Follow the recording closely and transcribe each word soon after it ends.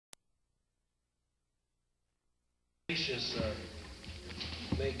Felicia's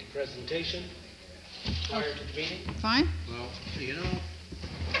make a presentation prior to the meeting? Fine. Well, you know,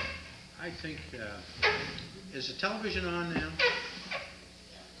 I think, is the television on now?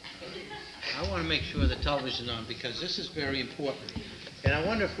 I want to make sure the television's on because this is very important. And I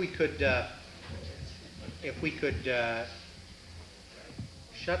wonder if we could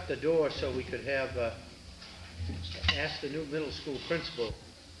shut the door so we could have, ask the new middle school principal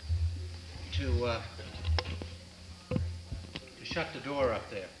to shut the door up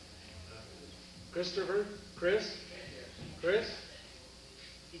there. Christopher? Chris?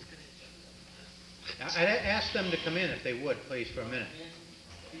 I'd ask them to come in if they would, please, for a minute.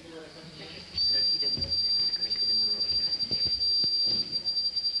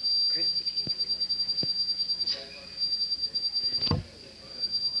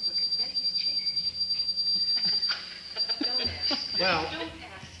 Well,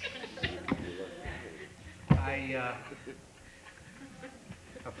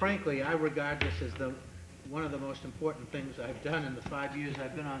 frankly, I regard this as one of the most important things I've done in the 5 years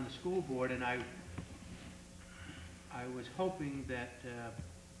I've been on the school board, and I was hoping that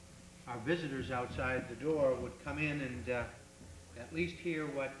our visitors outside the door would come in and at least hear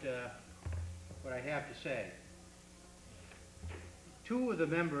what I have to say. Two of the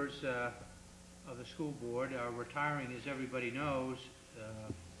members of the school board are retiring, as everybody knows,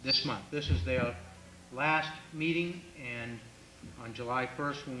 this month. This is their last meeting, and on July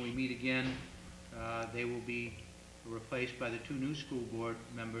 1st, when we meet again, they will be replaced by the two new school board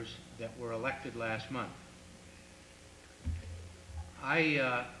members that were elected last month.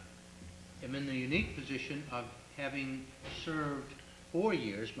 I am in the unique position of having served 4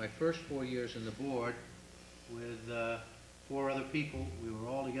 years, my first 4 years on the board, with 4 other people. We were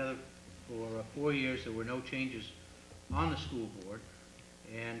all together for 4 years. There were no changes on the school board,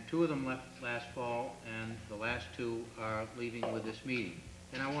 and 2 of them left last fall, and the last 2 are leaving with this meeting.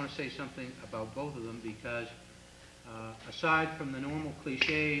 And I want to say something about both of them because aside from the normal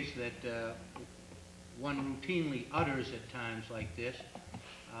cliches that one routinely utters at times like this,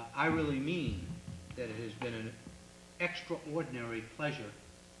 I really mean that it has been an extraordinary pleasure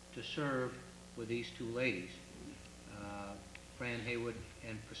to serve with these 2 ladies, Fran Haywood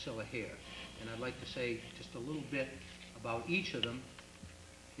and Priscilla Hare. And I'd like to say just a little bit about each of them.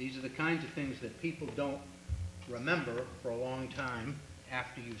 These are the kinds of things that people don't remember for a long time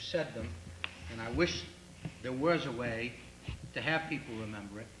after you've said them, and I wish there was a way to have people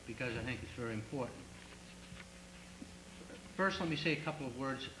remember it because I think it's very important. First, let me say a couple of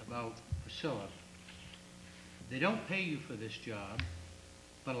words about Priscilla. They don't pay you for this job,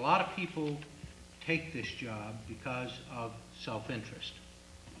 but a lot of people take this job because of self-interest.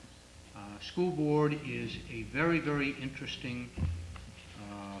 School board is a very, very interesting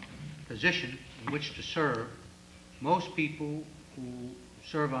position in which to serve. Most people who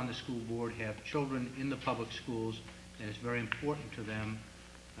serve on the school board have children in the public schools, and it's very important to them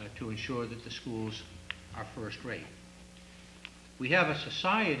to ensure that the schools are first rate. We have a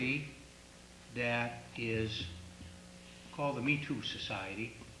society that is called the Me Too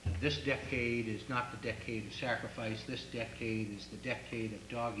Society. This decade is not the decade of sacrifice. This decade is the decade of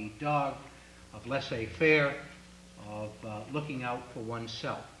dog eat dog, of laissez-faire, of looking out for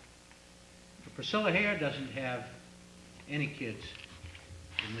oneself. Priscilla Hare doesn't have any kids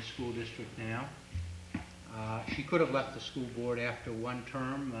in this school district now. She could have left the school board after 1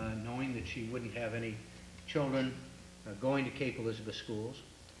 term, knowing that she wouldn't have any children going to Cape Elizabeth schools,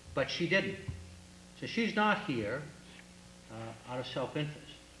 but she didn't. So she's not here out of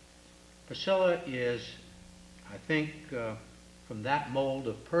self-interest. Priscilla is, I think, from that mold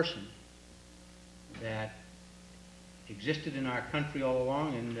of person that existed in our country all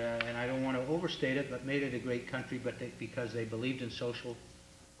along, and I don't want to overstate it, but made it a great country because they believed in social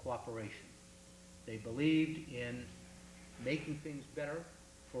cooperation. They believed in making things better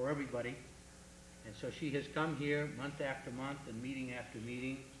for everybody, and so she has come here month after month and meeting after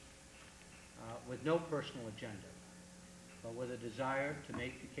meeting with no personal agenda, but with a desire to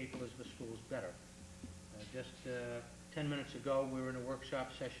make the Cape Elizabeth schools better. Just 10 minutes ago, we were in a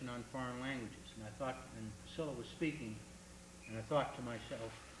workshop session on foreign languages, and I thought, and Priscilla was speaking, and I thought to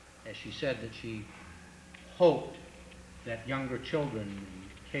myself, as she said that she hoped that younger children,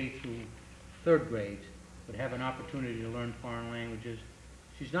 K through 3rd grades, would have an opportunity to learn foreign languages.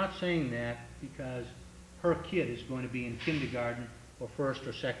 She's not saying that because her kid is going to be in kindergarten or 1st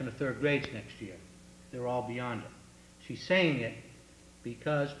or 2nd or 3rd grades next year. They're all beyond it. She's saying it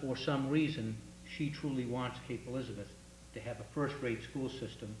because for some reason she truly wants Cape Elizabeth to have a first-rate school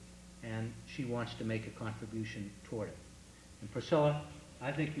system, and she wants to make a contribution toward it. And Priscilla,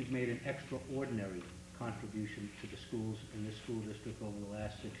 I think you've made an extraordinary contribution to the schools in this school district over the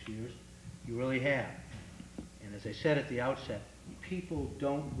last 6 years. You really have. And as I said at the outset, people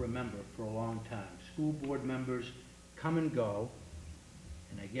don't remember for a long time. School board members come and go,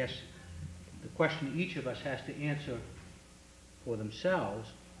 and I guess the question each of us has to answer for themselves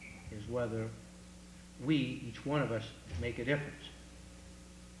is whether we, each one of us, make a difference.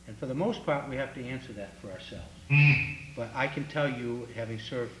 And for the most part, we have to answer that for ourselves. But I can tell you, having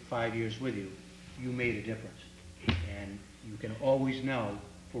served 5 years with you, you made a difference. And you can always know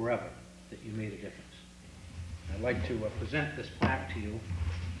forever that you made a difference. I'd like to present this plaque to you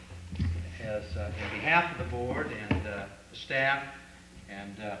as in behalf of the board and the staff.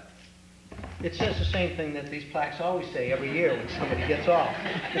 And it says the same thing that these plaques always say every year when somebody gets off.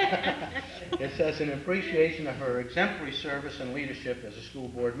 It says, in appreciation of her exemplary service and leadership as a school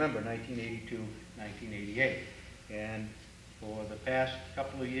board member, 1982-1988. And for the past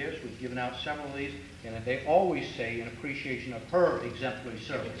couple of years, we've given out several of these, and they always say in appreciation of her exemplary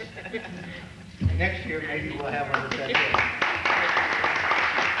service. Next year, maybe we'll have her that day.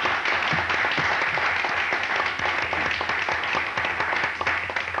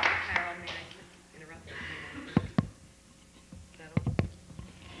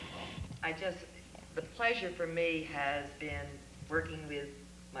 The pleasure for me has been working with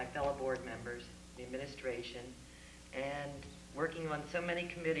my fellow board members, the administration, and working on so many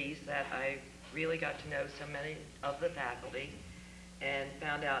committees that I really got to know so many of the faculty and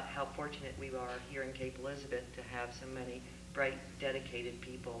found out how fortunate we are here in Cape Elizabeth to have so many bright, dedicated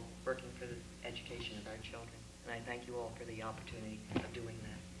people working for the education of our children. And I thank you all for the opportunity of doing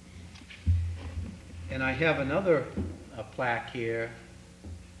that. And I have another plaque here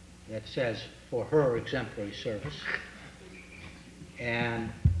that says, for her exemplary service.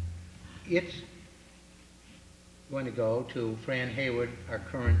 And it's going to go to Fran Hayward, our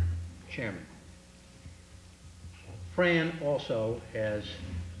current chairman. Fran also has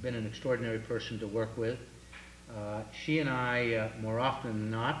been an extraordinary person to work with. She and I, more often than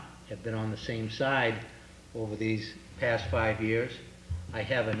not, have been on the same side over these past 5 years. I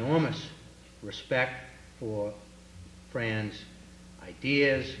have enormous respect for Fran's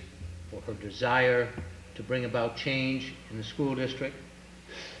ideas, for her desire to bring about change in the school district.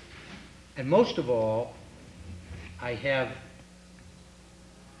 And most of all, I have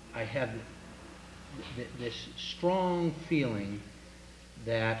this strong feeling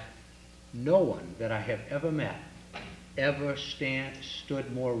that no one that I have ever met ever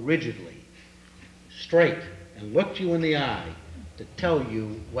stood more rigidly, straight, and looked you in the eye to tell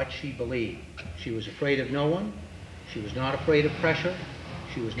you what she believed. She was afraid of no one. She was not afraid of pressure.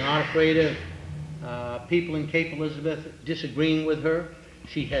 She was not afraid of people in Cape Elizabeth disagreeing with her.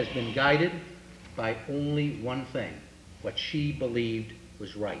 She has been guided by only one thing, what she believed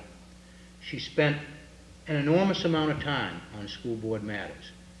was right. She spent an enormous amount of time on school board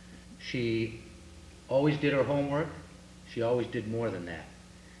matters. She always did her homework. She always did more than that.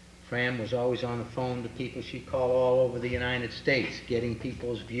 Fran was always on the phone to people. She'd call all over the United States, getting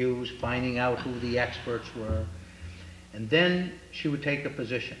people's views, finding out who the experts were. And then she would take a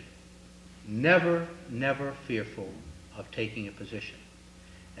position, never, never fearful of taking a position.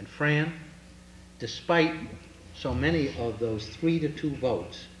 And Fran, despite so many of those 3-2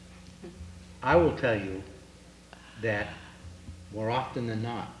 votes, I will tell you that more often than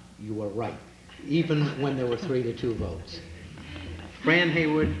not, you were right, even when there were 3-2 votes. Fran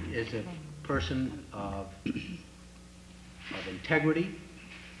Hayward is a person of integrity,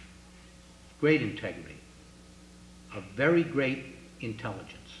 great integrity, of very great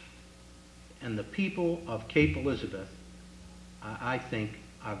intelligence. And the people of Cape Elizabeth, I think,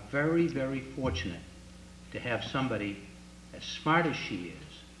 are very, very fortunate to have somebody as smart as she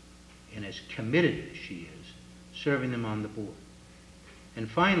is and as committed as she is serving them on the board. And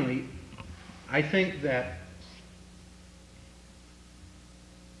finally, I think that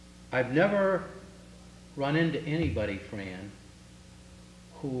I've never run into anybody, Fran,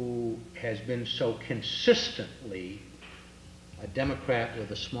 who has been so consistently a Democrat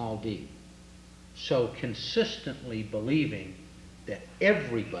with a small d, so consistently believing that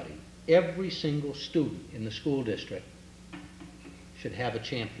everybody, every single student in the school district should have a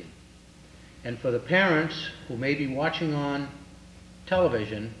champion. And for the parents who may be watching on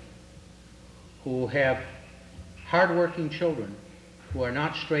television who have hardworking children who are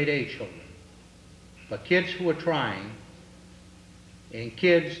not straight-A children, but kids who are trying, and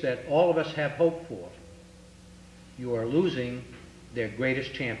kids that all of us have hope for, you are losing their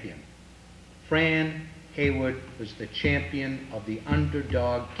greatest champion. Fran Hayward was the champion of the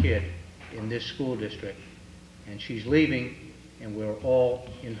underdog kid in this school district, and she's leaving, and we're all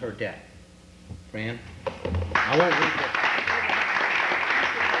in her debt. Fran? I won't read that.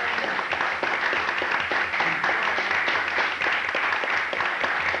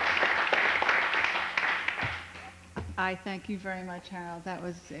 I thank you very much, Harold. That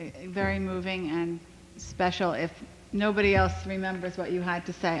was very moving and special. If nobody else remembers what you had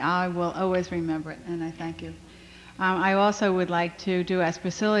to say, I will always remember it, and I thank you. I also would like to do as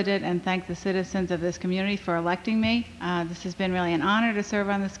Priscilla did and thank the citizens of this community for electing me. This has been really an honor to serve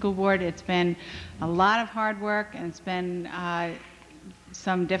on the school board. It's been a lot of hard work, and it's been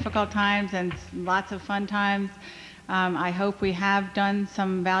some difficult times and lots of fun times. I hope we have done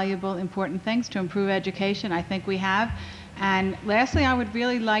some valuable, important things to improve education. I think we have. And lastly, I would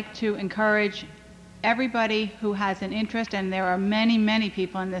really like to encourage everybody who has an interest, and there are many, many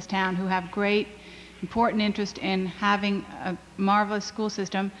people in this town who have great, important interest in having a marvelous school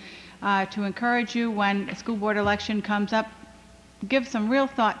system, to encourage you when a school board election comes up, give some real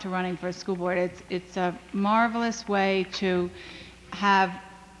thought to running for a school board. It's a marvelous way to have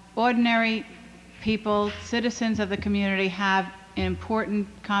ordinary people, citizens of the community, have important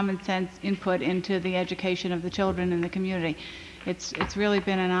common sense input into the education of the children in the community. It's really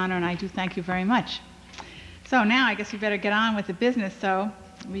been an honor, and I do thank you very much. So now I guess we better get on with the business so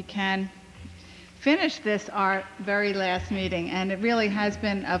we can finish this, our very last meeting. And it really has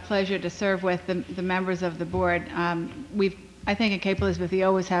been a pleasure to serve with the members of the board. I think at Cape Elizabeth we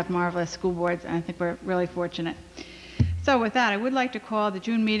always have marvelous school boards, and I think we're really fortunate. So with that, I would like to call the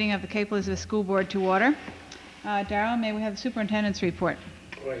June meeting of the Cape Elizabeth School Board to order. Darrell, may we have the superintendent's report?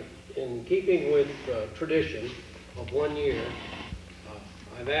 Right. In keeping with tradition of 1 year,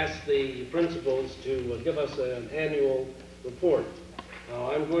 I've asked the principals to give us an annual report.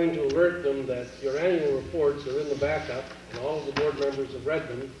 Now, I'm going to alert them that your annual reports are in the backup, and all of the board members have read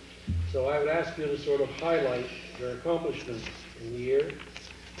them. So I would ask you to sort of highlight your accomplishments in the year,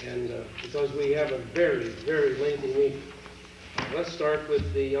 and because we have a very, very lengthy week. Let's start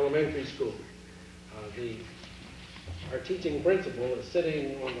with the elementary school. Our teaching principal is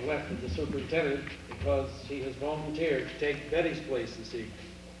sitting on the left of the superintendent because she has volunteered to take Betty's place this evening.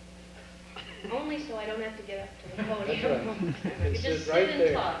 Only so I don't have to get up to the podium. That's right. I And can just sit right sit and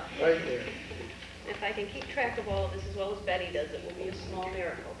there, talk. right there. If I can keep track of all of this as well as Betty does, it will be a small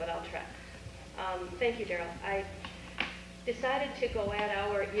miracle, but I'll try. Thank you, Darrell. I decided to go at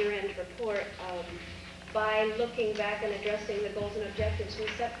our year-end report by looking back and addressing the goals and objectives we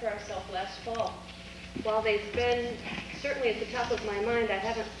set for ourselves last fall. While they've been certainly at the top of my mind, I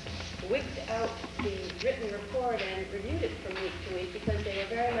haven't whipped out the written report and reviewed it from week to week because they were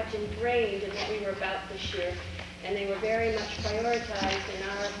very much ingrained in what we were about this year, and they were very much prioritized in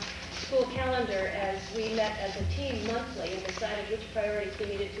our school calendar as we met as a team monthly and decided which priorities we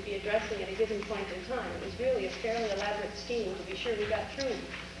needed to be addressing at a given point in time. It was really a fairly elaborate scheme to be sure we got through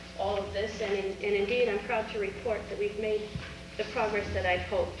all of this, and indeed I'm proud to report that we've made the progress that I'd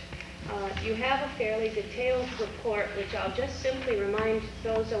hoped. You have a fairly detailed report, which I'll just simply remind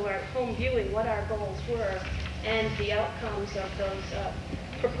those who are at home viewing what our goals were and the outcomes of those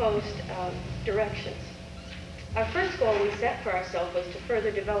proposed directions. Our first goal we set for ourselves was to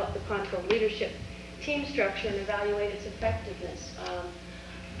further develop the Concord leadership team structure and evaluate its effectiveness.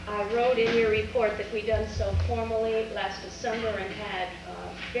 I wrote in your report that we'd done so formally last December and had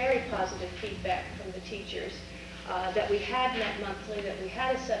very positive feedback from the teachers. That we had met monthly, that we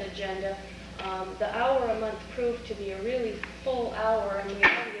had a set agenda. The hour a month proved to be a really full hour, and we're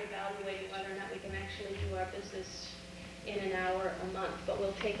already evaluating whether or not we can actually do our business in an hour a month, but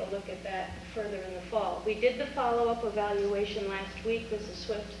we'll take a look at that further in the fall. We did the follow-up evaluation last week. Mrs.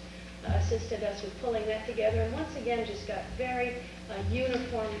 Swift assisted us with pulling that together, and once again just got very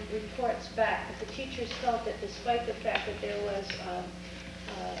uniform reports back. But the teachers felt that despite the fact that there was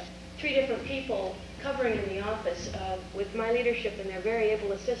 3 different people covering in the office, with my leadership and their very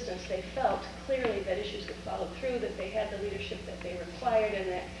able assistance, they felt clearly that issues were followed through, that they had the leadership that they required, and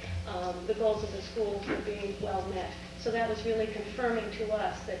that the goals of the schools were being well met. So that was really confirming to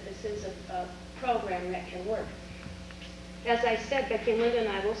us that this is a program that can work. As I said, Becky and Linda and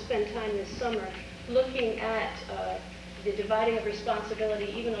I will spend time this summer looking at the dividing of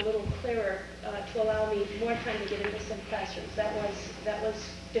responsibility even a little clearer to allow me more time to get into some classrooms. That was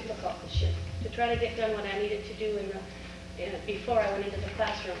difficult this year. To try to get done what I needed to do before I went into the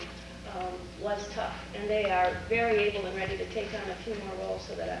classroom was tough. And they are very able and ready to take on a few more roles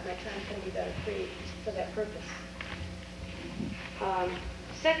so that my time can be better free for that purpose.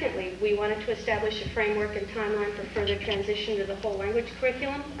 Secondly, we wanted to establish a framework and timeline for further transition to the whole language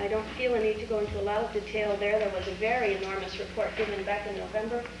curriculum. I don't feel a need to go into a lot of detail there. There was a very enormous report given back in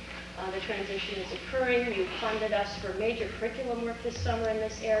November. The transition is occurring. You funded us for major curriculum work this summer in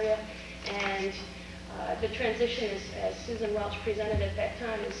this area. And The transition, as Susan Welch presented at that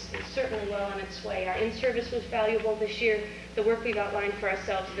time, is certainly well on its way. Our in-service was valuable this year. The work we've outlined for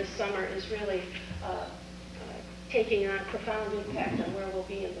ourselves this summer is really taking on profound impact on where we'll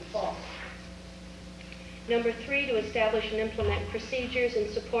be in the fall. Number 3, to establish and implement procedures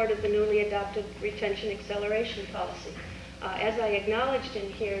in support of the newly adopted retention acceleration policy. As I acknowledged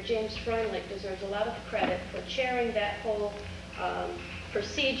in here, James Freundlich deserves a lot of credit for chairing that whole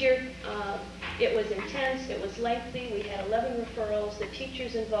procedure. It was intense, it was lengthy, we had 11 referrals. The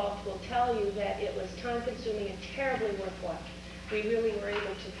teachers involved will tell you that it was time-consuming and terribly worthwhile. We really were able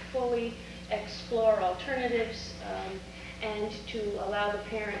to fully explore alternatives and to allow the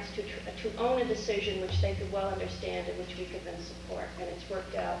parents to own a decision which they could well understand and which we could then support. And it's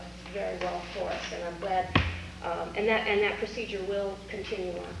worked out very well for us, and I'm glad. And that procedure will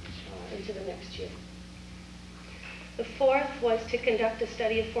continue on into the next year. The 4th was to conduct a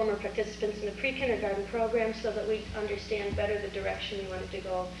study of former participants in the pre-kindergarten program so that we understand better the direction we wanted to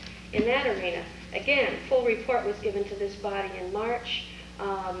go in that arena. Again, full report was given to this body in March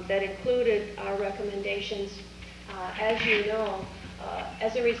that included our recommendations. As you know,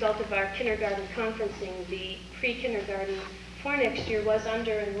 as a result of our kindergarten conferencing, the pre-kindergarten for next year was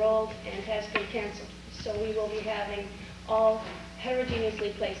under-enrolled and has been canceled. So we will be having all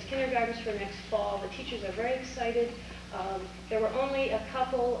heterogeneously placed kindergartens for next fall. The teachers are very excited. There were only a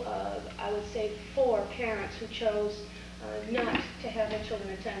couple, I would say 4 parents who chose not to have their children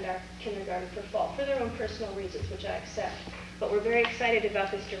attend our kindergarten for fall for their own personal reasons, which I accept. But we're very excited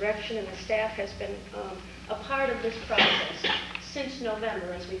about this direction, and the staff has been a part of this process since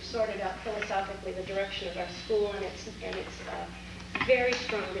November as we've sorted out philosophically the direction of our school and its very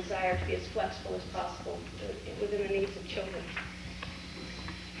strong desire to be as flexible as possible within the needs of children.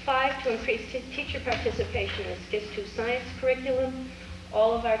 5, to increase teacher participation in SKIS2 science curriculum.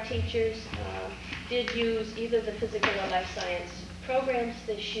 All of our teachers did use either the physical or life science programs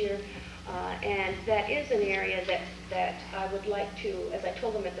this year, and that is an area that I would like to, as I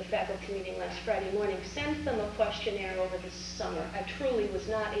told them at the faculty meeting last Friday morning, send them a questionnaire over the summer. I truly was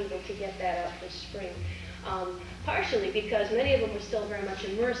not able to get that out this spring. Partially because many of them were still very much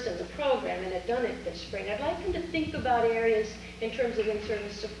immersed in the program and had done it this spring. I'd like them to think about areas in terms of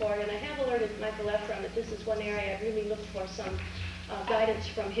in-service support, and I have alerted Michael Efron that this is one area I really look for some guidance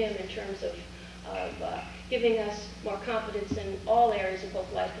from him in terms of giving us more confidence in all areas of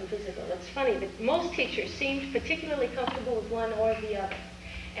both life and physical. It's funny that most teachers seemed particularly comfortable with one or the other,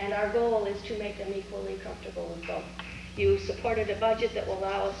 and our goal is to make them equally comfortable with both. You supported a budget that will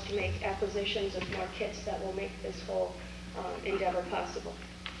allow us to make acquisitions of more kits that will make this whole endeavor possible.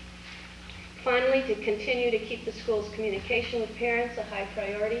 Finally, to continue to keep the school's communication with parents a high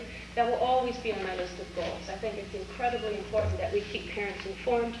priority. That will always be on my list of goals. I think it's incredibly important that we keep parents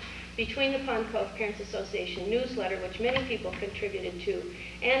informed. Between the Pond Cove Parents Association newsletter, which many people contributed to,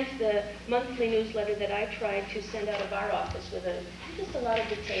 and the monthly newsletter that I tried to send out of our office with just a lot of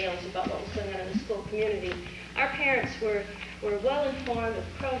details about what was going on in the school community, our parents were well informed of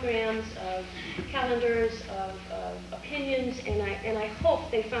programs, of calendars, of opinions, and I hope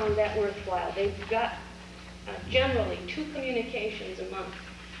they found that worthwhile. They've got generally 2 communications a month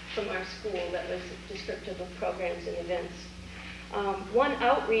from our school that was descriptive of programs and events. One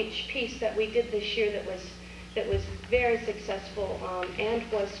outreach piece that we did this year that was very successful and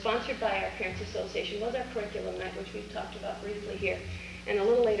was sponsored by our Parents Association was our curriculum night, which we've talked about briefly here. And a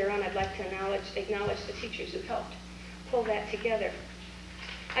little later on, I'd like to acknowledge the teachers who helped pull that together.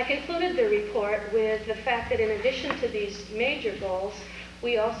 I concluded the report with the fact that in addition to these major goals,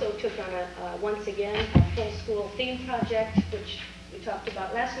 we also took on, once again, a full school theme project, which we talked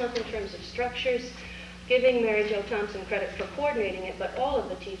about last month in terms of structures, giving Mary Jo Thompson credit for coordinating it, but all of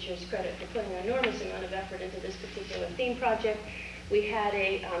the teachers credit for putting an enormous amount of effort into this particular theme project. We had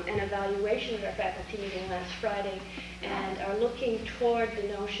an evaluation at our faculty meeting last Friday and are looking toward the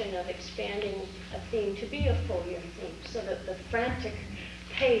notion of expanding a theme to be a full year theme so that the frantic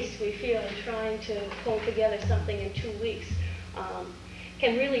pace we feel in trying to pull together something in 2 weeks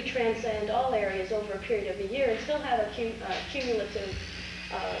can really transcend all areas over a period of a year and still have a cumulative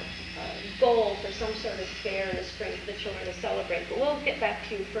goal for some sort of fair in the spring for the children to celebrate. But we'll get back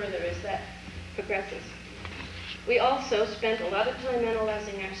to you further as that progresses. We also spent a lot of time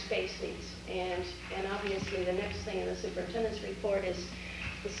analyzing our space needs, and obviously the next thing in the superintendent's report is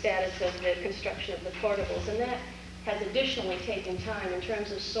the status of the construction of the portables, and that has additionally taken time in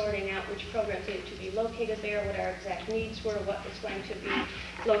terms of sorting out which programs needed to be located there, what our exact needs were, what was going to be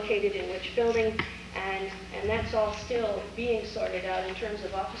located in which building, and that's all still being sorted out in terms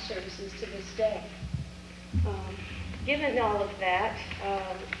of office services to this day. Given all of that,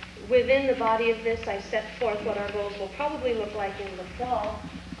 Within the body of this, I set forth what our goals will probably look like in the fall,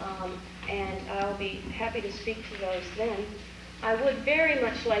 and I'll be happy to speak to those then. I would very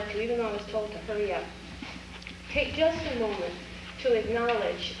much like to, even though I was told to hurry up, take just a moment to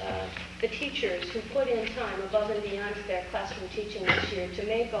acknowledge the teachers who put in time above and beyond their classroom teaching this year to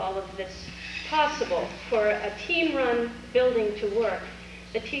make all of this possible. For a team-run building to work,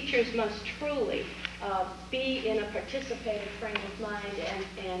 the teachers must truly be in a participative frame of mind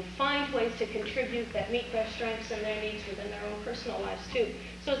and find ways to contribute that meet their strengths and their needs within their own personal lives too.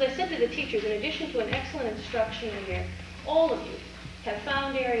 So as I said to the teachers, in addition to an excellent instructional year, all of you have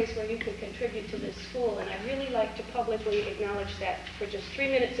found areas where you can contribute to this school, and I'd really like to publicly acknowledge that for just 3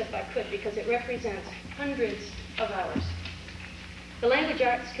 minutes if I could, because it represents hundreds of hours. The Language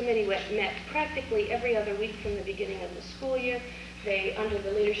Arts Committee met practically every other week from the beginning of the school year. They, under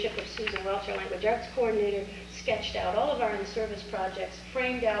the leadership of Susan Welch, our Language Arts Coordinator, sketched out all of our in-service projects,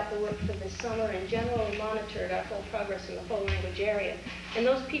 framed out the work for this summer, and generally monitored our full progress in the whole language area. And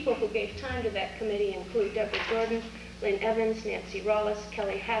those people who gave time to that committee include Deborah Jordan, Lynn Evans, Nancy Rawlis,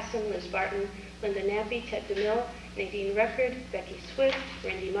 Kelly Hassan, Liz Barton, Linda Nappy, Ted DeMille, Nadine Record, Becky Swift,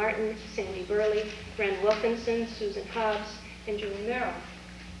 Randy Martin, Sandy Burley, Ren Wilkinson, Susan Hobbs, and Julie Merrill.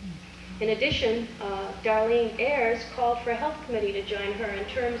 In addition, Darlene Ayers called for a health committee to join her in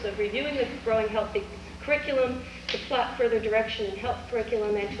terms of reviewing the Growing Healthy curriculum, to plot further direction in health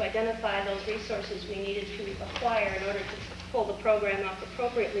curriculum, and to identify those resources we needed to acquire in order to pull the program off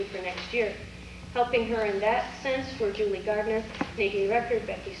appropriately for next year. Helping her in that sense were Julie Gardner, Nadine Record,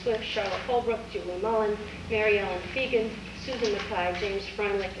 Becky Swift, Charlotte Holbrook, Julie Mullen, Mary Ellen Fegan, Susan Mackay, James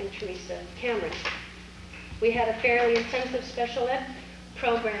Freimlich, and Teresa Cameron. We had a fairly intensive special ed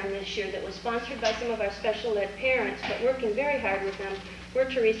program this year that was sponsored by some of our special ed parents, but working very hard with them were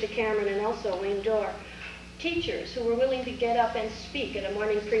Teresa Cameron and also Wayne Dorr. Teachers who were willing to get up and speak at a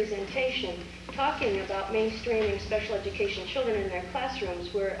morning presentation talking about mainstreaming special education children in their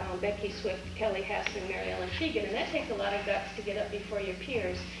classrooms were Becky Swift, Kelly Hassan, Mary Ellen Fegan, and that takes a lot of guts to get up before your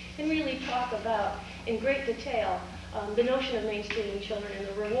peers and really talk about, in great detail, the notion of mainstreaming children and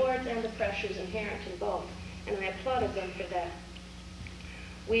the rewards and the pressures inherent in both, and I applauded them for that.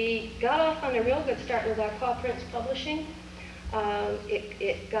 We got off on a real good start with our paw prints publishing.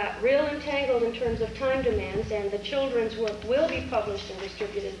 It got real entangled in terms of time demands, and the children's work will be published and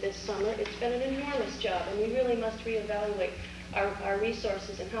distributed this summer. It's been an enormous job, and we really must reevaluate our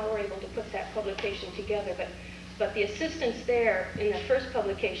resources and how we're able to put that publication together. But the assistance there in the first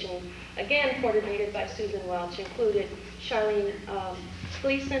publication, again coordinated by Susan Welch, included Charlene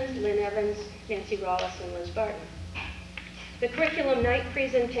Gleason, Lynn Evans, Nancy Rawlis, and Liz Barton. The curriculum night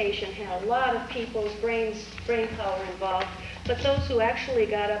presentation had a lot of people's brain power involved, but those who actually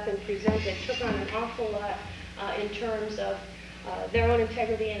got up and presented took on an awful lot in terms of their own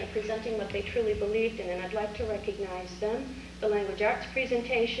integrity and presenting what they truly believed in, and I'd like to recognize them. The language arts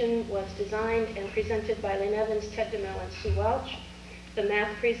presentation was designed and presented by Lynn Evans, Ted DeMille, and Sue Welch. The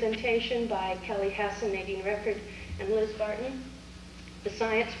math presentation by Kelly Hassan, Nadine Record, and Liz Barton. The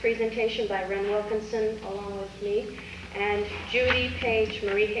science presentation by Ren Wilkinson, along with me. And Judy Page,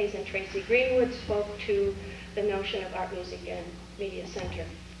 Marie Hayes, and Tracy Greenwood spoke to the notion of Art, Music, and Media Center.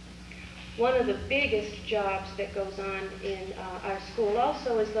 One of the biggest jobs that goes on in our school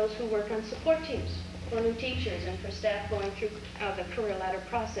also is those who work on support teams for new teachers and for staff going through the career ladder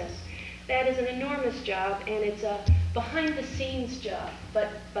process. That is an enormous job, and it's a behind-the-scenes job,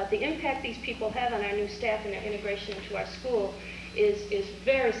 but the impact these people have on our new staff and their integration into our school is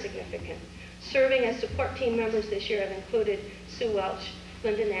very significant. Serving as support team members this year have included Sue Welch,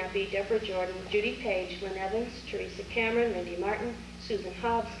 Linda Nappy, Deborah Jordan, Judy Page, Lynn Evans, Teresa Cameron, Randy Martin, Susan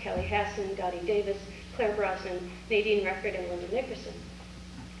Hobbs, Kelly Hassan, Dottie Davis, Claire Brosnan, Nadine Record, and Linda Nickerson.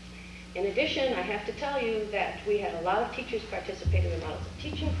 In addition, I have to tell you that we had a lot of teachers participate in the Models of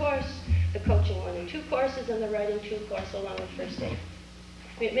Teaching course, the Coaching 1 and 2 courses, and the Writing 2 course, along with First Aid.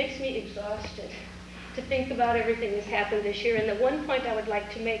 It makes me exhausted to think about everything that's happened this year. And the one point I would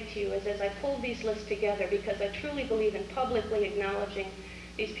like to make to you is, as I pulled these lists together, because I truly believe in publicly acknowledging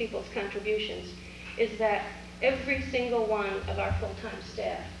these people's contributions, is that every single one of our full-time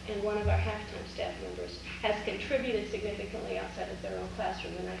staff and one of our half-time staff members has contributed significantly outside of their own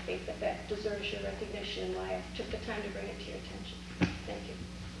classroom, and I think that that deserves your recognition and why I took the time to bring it to your attention. Thank you.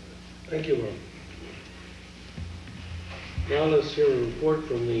 Thank you, Laura. Now let's hear a report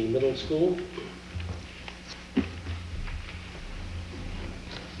from the middle school.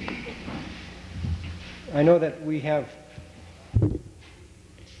 I know that we have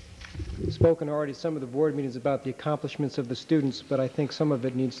spoken already some of the board meetings about the accomplishments of the students, but I think some of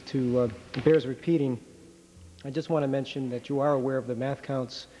it needs to bears repeating. I just want to mention that you are aware of the math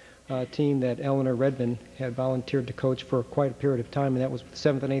counts team that Eleanor Redmond had volunteered to coach for quite a period of time, and that was with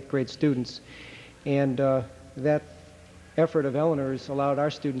 7th and 8th grade students. And that effort of Eleanor's allowed our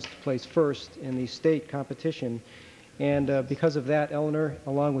students to place first in the state competition. And because of that, Eleanor,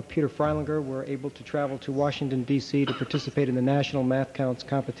 along with Peter Freilinger, were able to travel to Washington, D.C. to participate in the National Math Counts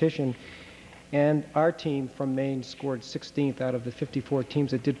competition. And our team from Maine scored 16th out of the 54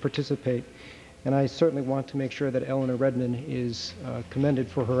 teams that did participate. And I certainly want to make sure that Eleanor Redmond is commended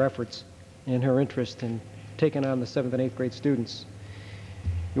for her efforts and her interest in taking on the 7th and 8th grade students.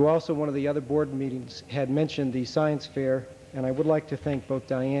 You also, one of the other board meetings, had mentioned the science fair, and I would like to thank both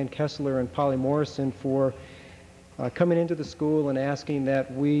Diane Kessler and Polly Morrison for coming into the school and asking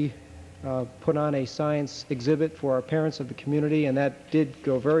that we put on a science exhibit for our parents of the community, and that did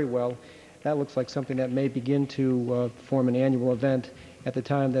go very well. That looks like something that may begin to form an annual event at the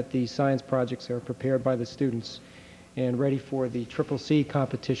time that the science projects are prepared by the students and ready for the CCC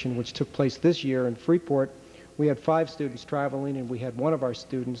competition, which took place this year in Freeport. We had 5 students traveling, and we had one of our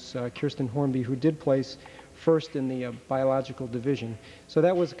students, Kirsten Hornby, who did place first in the biological division. So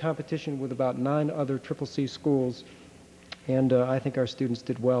that was a competition with about 9 other CCC schools, and I think our students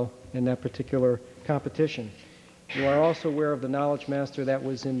did well in that particular competition. You are also aware of the Knowledge Master that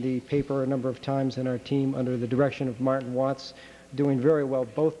was in the paper a number of times, in our team under the direction of Martin Watts, doing very well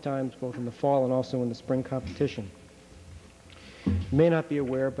both times, both in the fall and also in the spring competition. You may not be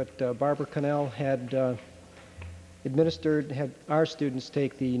aware, but Barbara Connell had had our students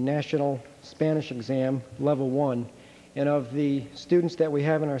take the National Spanish Exam, Level 1, and of the students that we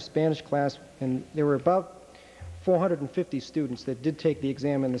have in our Spanish class, and there were about 450 students that did take the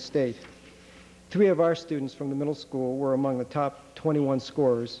exam in the state. 3 of our students from the middle school were among the top 21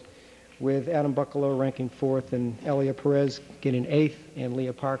 scorers, with Adam Buccalo ranking 4th and Elia Perez getting 8th and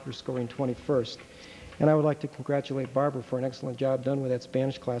Leah Parker scoring 21st. And I would like to congratulate Barbara for an excellent job done with that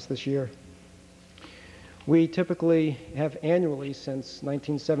Spanish class this year. We typically have annually, since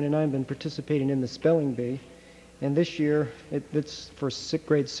 1979, been participating in the spelling bee, and this year it's for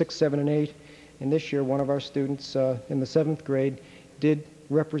grades 6, 7, and 8, and this year one of our students in the 7th grade did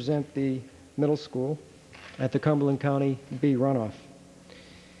represent the middle school at the Cumberland County Bee runoff.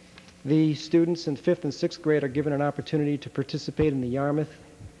 The students in 5th and 6th grade are given an opportunity to participate in the Yarmouth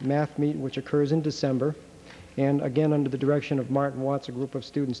Math Meet, which occurs in December. And again, under the direction of Martin Watts, a group of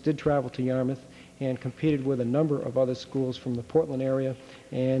students did travel to Yarmouth and competed with a number of other schools from the Portland area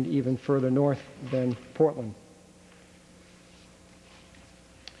and even further north than Portland.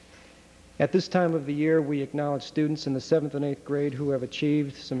 At this time of the year, we acknowledge students in the 7th and 8th grade who have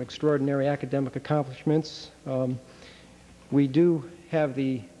achieved some extraordinary academic accomplishments. We do have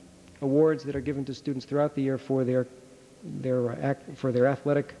the awards that are given to students throughout the year for their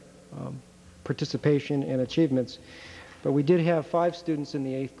athletic participation and achievements. But we did have 5 students in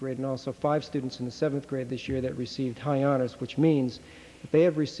the 8th grade and also 5 students in the 7th grade this year that received high honors, which means that they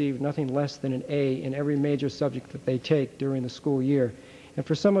have received nothing less than an A in every major subject that they take during the school year. And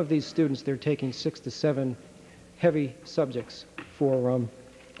for some of these students, they're taking 6 to 7 heavy subjects for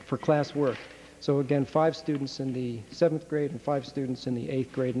class work. So again, 5 students in the 7th grade and 5 students in the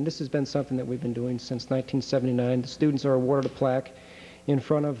 8th grade, and this has been something that we've been doing since 1979. The students are awarded a plaque in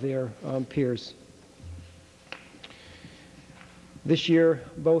front of their peers. This year,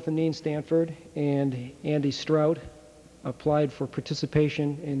 both Anine Stanford and Andy Strout applied for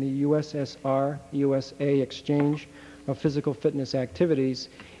participation in the USSR-USA exchange of physical fitness activities,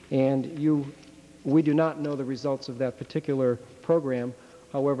 and we do not know the results of that particular program.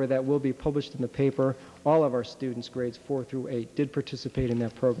 However, that will be published in the paper. All of our students, grades 4 through 8, did participate in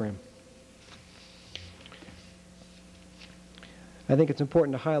that program. I think it's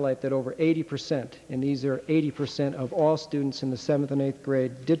important to highlight that over 80%, and these are 80% of all students in the 7th and 8th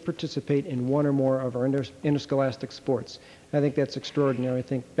grade, did participate in one or more of our interscholastic sports. I think that's extraordinary. I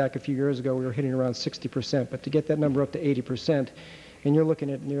think back a few years ago we were hitting around 60%, but to get that number up to 80%, and you're looking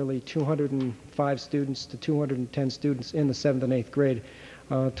at nearly 205 students to 210 students in the 7th and 8th grade,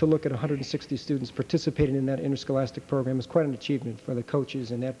 to look at 160 students participating in that interscholastic program is quite an achievement for the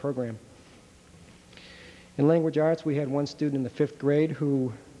coaches in that program. In language arts, we had one student in the 5th grade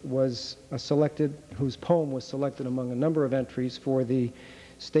who was whose poem was selected among a number of entries for the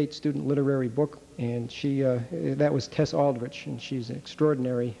State Student Literary Book, and that was Tess Aldrich, and she's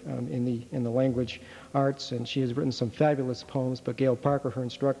extraordinary in the language arts, and she has written some fabulous poems. But Gail Parker, her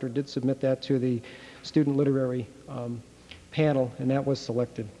instructor, did submit that to the Student Literary panel, and that was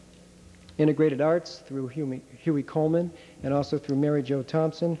selected. Integrated Arts through Huey Coleman and also through Mary Jo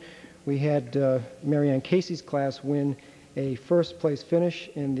Thompson. We had Marianne Casey's class win a first-place finish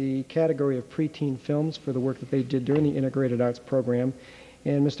in the category of preteen films for the work that they did during the Integrated Arts program.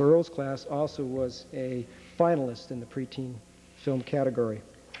 And Mr. Earl's class also was a finalist in the preteen film category.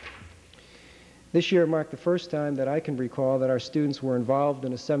 This year marked the first time that I can recall that our students were involved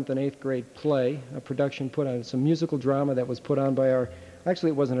in a 7th and 8th grade play, a production put on, it's a musical drama that was put on by our, actually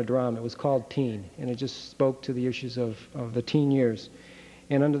it wasn't a drama, it was called Teen, and it just spoke to the issues of the teen years.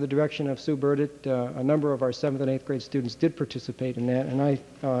 And under the direction of Sue Burdett, a number of our 7th and 8th grade students did participate in that, and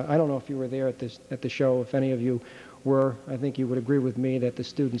I don't know if you were there at the show. If any of you were, I think you would agree with me that the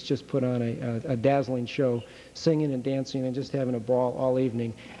students just put on a dazzling show, singing and dancing and just having a ball all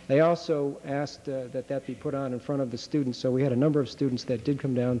evening. They also asked that be put on in front of the students, so we had a number of students that did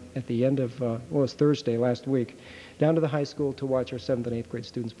come down at the end of, well, it was Thursday last week, down to the high school to watch our 7th and 8th grade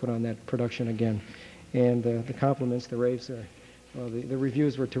students put on that production again. And the compliments, the raves, the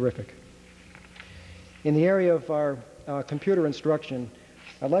reviews were terrific. In the area of our computer instruction,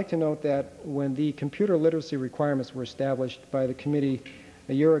 I'd like to note that when the computer literacy requirements were established by the committee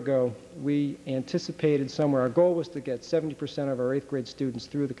a year ago, we anticipated somewhere, our goal was to get 70% of our 8th grade students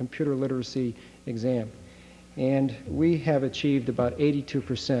through the computer literacy exam. And we have achieved about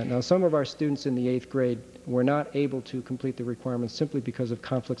 82%. Now, some of our students in the 8th grade were not able to complete the requirements simply because of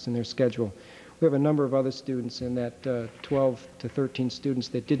conflicts in their schedule. We have a number of other students in that 12 to 13 students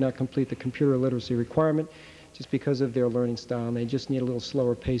that did not complete the computer literacy requirement just because of their learning style, and they just need a little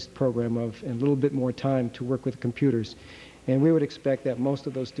slower paced program and a little bit more time to work with computers. And we would expect that most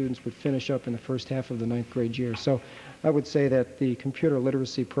of those students would finish up in the first half of the 9th grade year. So I would say that the computer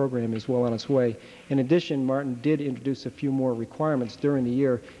literacy program is well on its way. In addition, Martin did introduce a few more requirements during the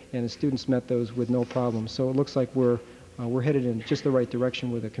year, and the students met those with no problem. So it looks like we're headed in just the right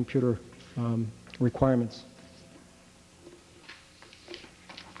direction with the computer requirements.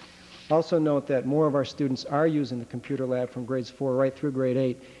 Also note that more of our students are using the computer lab from grades 4 right through grade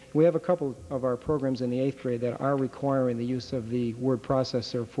 8. We have a couple of our programs in the 8th grade that are requiring the use of the word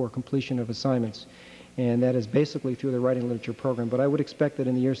processor for completion of assignments, and that is basically through the writing literature program. But I would expect that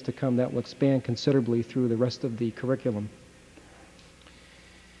in the years to come that will expand considerably through the rest of the curriculum.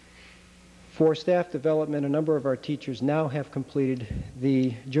 For staff development, a number of our teachers now have completed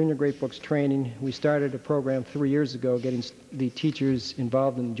the junior grade books training. We started a program 3 years ago getting the teachers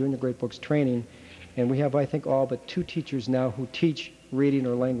involved in junior grade books training, and we have, I think, all but 2 teachers now who teach reading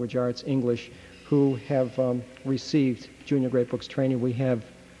or language arts English who have received junior grade books training. We have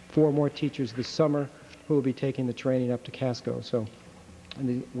 4 more teachers this summer who will be taking the training up to Casco. So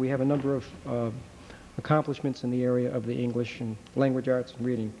we have a number of accomplishments in the area of the English and language arts and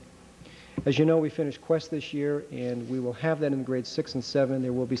reading. As you know, we finished Quest this year, and we will have that in grades 6 and 7.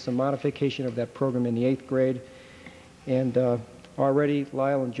 There will be some modification of that program in the 8th grade. And already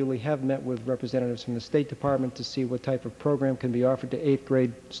Lyle and Julie have met with representatives from the State Department to see what type of program can be offered to 8th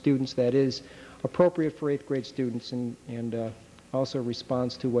grade students that is appropriate for 8th grade students and also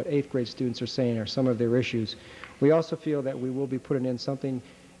responds to what 8th grade students are saying are some of their issues. We also feel that we will be putting in something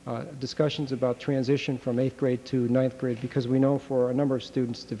discussions about transition from 8th grade to 9th grade, because we know for a number of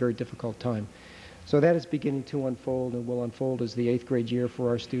students it's a very difficult time. So that is beginning to unfold and will unfold as the 8th grade year for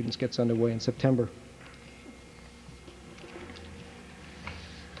our students gets underway in September.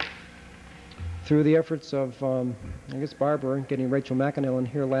 Through the efforts of, I guess, Barbara, getting Rachel McAnell in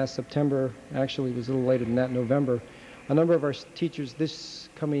here last September, actually it was a little later than that, November, a number of our teachers this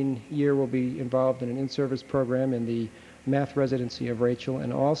coming year will be involved in an in-service program in the math residency of Rachel,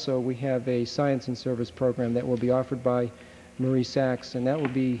 and also we have a science and service program that will be offered by Marie Sachs, and that will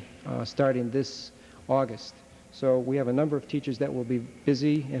be starting this August. So we have a number of teachers that will be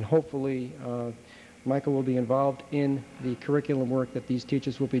busy, and hopefully Michael will be involved in the curriculum work that these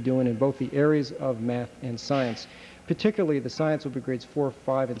teachers will be doing in both the areas of math and science. Particularly the science will be grades 4,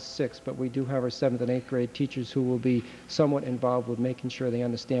 5, and 6, but we do have our 7th and 8th grade teachers who will be somewhat involved with making sure they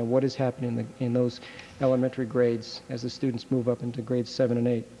understand what is happening in those elementary grades as the students move up into grades 7 and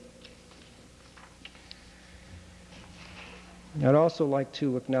 8. I'd also like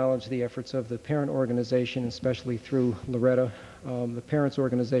to acknowledge the efforts of the parent organization, especially through Loretta. The parents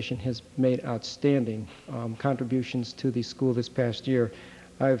organization has made outstanding contributions to the school this past year.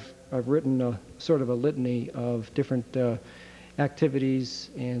 I've written sort of a litany of different activities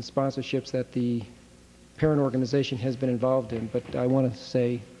and sponsorships that the parent organization has been involved in, but I want to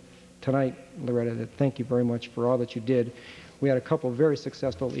say tonight, Loretta, that thank you very much for all that you did. We had a couple of very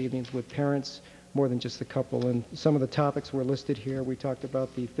successful evenings with parents, more than just a couple, and some of the topics were listed here. We talked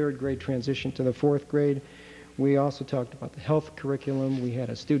about the 3rd grade transition to the 4th grade. We also talked about the health curriculum. We had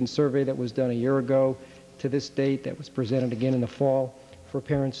a student survey that was done a year ago to this date that was presented again in the fall for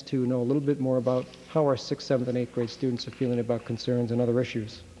parents to know a little bit more about how our 6th, 7th, and 8th grade students are feeling about concerns and other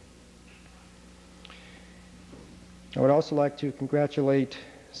issues. I would also like to congratulate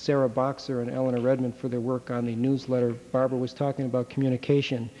Sarah Boxer and Eleanor Redmond for their work on the newsletter. Barbara was talking about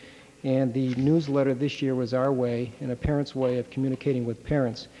communication, and the newsletter this year was our way and a parent's way of communicating with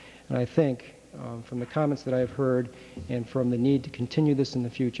parents. And I think from the comments that I've heard and from the need to continue this in the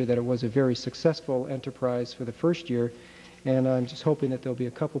future that it was a very successful enterprise for the first year. And I'm just hoping that there'll be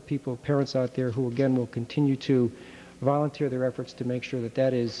a couple people, parents out there who again will continue to volunteer their efforts to make sure that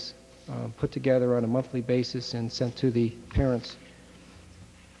that is put together on a monthly basis and sent to the parents.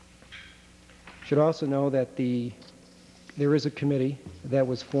 Should also know that there is a committee that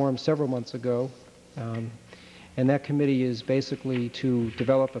was formed several months ago, and that committee is basically to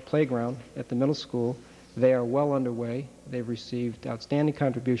develop a playground at the middle school. They are well underway. They've received outstanding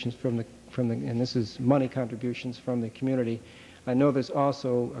contributions from the and this is money contributions from the community. I know there's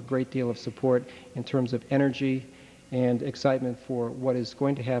also a great deal of support in terms of energy and excitement for what is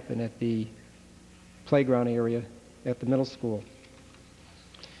going to happen at the playground area at the middle school.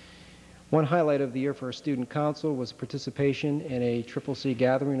 One highlight of the year for our student council was participation in a CCC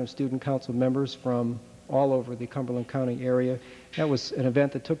gathering of student council members from all over the Cumberland County area. That was an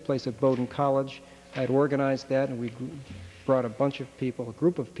event that took place at Bowdoin College. I had organized that, and we brought a bunch of people, a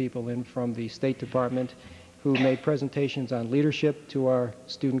group of people in from the State Department who made presentations on leadership to our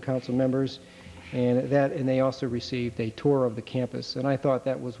student council members, and they also received a tour of the campus. And I thought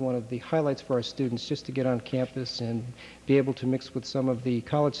that was one of the highlights for our students, just to get on campus and be able to mix with some of the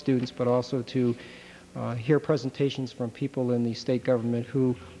college students, but also to hear presentations from people in the state government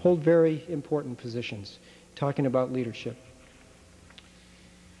who hold very important positions, talking about leadership.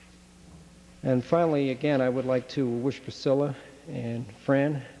 And finally, again, I would like to wish Priscilla and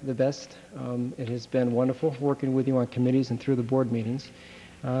Fran the best. It has been wonderful working with you on committees and through the board meetings.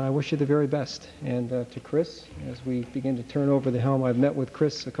 I wish you the very best. And to Chris, as we begin to turn over the helm, I've met with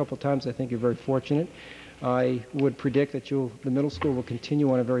Chris a couple times. I think you're very fortunate. I would predict that the middle school will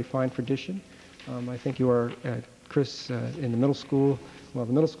continue on a very fine tradition. I think you are, Chris, in the middle school. Well,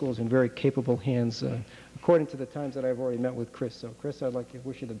 the middle school is in very capable hands, according to the times that I've already met with Chris. So, Chris, I'd like to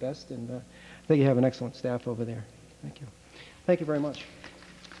wish you the best, and I think you have an excellent staff over there. Thank you. Thank you very much.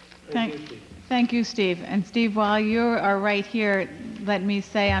 Thank you, Steve. And Steve, while you are right here, let me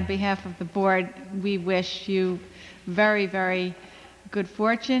say on behalf of the board, we wish you very, very good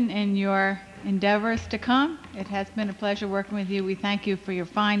fortune in your endeavors to come. It has been a pleasure working with you. We thank you for your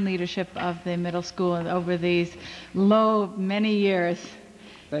fine leadership of the middle school and over these many years.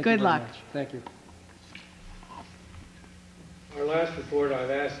 Good luck. Thank you. Our last report, I've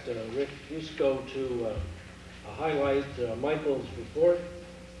asked Rick Fusco to highlight Michael's report,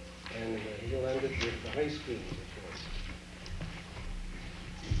 and he'll end it with the high school report.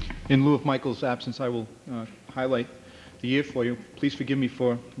 In lieu of Michael's absence, I will highlight the year for you. Please forgive me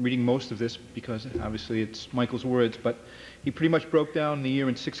for reading most of this because obviously it's Michael's words, but he pretty much broke down the year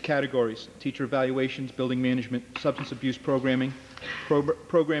in 6 categories: teacher evaluations, building management, substance abuse programming,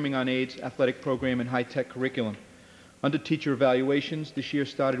 programming on AIDS, athletic program, and high-tech curriculum. Under teacher evaluations, this year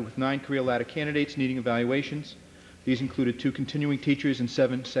started with 9 career ladder candidates needing evaluations. These included 2 continuing teachers and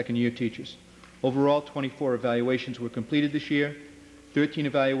 7 second-year teachers. Overall, 24 evaluations were completed this year. 13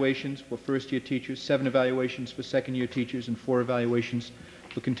 evaluations for first-year teachers, 7 evaluations for second-year teachers, and 4 evaluations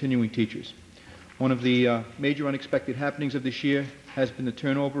for continuing teachers. One of the major unexpected happenings of this year has been the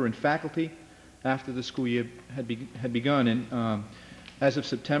turnover in faculty after the school year had begun. And as of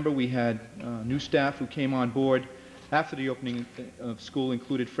September, we had new staff who came on board after the opening of school,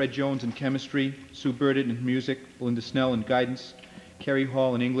 included Fred Jones in chemistry, Sue Burdett in music, Belinda Snell in guidance, Kerry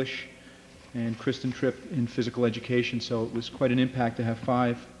Hall in English, and Kristen Tripp in physical education. So it was quite an impact to have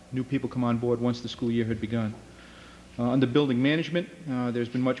 5 new people come on board once the school year had begun. Under building management, there's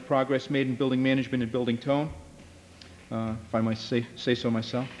been much progress made in building management and building tone, if I might say so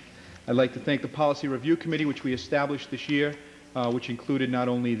myself. I'd like to thank the Policy Review Committee, which we established this year, which included not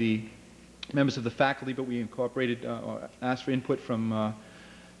only the members of the faculty, but we incorporated or asked for input from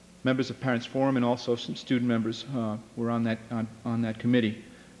members of Parents Forum, and also some student members were on that committee.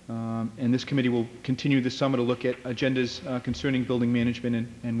 And this committee will continue this summer to look at agendas concerning building management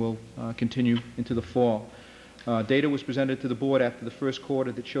and will continue into the fall. Data was presented to the board after the first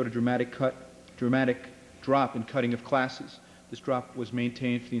quarter that showed a dramatic drop in cutting of classes. This drop was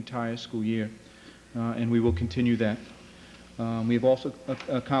maintained for the entire school year, and we will continue that. We have also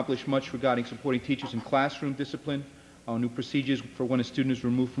accomplished much regarding supporting teachers in classroom discipline. Our new procedures for when a student is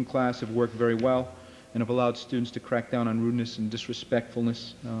removed from class have worked very well and have allowed students to crack down on rudeness and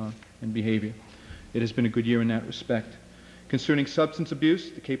disrespectfulness and behavior. It has been a good year in that respect. Concerning substance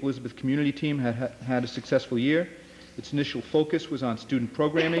abuse, the Cape Elizabeth community team had a successful year. Its initial focus was on student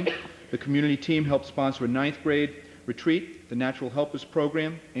programming. The community team helped sponsor a 9th grade retreat, the Natural Helpers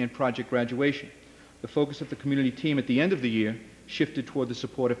Program, and Project Graduation. The focus of the community team at the end of the year shifted toward the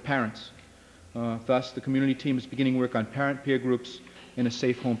support of parents. Thus, the community team is beginning work on parent peer groups and a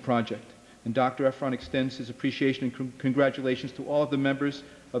safe home project. And Dr. Efron extends his appreciation and congratulations to all of the members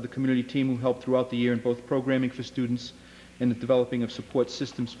of the community team who helped throughout the year in both programming for students and the developing of support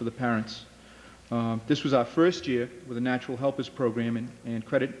systems for the parents. This was our first year with a Natural Helpers Program, and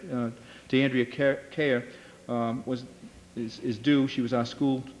credit to Andrea Kayer is due. She was our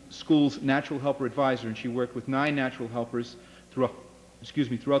school's natural helper advisor, and she worked with 9 natural helpers throughout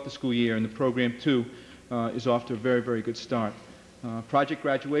the school year, and the program, too, is off to a very, very good start. Project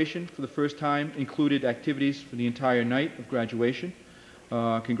Graduation, for the first time, included activities for the entire night of graduation.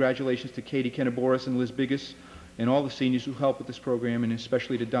 Congratulations to Katie Kennaboris and Liz Biggis and all the seniors who helped with this program, and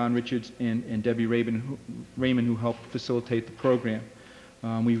especially to Don Richards and Debbie Raymond who helped facilitate the program.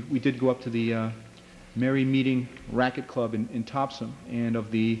 We did go up to the Merry Meeting Racket Club in Topsom, and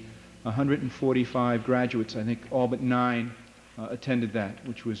of the 145 graduates, I think all but 9 attended that,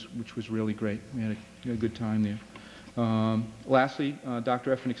 which was really great. We had a good time there. Lastly,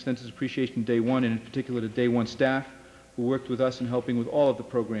 Dr. Efron extends his appreciation to Day 1, and in particular to Day 1 staff who worked with us in helping with all of the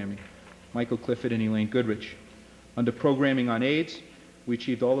programming, Michael Clifford and Elaine Goodrich. Under Programming on AIDS, we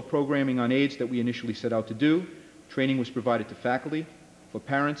achieved all the programming on AIDS that we initially set out to do. Training was provided to faculty, for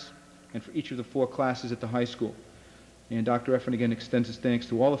parents, and for each of the 4 classes at the high school. And Dr. Efron again extends his thanks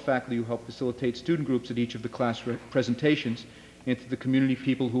to all the faculty who helped facilitate student groups at each of the class presentations, and to the community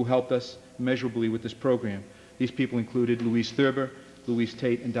people who helped us immeasurably with this program. These people included Louise Thurber, Louise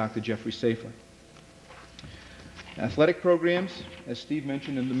Tate, and Dr. Jeffrey Safler. Athletic programs, as Steve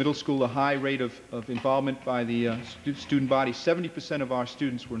mentioned, in the middle school, a high rate of involvement by the student body. 70% of our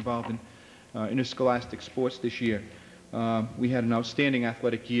students were involved in interscholastic sports this year. We had an outstanding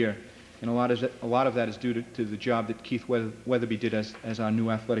athletic year, and a lot of that is due to the job that Keith Weatherby did as our new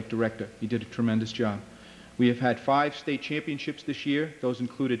athletic director. He did a tremendous job. We have had 5 state championships this year. Those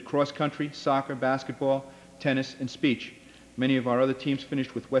included cross country, soccer, basketball, tennis, and speech. Many of our other teams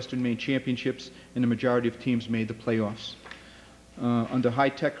finished with Western Maine championships, and the majority of teams made the playoffs. Under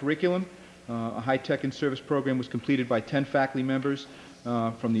high-tech curriculum, a high-tech and service program was completed by 10 faculty members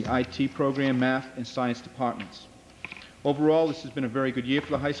from the IT program, math, and science departments. Overall, this has been a very good year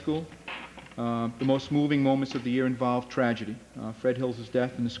for the high school. The most moving moments of the year involved tragedy. Fred Hills'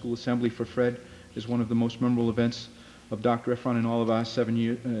 death in the school assembly for Fred is one of the most memorable events of Dr. Efron in all of our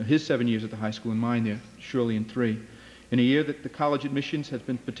his 7 years at the high school, and mine there, surely in 3. In a year that the college admissions has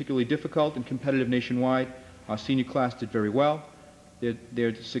been particularly difficult and competitive nationwide, our senior class did very well.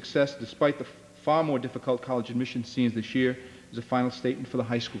 Their success, despite the far more difficult college admissions scenes this year, is a final statement for the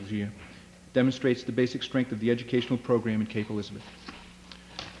high school's year. It demonstrates the basic strength of the educational program in Cape Elizabeth.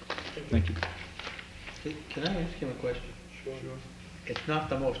 Thank you. Can I ask him a question? Sure. It's not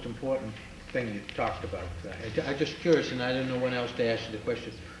the most important thing you talked about. I'm just curious, and I don't know when else to ask you the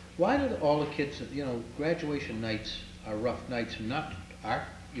question. Why do all the kids, graduation nights are rough nights, and not our,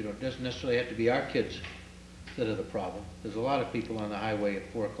 it doesn't necessarily have to be our kids that are the problem. There's a lot of people on the highway at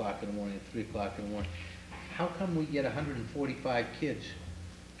 4 o'clock in the morning, at 3 o'clock in the morning. How come we get 145 kids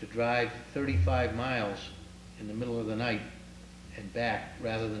to drive 35 miles in the middle of the night and back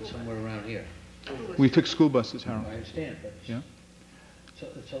rather than somewhere around here? We took school buses, Harold. I understand, but Yeah.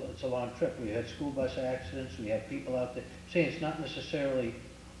 it's a long trip. We had school bus accidents, we had people out there. Saying it's not necessarily...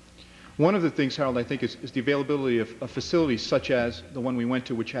 One of the things, Harold, I think is the availability of facilities such as the one we went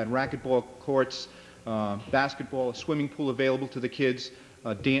to, which had racquetball courts, basketball, a swimming pool available to the kids.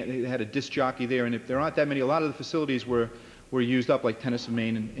 They had a disc jockey there, and if there aren't that many, a lot of the facilities were used up, like Tennis of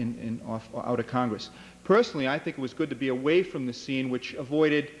Maine and out of Congress. Personally, I think it was good to be away from the scene, which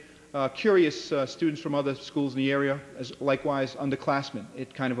avoided curious students from other schools in the area, as likewise underclassmen.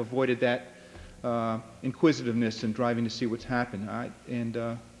 It kind of avoided that inquisitiveness and driving to see what's happened.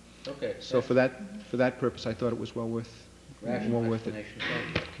 Okay. So for that purpose, I thought it was well worth it. Explanation.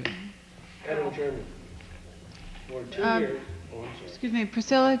 Thank you. Okay. Madam Chairman, for 2 years... Oh, I'm sorry. Excuse me,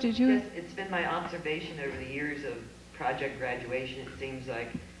 Priscilla, did you? Yes, it's been my observation over the years of project graduation. It seems like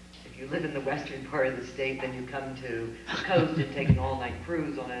if you live in the western part of the state, then you come to the coast and take an all-night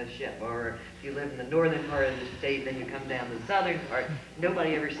cruise on a ship. Or if you live in the northern part of the state, then you come down to the southern part.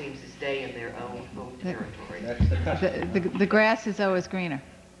 Nobody ever seems to stay in their own home territory. That's the custom. The grass is always greener.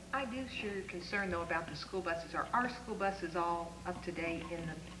 I do share your concern, though, about the school buses. Are our school buses all up to date in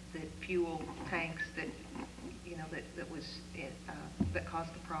the fuel tanks that, that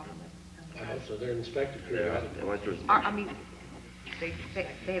caused the problem? So they're inspected periodically. I mean, they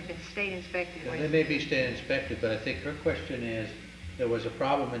have been state inspected. They may be state inspected, but I think her question is, there was a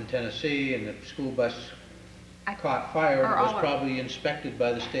problem in Tennessee, and the school bus caught fire Are and was all our- probably inspected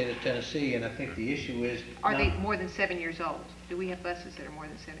by the state of Tennessee, and I think the issue is... Are they now- more than 7 years old? Do we have buses that are more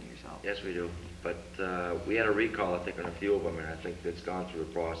than 7 years old? Yes, we do. But we had a recall, I think, on a few of them, and I think it's gone through a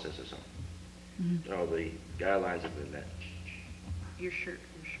process or something. You know, the guidelines have been met. You're sure?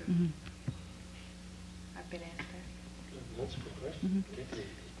 You're sure? I've been asked that. That's a good question.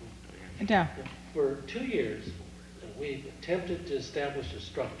 Darrell. For 2 years, we've attempted to establish a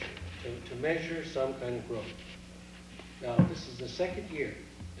structure to measure some kind of growth. Now, this is the second year.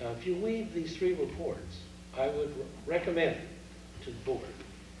 Now, if you weave these 3 reports, I would recommend to the board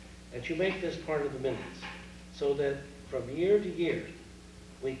that you make this part of the minutes so that from year to year,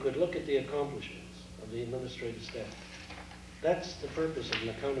 we could look at the accomplishments of the administrative staff. That's the purpose of an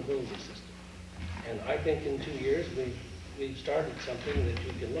accountability system. And I think in 2 years, we've started something that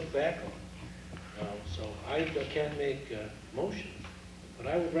you can look back on. So I can't make a motion, but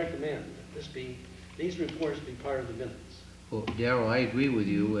I would recommend that these reports be part of the minutes. Well, Darrell, I agree with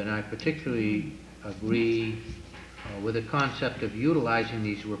you, and I particularly agree with the concept of utilizing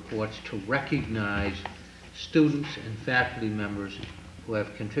these reports to recognize students and faculty members who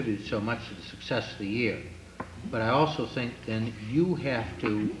have contributed so much to the success of the year. But I also think then you have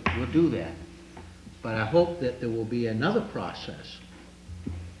to, will do that. But I hope that there will be another process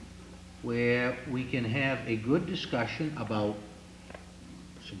where we can have a good discussion about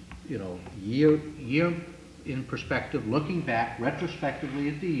some, you know, year in perspective, looking back retrospectively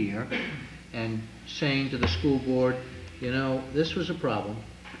at the year and saying to the school board, you know, this was a problem.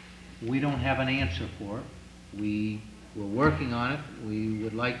 We don't have an answer for it. We're working on it. We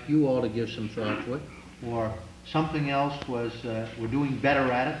would like you all to give some thought to it. Or something else was, we're doing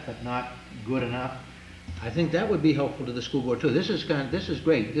better at it, but not good enough. I think that would be helpful to the school board too. This is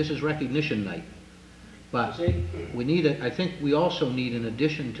great. This is recognition night. But we need I think we also need, in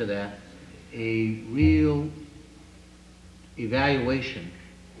addition to that, a real evaluation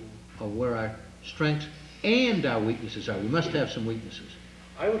of where our strengths and our weaknesses are. We must have some weaknesses.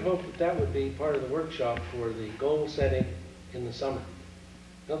 I would hope that that would be part of the workshop for the goal setting in the summer.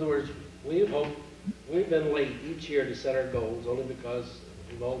 In other words, we've been late each year to set our goals only because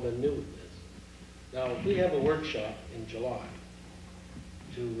we've all been new with this. Now, if we have a workshop in July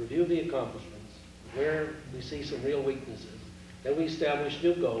to review the accomplishments, where we see some real weaknesses, then we establish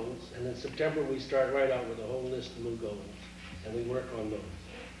new goals, and in September we start right out with a whole list of new goals, and we work on those.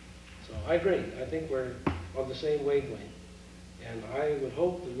 So I agree. I think we're on the same wavelength. And I would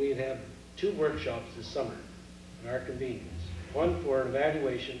hope that we'd have 2 workshops this summer at our convenience. One for an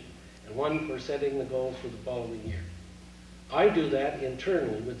evaluation and one for setting the goals for the following year. I do that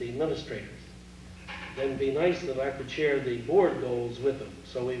internally with the administrators. Then it'd be nice that I could share the board goals with them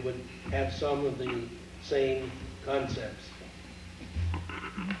so we would have some of the same concepts.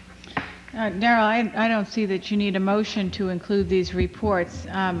 Darrell, I don't see that you need a motion to include these reports.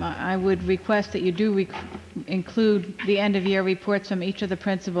 I would request that you do include the end-of-year reports from each of the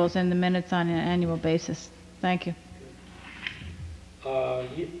principals in the minutes on an annual basis. Thank you.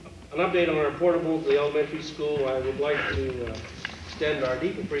 An update on our portables at the elementary school. I would like to extend our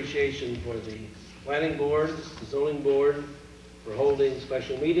deep appreciation for the planning board, the zoning board, for holding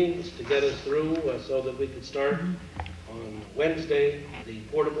special meetings to get us through so that we could start on Wednesday the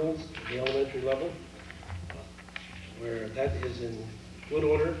portables at the elementary level, where that is in good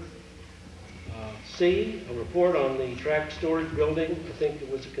order. C, a report on the track storage building. I think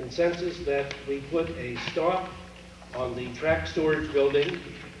it was a consensus that we put a stop on the track storage building.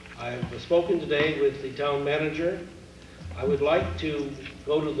 I've spoken today with the town manager. I would like to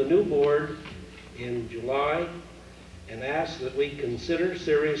go to the new board in July and ask that we consider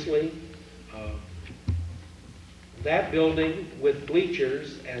seriously that building with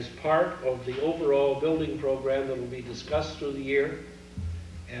bleachers as part of the overall building program that will be discussed through the year.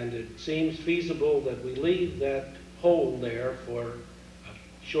 And it seems feasible that we leave that hole there for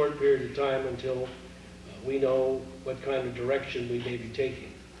a short period of time until we know what kind of direction we may be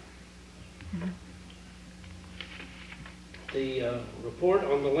taking. The report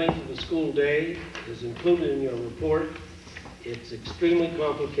on the length of the school day is included in your report. It's extremely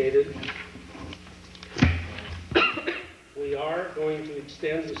complicated. We are going to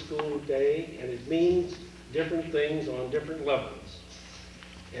extend the school day, and it means different things on different levels.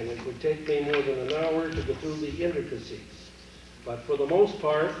 And it would take me more than an hour to go through the intricacies. But for the most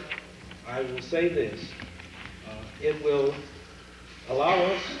part, I will say this. It will allow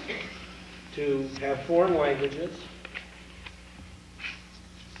us to have foreign languages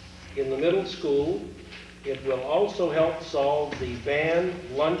in the middle school. It will also help solve the band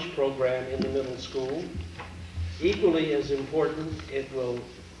lunch program in the middle school. Equally as important, it will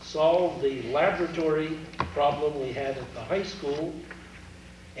solve the laboratory problem we had at the high school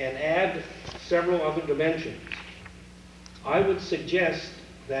and add several other dimensions. I would suggest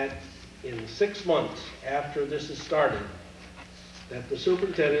that in 6 months after this is started, that the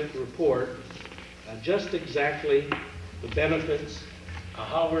superintendent report just exactly the benefits,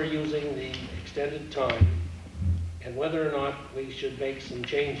 how we're using the extended time, and whether or not we should make some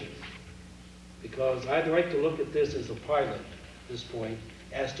changes. Because I'd like to look at this as a pilot at this point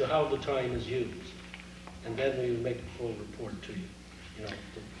as to how the time is used. And then we would make a full report to you,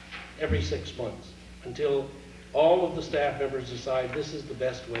 every 6 months, until all of the staff members decide this is the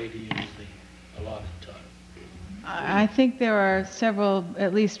best way to use the allotted time. I think there are several,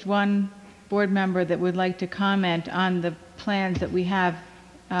 at least one board member that would like to comment on the plans that we have,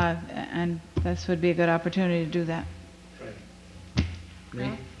 and this would be a good opportunity to do that. Right.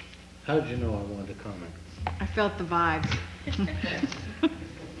 Me? How did you know I wanted to comment? I felt the vibes.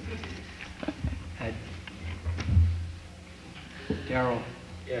 Darrell,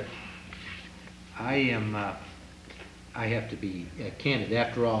 Yes. I have to be candid.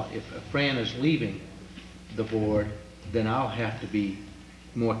 After all, if Fran is leaving the board, then I'll have to be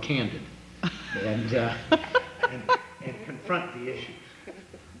more candid and, and confront the issues.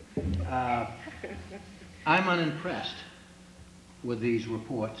 I'm unimpressed with these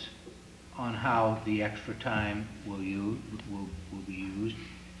reports on how the extra time will be used.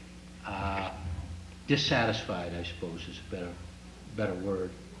 Dissatisfied, I suppose, is a better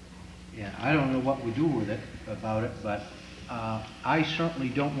word. Yeah, I don't know what we do with it about it, but I certainly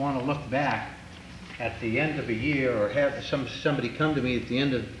don't want to look back at the end of a year or have somebody come to me at the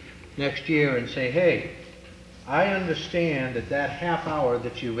end of next year and say, hey, I understand that half hour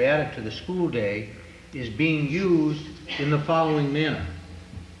that you've added to the school day is being used in the following manner,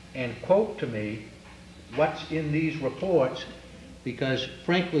 and quote to me what's in these reports, because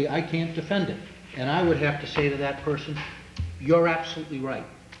frankly I can't defend it. And I would have to say to that person, you're absolutely right.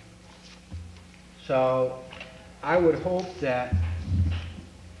 So I would hope that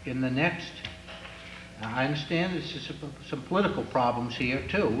in the next, I understand this is some political problems here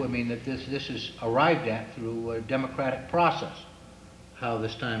too. I mean that this is arrived at through a democratic process, how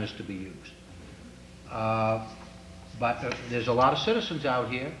this time is to be used. But there's a lot of citizens out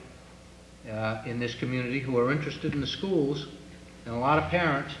here in this community who are interested in the schools, and a lot of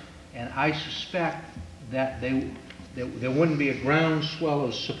parents, and I suspect that there wouldn't be a groundswell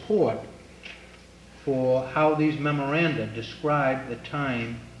of support for how these memoranda describe the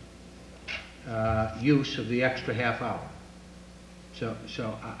time use of the extra half hour.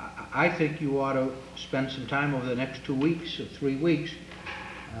 So I think you ought to spend some time over the next 2 weeks or 3 weeks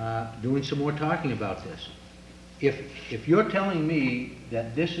doing some more talking about this. If you're telling me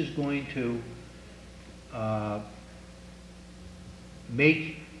that this is going to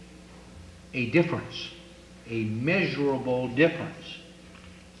make a difference, a measurable difference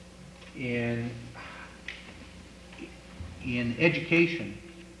in education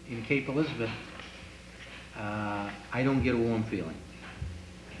in Cape Elizabeth, I don't get a warm feeling.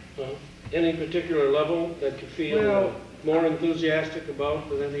 Any particular level that you feel more enthusiastic about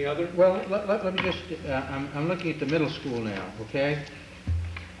than any other? Well, let me just, I'm looking at the middle school now, okay?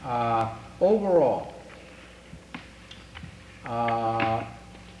 Overall,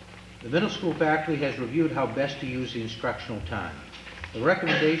 the middle school faculty has reviewed how best to use the instructional time. The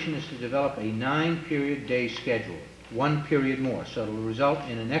recommendation is to develop a 9-period day schedule, 1 period more, so it will result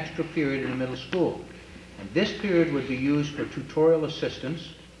in an extra period in the middle school. And this period would be used for tutorial assistance,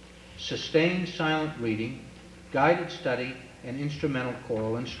 sustained silent reading, guided study, and instrumental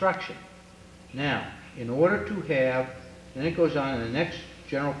choral instruction. Now, in order to have, then it goes on in the next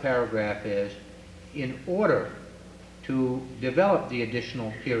general paragraph is, in order to develop the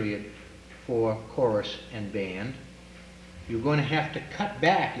additional period for chorus and band, you're going to have to cut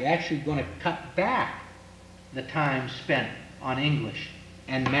back. You're actually going to cut back the time spent on English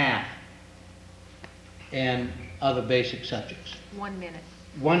and math and other basic subjects. 1 minute.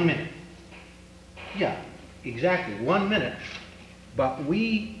 1 minute. Yeah, exactly, 1 minute. But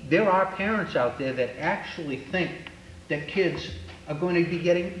there are parents out there that actually think that kids are going to be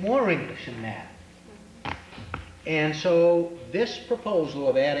getting more English and math. And so this proposal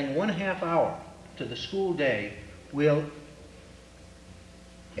of adding 1/2 hour to the school day will,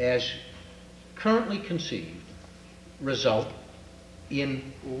 as currently conceived, result in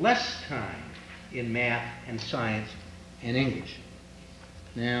less time in math and science and English.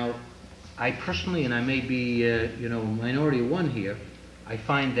 Now, I personally, and I may be, minority of one here, I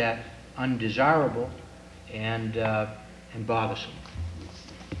find that undesirable and bothersome.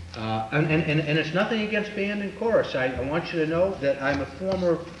 And it's nothing against band and chorus. I want you to know that I'm a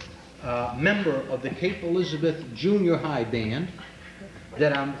former member of the Cape Elizabeth Junior High Band,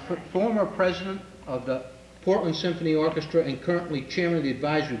 that I'm former president of the Portland Symphony Orchestra and currently chairman of the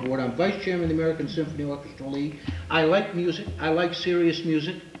advisory board. I'm vice chairman of the American Symphony Orchestra League. I like music, I like serious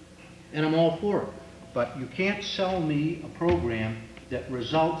music, and I'm all for it. But you can't sell me a program that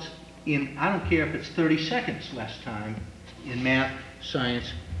results in, I don't care if it's 30 seconds less time in math,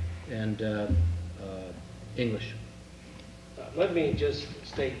 science, and English. Let me just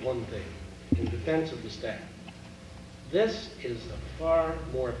state one thing in defense of the staff. This is far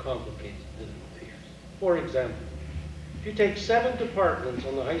more complicated than it appears. For example, if you take 7 departments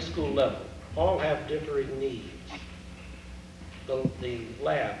on the high school level, all have differing needs. The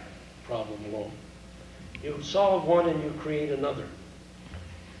lab problem alone. You solve one and you create another.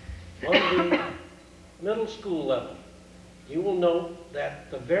 On the middle school level, you will note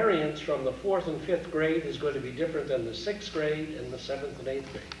that the variance from the 4th and 5th grade is going to be different than the 6th grade and the 7th and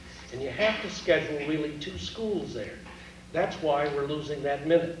 8th grade. And you have to schedule really 2 schools there. That's why we're losing that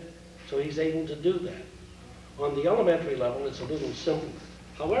minute. So he's able to do that. On the elementary level, it's a little simpler.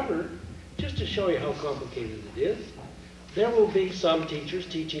 However, just to show you how complicated it is, there will be some teachers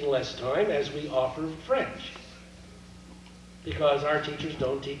teaching less time as we offer French, because our teachers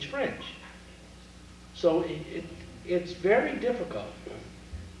don't teach French. So it's very difficult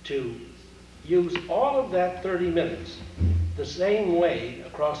to use all of that 30 minutes the same way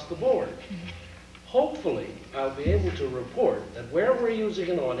across the board. Hopefully, I'll be able to report that where we're using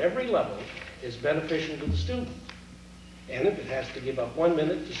it on every level is beneficial to the student. And if it has to give up 1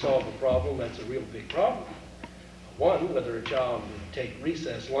 minute to solve a problem, that's a real big problem. One, whether a child would take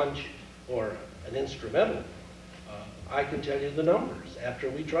recess, lunch, or an instrumental, I can tell you the numbers after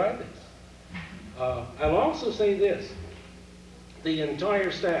we try this. I'll also say this. The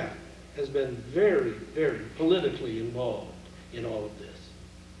entire staff has been very, very politically involved in all of this.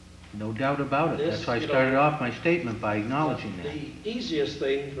 No doubt about it. That's why I started off my statement by acknowledging that. The easiest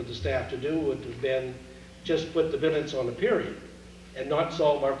thing for the staff to do would have been just put the minutes on a period and not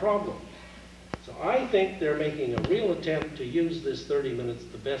solve our problems. So I think they're making a real attempt to use this 30 minutes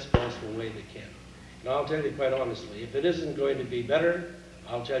the best possible way they can. And I'll tell you quite honestly, if it isn't going to be better,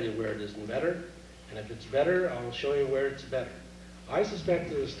 I'll tell you where it isn't better. And if it's better, I'll show you where it's better. I suspect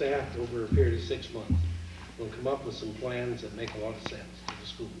that the staff, over a period of 6 months, will come up with some plans that make a lot of sense to the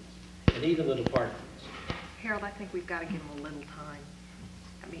schools and even the departments. Harold, I think we've got to give them a little time.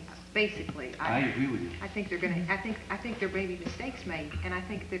 I mean, basically, I agree with you. I think they're going to. I think there may be mistakes made, and I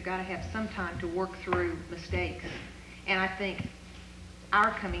think they've got to have some time to work through mistakes. And I think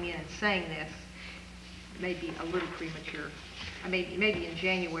our coming in and saying this may be a little premature. I mean, maybe in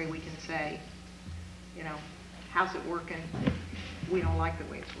January we can say, you know, how's it working? We don't like the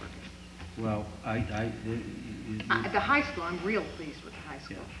way it's working. Well, The high school, I'm real pleased with the high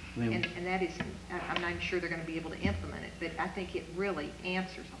school. Yeah. I mean, And that is, I'm not sure they're going to be able to implement it, but I think it really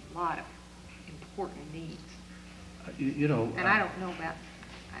answers a lot of important needs. you know, And I don't know about,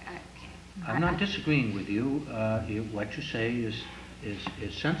 I'm not disagreeing with you. What you say is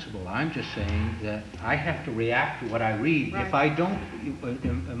sensible. I'm just saying that I have to react to what I read. Right. If I don't,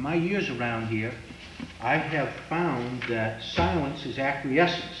 in my years around here, I have found that silence is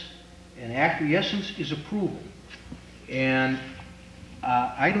acquiescence, and acquiescence is approval. And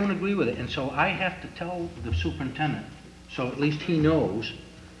I don't agree with it, and so I have to tell the superintendent, so at least he knows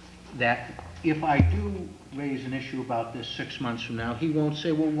that if I do raise an issue about this 6 months from now, he won't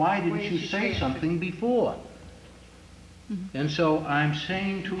say, well, why didn't you say something before? Mm-hmm. And so I'm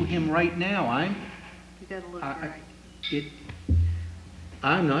saying to him right now, it doesn't look right.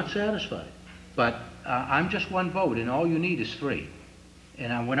 I'm not satisfied, but I'm just one vote, and all you need is 3.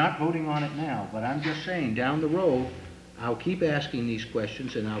 And we're not voting on it now, but I'm just saying, down the road, I'll keep asking these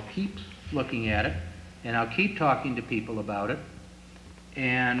questions, and I'll keep looking at it, and I'll keep talking to people about it,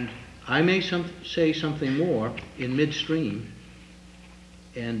 and I may say something more in midstream,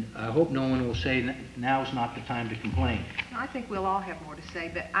 and I hope no one will say now's not the time to complain. No, I think we'll all have more to say,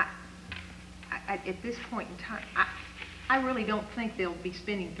 but at this point in time, I really don't think they'll be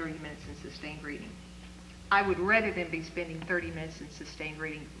spending 30 minutes in sustained reading. I would rather than be spending 30 minutes in sustained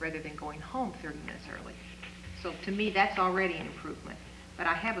reading rather than going home 30 minutes early. So to me, that's already an improvement. But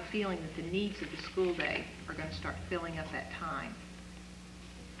I have a feeling that the needs of the school day are going to start filling up that time.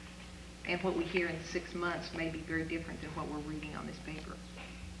 And what we hear in 6 months may be very different than what we're reading on this paper.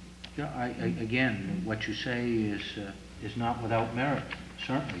 Yeah, again, what you say is not without merit,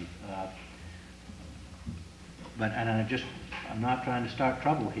 certainly. I'm not trying to start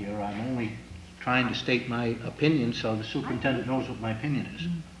trouble here. I'm only trying to state my opinion so the superintendent knows what my opinion is.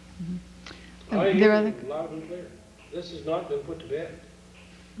 I hear you loud and clear. This has not been put to bed.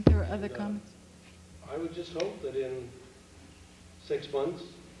 There are other And, comments? I would just hope that in 6 months,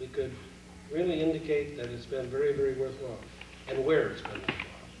 we could really indicate that it's been very, very worthwhile, and where it's been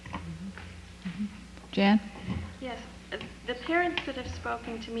worthwhile. Jan? Yes, the parents that have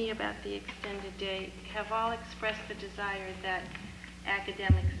spoken to me about the extended day have all expressed the desire that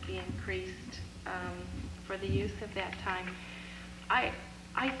academics be increased for the use of that time.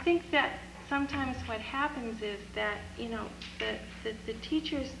 I think that sometimes what happens is that, you know, the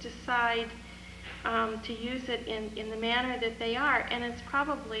teachers decide to use it in the manner that they are, and it's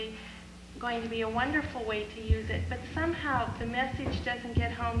probably going to be a wonderful way to use it, but somehow the message doesn't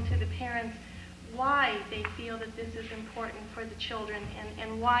get home to the parents why they feel that this is important for the children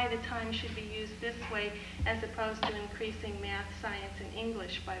and why the time should be used this way as opposed to increasing math, science, and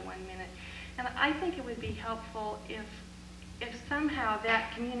English by 1 minute. And I think it would be helpful if somehow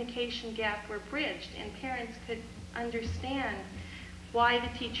that communication gap were bridged and parents could understand why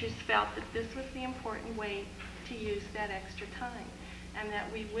the teachers felt that this was the important way to use that extra time, and that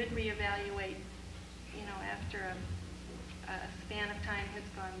we would reevaluate, you know, after a span of time has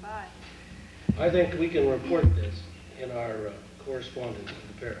gone by. I think we can report this in our correspondence to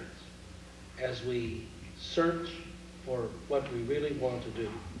the parents as we search for what we really want to do.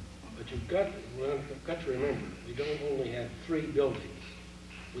 But you've got to remember, we don't only have 3 buildings.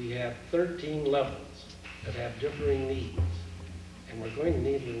 We have 13 levels that have differing needs. And we're going to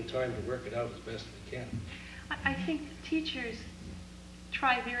need a little time to work it out as best we can. I think the teachers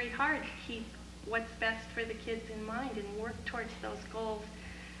try very hard to keep what's best for the kids in mind and work towards those goals,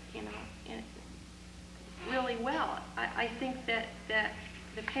 you know, really well. I think that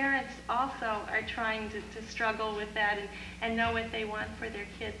the parents also are trying to struggle with that and know what they want for their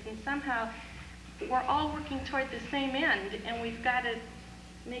kids. And somehow we're all working toward the same end, and we've got to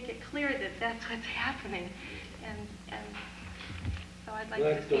make it clear that that's what's happening. And so I'd like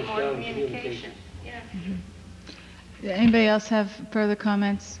to see more communication. Yeah. Anybody else have further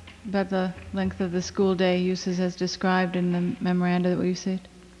comments about the length of the school day uses as described in the memoranda that we received?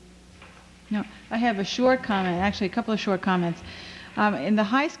 No. I have a short comment, actually a couple of short comments. In the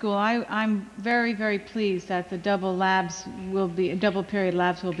high school, I'm very, very pleased that the double period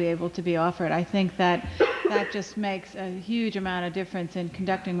labs will be able to be offered. I think that just makes a huge amount of difference in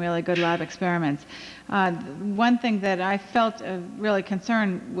conducting really good lab experiments. One thing that I felt really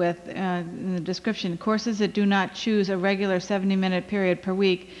concerned with in the description, courses that do not choose a regular 70-minute period per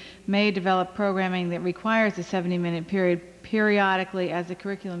week may develop programming that requires a 70-minute period periodically as the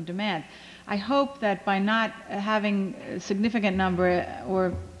curriculum demands. I hope that by not having a significant number,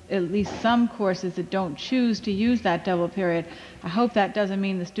 or at least some courses that don't choose to use that double period, I hope that doesn't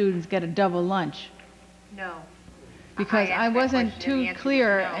mean the students get a double lunch. No. Because I wasn't too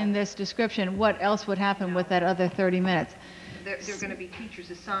clear no. in this description what else would happen with that other 30 minutes. There are going to be teachers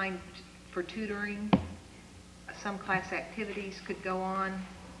assigned for tutoring. Some class activities could go on.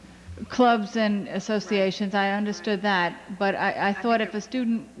 Clubs and associations, I understood that, but I thought if a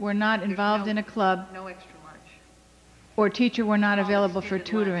student were not involved in a club No extra lunch. or teacher were not Well, available for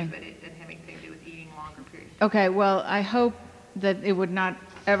extended lunch, tutoring. but it doesn't have anything to do with eating longer periods. Okay, well, I hope that it would not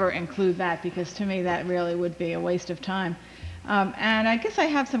ever include that, because to me that really would be a waste of time. And I guess I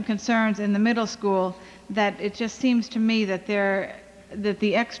have some concerns in the middle school that it just seems to me that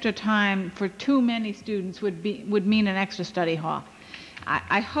the extra time for too many students would mean an extra study hall.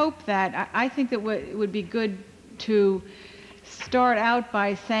 I hope that, I think that it would be good to start out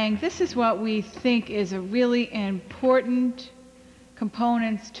by saying this is what we think is a really important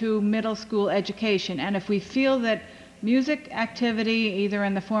components to middle school education. And if we feel that music activity, either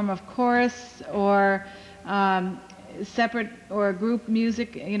in the form of chorus or separate or group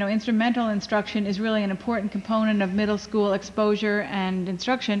music, you know, instrumental instruction is really an important component of middle school exposure and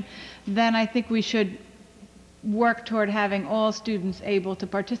instruction, then I think we should work toward having all students able to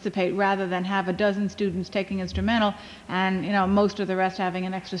participate rather than have a dozen students taking instrumental and, you know, most of the rest having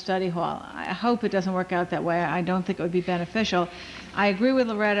an extra study hall. I hope it doesn't work out that way. I don't think it would be beneficial. I agree with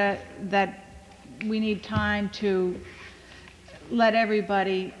Loretta that we need time to let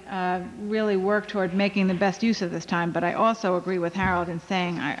everybody really work toward making the best use of this time, but I also agree with Harold in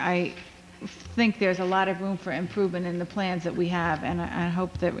saying I think there's a lot of room for improvement in the plans that we have, and I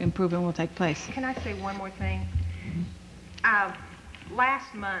hope that improvement will take place. Can I say one more thing?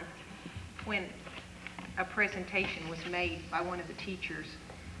 Last month, when a presentation was made by one of the teachers,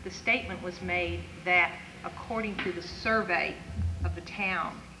 the statement was made that according to the survey of the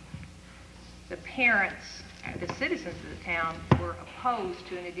town, the parents, the citizens of the town were opposed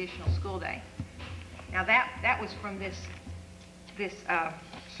to an additional school day. Now that was from this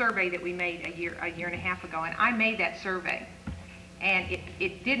survey that we made a year and a half ago, and I made that survey. And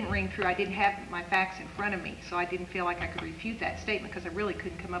it didn't ring true. I didn't have my facts in front of me, so I didn't feel like I could refute that statement because I really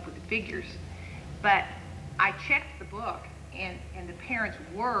couldn't come up with the figures. But I checked the book, and the parents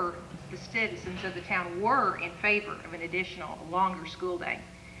were, the citizens of the town were in favor of an additional longer school day.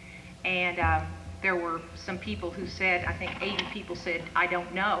 And there were some people who said, I think 80 people said, I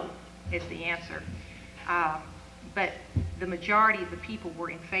don't know is the answer. But the majority of the people were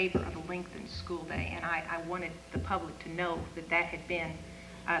in favor of a lengthened school day, and I wanted the public to know that that had been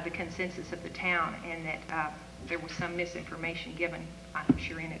the consensus of the town, and that there was some misinformation given, I'm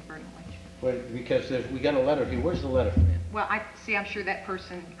sure inadvertently. Well, because we got a letter here. Where's the letter from? Well, I'm sure that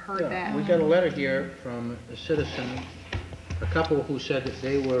person heard that. We got a letter here from a citizen, a couple who said that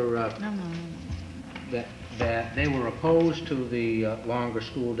they were that they were opposed to the longer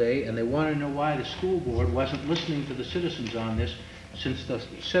school day, and they want to know why the school board wasn't listening to the citizens on this, since the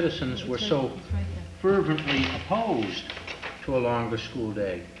citizens were so fervently opposed to a longer school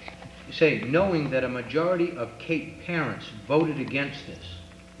day. You say, knowing that a majority of Cape parents voted against this.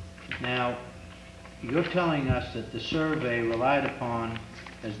 Now, you're telling us that the survey relied upon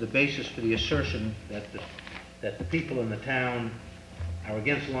as the basis for the assertion that the people in the town are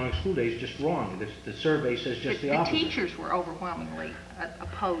against the longer school days, just wrong. The survey says just the opposite. The teachers were overwhelmingly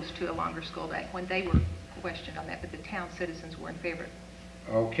opposed to a longer school day when they were questioned on that, but the town citizens were in favor.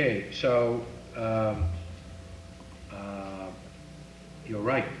 Okay, so you're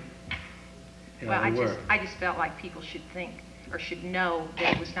right. Well, I just felt like people should think or should know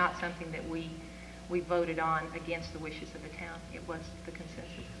that it was not something that we voted on against the wishes of the town. It was the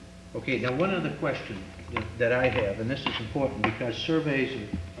consensus. Okay, now one other question that I have, and this is important because surveys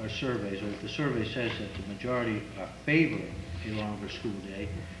are surveys, or the survey says that the majority are favoring a longer school day,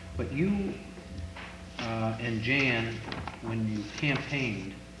 but you and Jan, when you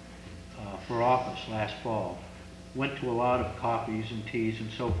campaigned for office last fall, went to a lot of coffees and teas and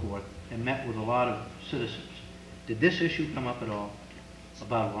so forth, and met with a lot of citizens. Did this issue come up at all,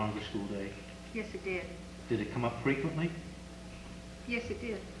 about a longer school day? Yes, it did. Did it come up frequently? Yes, it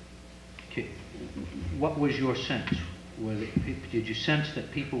did. Okay. What was your sense? Did you sense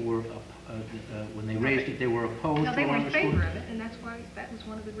that people were, when they raised it, they were opposed No, to they a were in longer school? favor of it, and that's why that was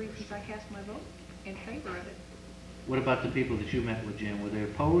one of the reasons I cast my vote in favor of it. What about the people that you met with, Jan? Were they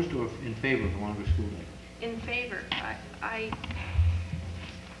opposed or in favor of a longer school day? In favor.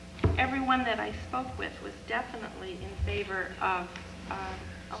 Everyone that I spoke with was definitely in favor of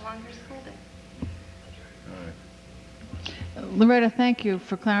a longer school day. All right. Loretta, thank you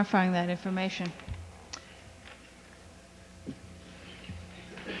for clarifying that information.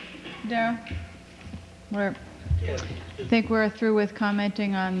 Darrell? I think we're through with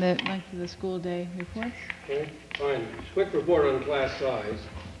commenting on the length of the school day reports. Okay, fine. Quick report on class size.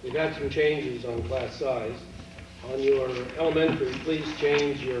 We've had some changes on class size. On your elementary, please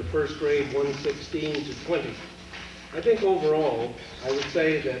change your first grade 116 to 20. I think overall, I would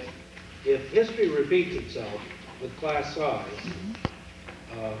say that if history repeats itself with class size,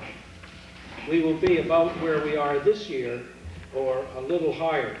 we will be about where we are this year or a little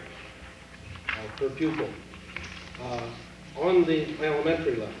higher per pupil on the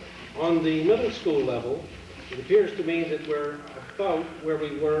elementary level. On the middle school level, it appears to me that we're about where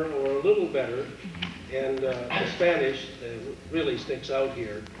we were or a little better, and the Spanish really sticks out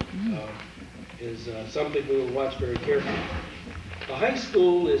here, is something we will watch very carefully. The high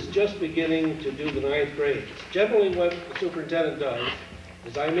school is just beginning to do the 9th grades. Generally what the superintendent does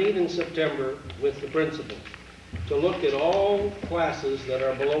is I meet in September with the principals to look at all classes that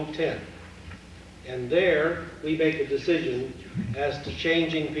are below 10. And there we make a decision as to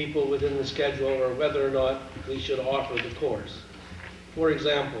changing people within the schedule or whether or not we should offer the course. For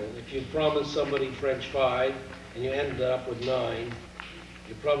example, if you promised somebody French 5 and you ended up with 9,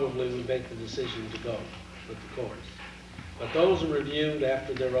 you probably would make the decision to go with the course. But those are reviewed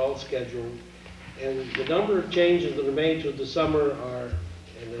after they're all scheduled, and the number of changes that are made through the summer are,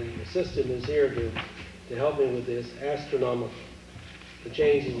 and the assistant is here to help me with this, astronomical, the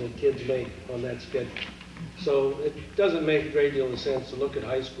changes that kids make on that schedule. So it doesn't make a great deal of sense to look at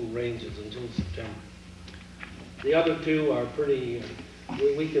high school ranges until September. The other two are pretty,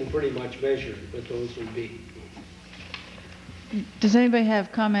 we can pretty much measure what those would be. Does anybody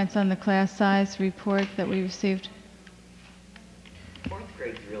have comments on the class size report that we received? 4th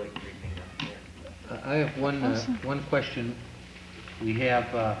grade's really creeping up there. I have one question. We have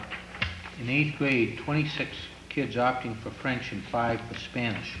in 8th grade 26 kids opting for French and 5 for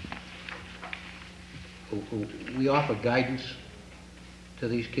Spanish. We offer guidance to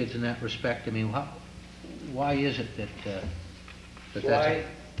these kids in that respect. I mean, why is it that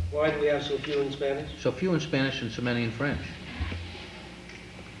Why do we have so few in Spanish? so few in Spanish and so many in French?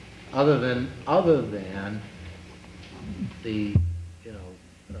 other than the, you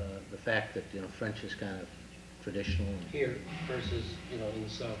know, the fact that, you know, French is kind of traditional. Here versus, you know, in the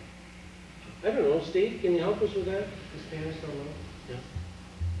South. I don't know, Steve, can you help us with that? The Spanish so low? Yeah.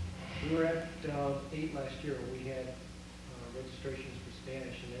 We were at 8 last year. We had registrations for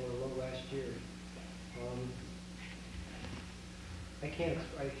Spanish, and they were low last year. I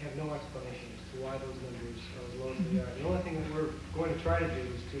have no explanation as to why those numbers are as low as they are. The only thing that we're going to try to do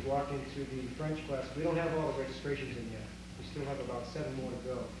is to walk into the French class. We don't have all the registrations in yet. We still have about 7 more to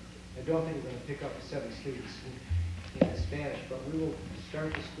go. I don't think we're going to pick up 7 students in Spanish, but we will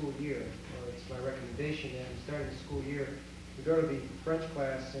start the school year. It's my recommendation that we start the school year. We go to the French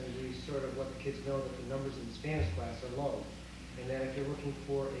class and we sort of let the kids know that the numbers in the Spanish class are low. And that if you're looking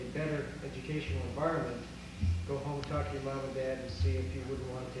for a better educational environment, go home, talk to your mom and dad, and see if you wouldn't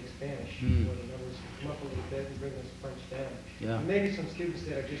want to take Spanish. Where the numbers come up a little bit and bring those French down. Yeah. And maybe some students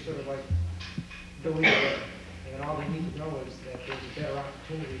that are just sort of like going away. And all they need to know is that there's a better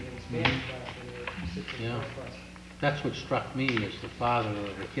opportunity in the Spanish class than there sits in the French class. That's what struck me as the father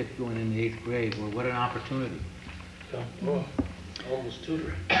of a kid going into 8th grade. Well, what an opportunity. Oh, almost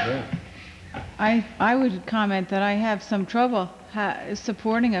tutoring. Yeah. I would comment that I have some trouble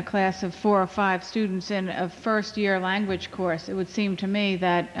supporting a class of 4 or 5 students in a first-year language course. It would seem to me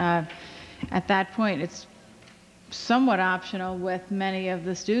that at that point it's somewhat optional with many of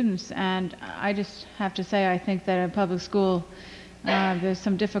the students, and I just have to say I think that in public school there's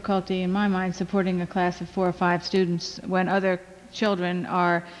some difficulty in my mind supporting a class of 4 or 5 students when other children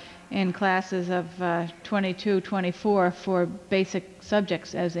are in classes of 22, 24 for basic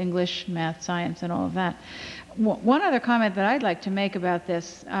subjects as English, math, science, and all of that. One other comment that I'd like to make about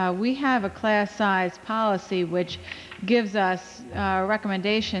this, we have a class size policy which gives us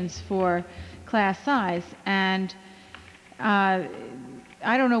recommendations for class size, and I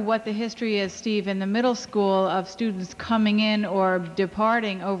don't know what the history is, Steve, in the middle school of students coming in or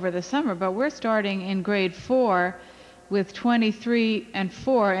departing over the summer, but we're starting in grade 4 with 23 and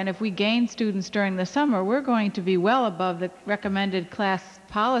 4, and if we gain students during the summer, we're going to be well above the recommended class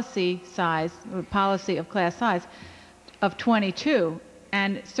policy size, policy of class size, of 22.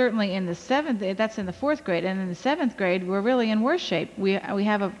 And certainly in the 7th, that's in the 4th grade, and in the 7th grade, we're really in worse shape. We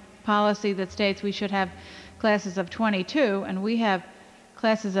have a policy that states we should have classes of 22, and we have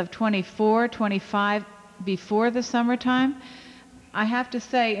classes of 24, 25 before the summertime. I have to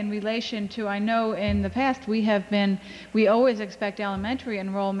say, in relation to, I know in the past we always expect elementary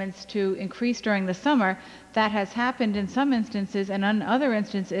enrollments to increase during the summer. That has happened in some instances, and in other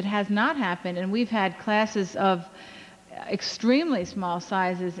instances it has not happened, and we've had classes of extremely small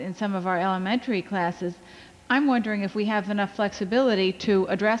sizes in some of our elementary classes. I'm wondering if we have enough flexibility to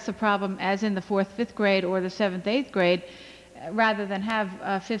address the problem as in the 4th, 5th grade or the 7th, 8th grade, rather than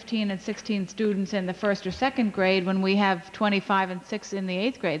have 15 and 16 students in the 1st or 2nd grade when we have 25 and 6 in the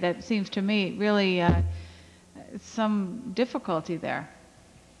 8th grade. That seems to me really some difficulty there.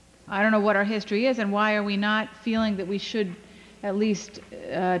 I don't know what our history is, and why are we not feeling that we should at least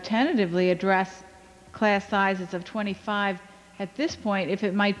tentatively address class sizes of 25 at this point, if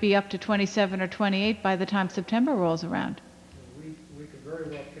it might be up to 27 or 28 by the time September rolls around. We could very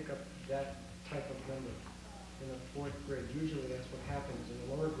well pick up that type of number in the 4th grade. Usually that's what happens. In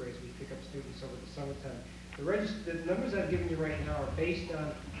the lower grades, we pick up students over the summertime. The numbers I've given you right now are based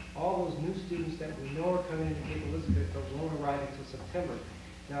on all those new students that we know are coming into Cape Elizabeth but won't arrive until September.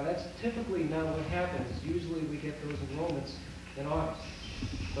 Now that's typically not what happens. Usually we get those enrollments in August.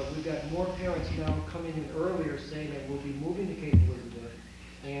 But we've got more parents now coming in earlier saying that we'll be moving to Cape Elizabeth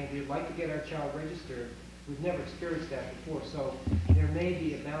and we'd like to get our child registered. We've never experienced that before, so there may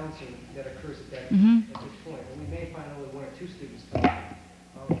be a balancing that occurs at that at this point. And we may find only 1 or 2 students coming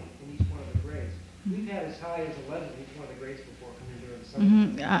in each one of the grades. We've had as high as 11 in each one of the grades before coming during the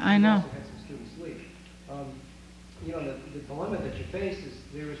summer. I know. We've also had some students leave. You know, the dilemma that you face is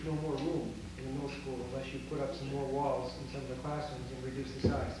there is no more room in the middle school unless you put up some more walls in some of the classrooms and reduce the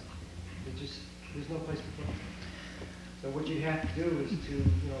size. There's no place to put them. So what you have to do is to,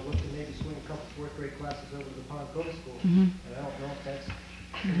 you know, look to maybe swing a couple 4th grade classes over to the Pond Cove School. And I don't know if that's,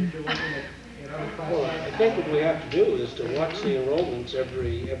 if you're looking at other classes. Well, I think what we have to do is to watch the enrollments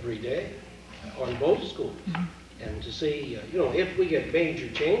every day on both schools, and to see, you know, if we get major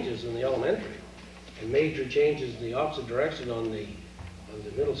changes in the elementary and major changes in the opposite direction on the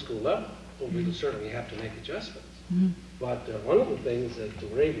middle school level, well, we will certainly have to make adjustments. But one of the things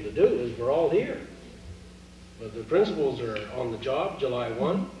that we're able to do is we're all here. But the principals are on the job July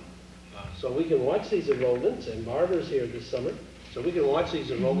 1, so we can watch these enrollments, and Barbara's here this summer, so we can watch these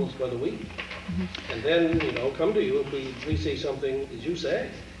enrollments for the week. And then, you know, come to you if we see something, as you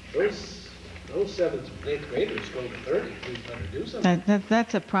say, those 7th and 8th graders go to 30. We better do something.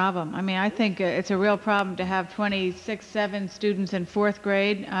 That's a problem. I mean, I think it's a real problem to have 26, 7 students in 4th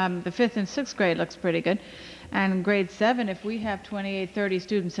grade. The 5th and 6th grade looks pretty good. And grade 7, if we have 28, 30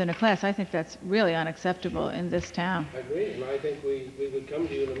 students in a class, I think that's really unacceptable in this town. I agree, and I think we would come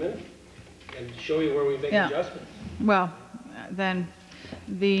to you in a minute and show you where we make Yeah. adjustments. Well, then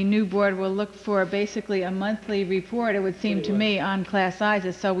the new board will look for basically a monthly report, it would seem to me, on class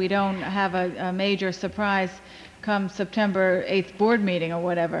sizes, so we don't have a major surprise come September 8th board meeting or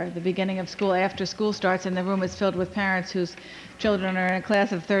whatever, the beginning of school, after school starts, and the room is filled with parents whose children are in a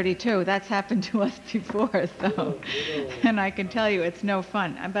class of 32. That's happened to us before, so, and I can tell you it's no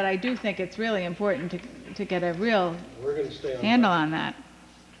fun. But I do think it's really important to get a real We're going to stay on handle track. on that.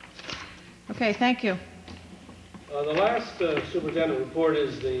 Okay, thank you. The last superintendent report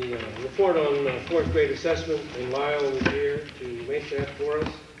is the report on 4th grade assessment, and Lyle is here to make that for us.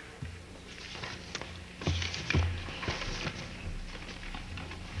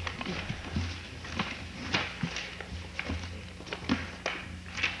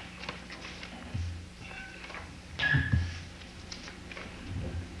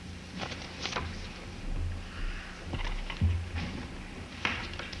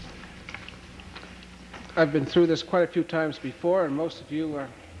 I've been through this quite a few times before, and most of you are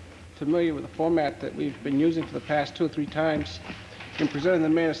familiar with the format that we've been using for the past 2 or 3 times in presenting the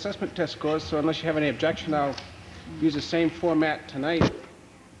main assessment test scores, so unless you have any objection, I'll use the same format tonight.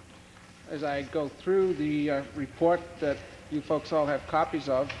 As I go through the report that you folks all have copies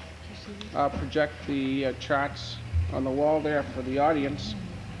of, I'll project the charts on the wall there for the audience.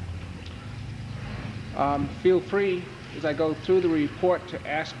 Feel free, as I go through the report, to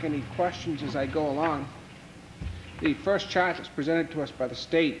ask any questions as I go along. The first chart that's presented to us by the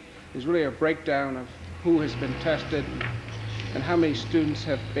state is really a breakdown of who has been tested and how many students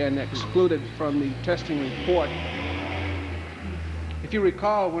have been excluded from the testing report. If you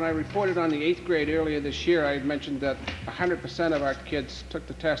recall, when I reported on the 8th grade earlier this year, I had mentioned that 100% of our kids took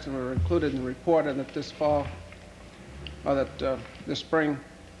the test and were included in the report, and that this fall, or that this spring,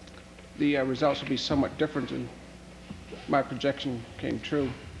 the results will be somewhat different, and my projection came true.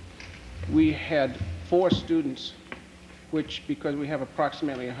 We had 4 students, which, because we have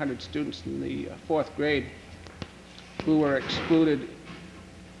approximately 100 students in the 4th grade, who were excluded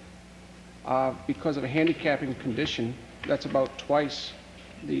because of a handicapping condition. That's about twice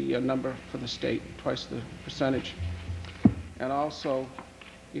the number for the state, twice the percentage. And also,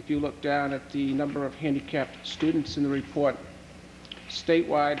 if you look down at the number of handicapped students in the report,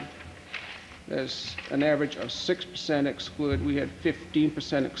 statewide, there's an average of 6% excluded. We had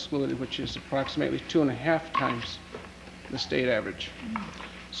 15% excluded, which is approximately 2.5 times the state average.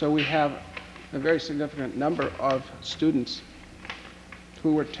 So we have a very significant number of students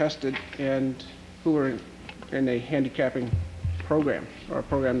who were tested and who were in a handicapping program, or a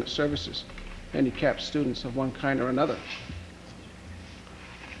program that services handicapped students of one kind or another.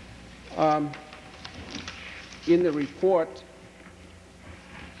 In the report,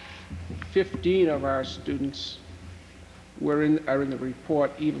 15 of our students are in the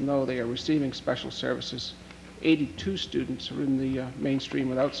report even though they are receiving special services. 82 students are in the mainstream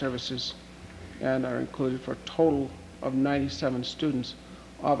without services and are included for a total of 97 students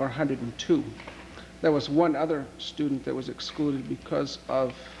of our 102. There was one other student that was excluded because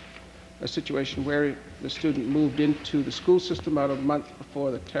of a situation where the student moved into the school system about a month before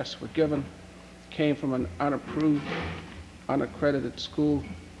the tests were given, came from an unapproved, unaccredited school,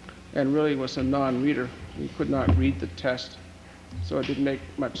 and really was a non-reader. He could not read the test, so it didn't make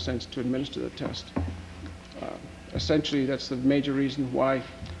much sense to administer the test. Essentially, that's the major reason why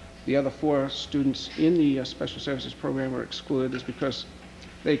the other 4 students in the special services program were excluded, is because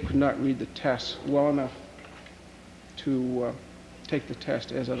they could not read the test well enough to take the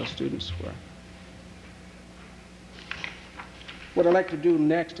test as other students were. What I'd like to do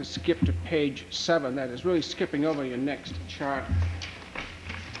next is skip to page 7. That is really skipping over your next chart.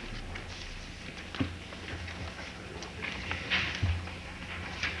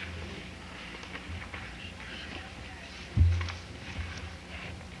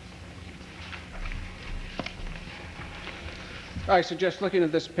 I suggest looking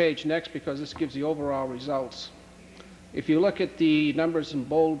at this page next because this gives the overall results. If you look at the numbers in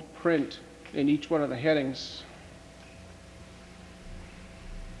bold print in each one of the headings,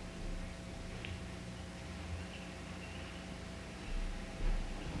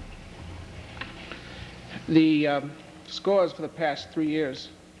 the scores for the past 3 years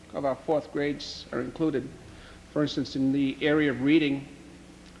of our 4th grades are included. For instance, in the area of reading,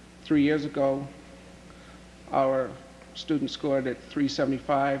 3 years ago, our students scored at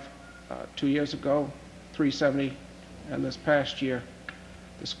 375 2 years ago, 370, and this past year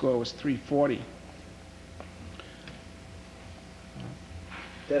the score was 340. Is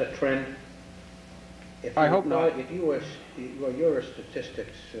that a trend? If I you hope not. If you were, well, you're a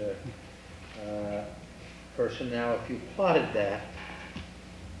statistics person now, if you plotted that,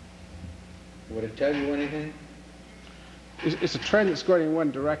 would it tell you anything? It's a trend that's going in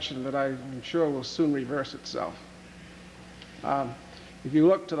one direction that I'm sure will soon reverse itself. If you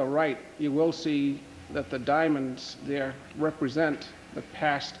look to the right, you will see that the diamonds there represent the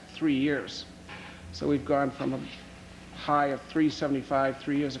past 3 years. So we've gone from a high of 375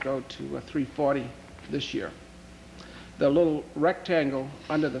 3 years ago to a 340 this year. The little rectangle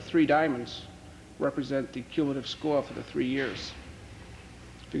under the 3 diamonds represent the cumulative score for the 3 years.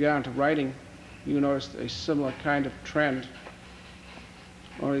 If you go down to writing, you notice a similar kind of trend,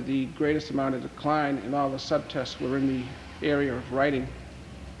 only the greatest amount of decline in all the subtests were in the area of writing.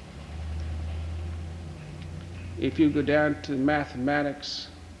 If you go down to mathematics,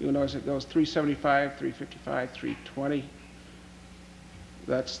 you'll notice it goes 375, 355, 320.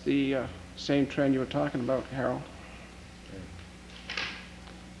 That's the same trend you were talking about, Harold.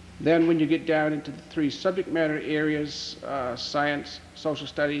 Then when you get down into the 3 subject matter areas, science, social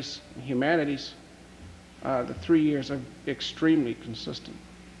studies, and humanities, the 3 years are extremely consistent.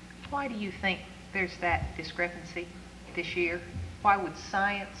 Why do you think there's that discrepancy this year? Why would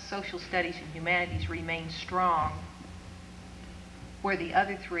science, social studies, and humanities remain strong where the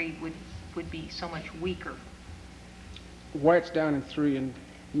other 3 would be so much weaker? Why it's down in 3 and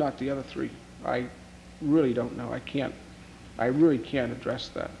not the other 3, I really don't know. I really can't address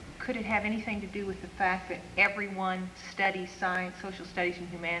that. Could it have anything to do with the fact that everyone studies science, social studies, and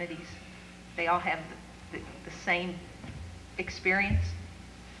humanities? They all have the same experience?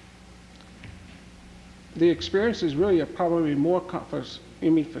 The experience is really probably more for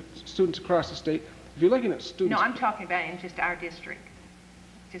students across the state. If you're looking at students... No, I'm talking about in just our district,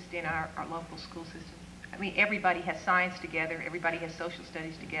 just in our local school system. I mean, everybody has science together, everybody has social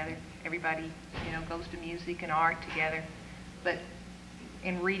studies together, everybody, goes to music and art together. But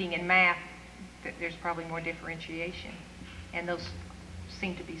in reading and math, there's probably more differentiation. And those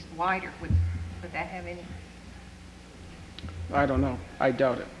seem to be wider. Would that have any? I don't know. I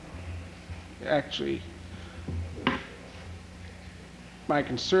doubt it. Actually, my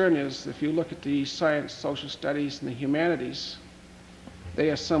concern is if you look at the science, social studies, and the humanities, they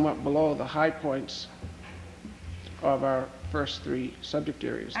are somewhat below the high points of our first 3 subject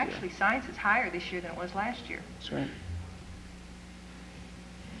areas. Actually, science is higher this year than it was last year. That's right.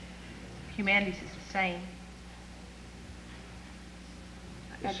 Humanities is the same.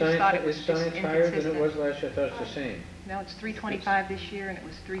 Is science higher than it was last year? I thought it's the same. No, it's 325 this year, and it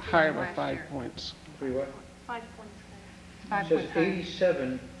was 350 Higher by last 5 year. points. 3 what? 5 points higher. It's 5 It points says higher.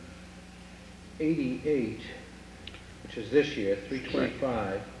 87, 88, which is this year,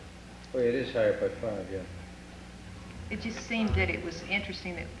 325. Oh, yeah, it is higher by 5, yeah. It just seemed that it was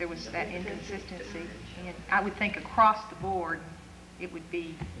interesting that there was that inconsistency. And I would think across the board, it would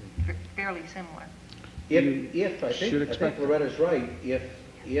be fairly similar. I think Loretta's right.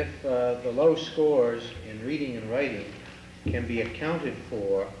 If the low scores in reading and writing can be accounted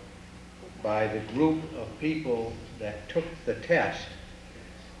for by the group of people that took the test,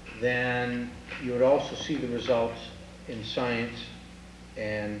 then you would also see the results in science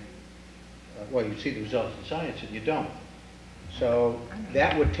and, well, you see the results in science and you don't. So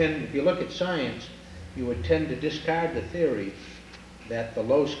that would tend, if you look at science, you would tend to discard the theory that the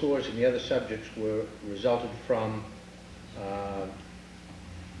low scores in the other subjects were resulted from,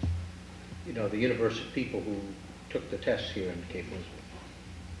 the universe of people who took the tests here in Cape Elizabeth,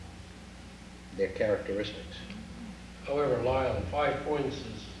 their characteristics. However, Lyle, 5 points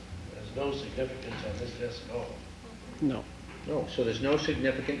has no significance on this test at all. No. No, so there's no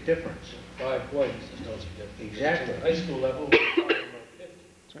significant difference. 5 points is no significance. Exactly. At the high school level, we're talking about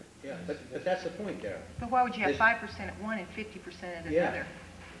 50. Yeah, but that's the point, Darrell. But why would you have This- 5% at one and 50% at Yeah. another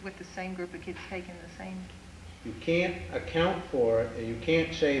with the same group of kids taking the same? You can't account for it, and you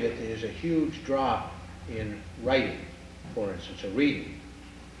can't say that there's a huge drop in writing, for instance, or reading,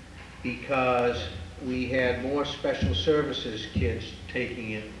 because we had more special services kids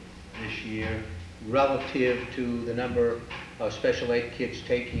taking it this year relative to the number of special ed kids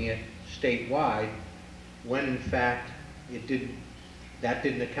taking it statewide, when in fact that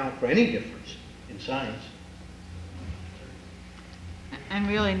didn't account for any difference in science. And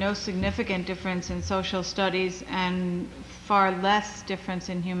really no significant difference in social studies and far less difference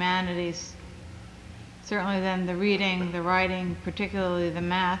in humanities, certainly than the reading, the writing, particularly the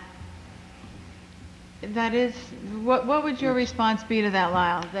math. That is, what would your response be to that,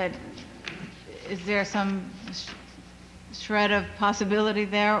 Lyle? That, is there some shred of possibility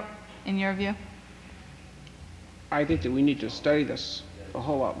there, in your view? I think that we need to study this a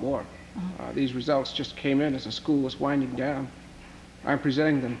whole lot more. These results just came in as the school was winding down. I'm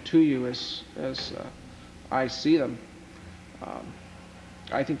presenting them to you as I see them.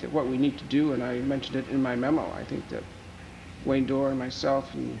 I think that what we need to do, and I mentioned it in my memo, I think that Wayne Dorr and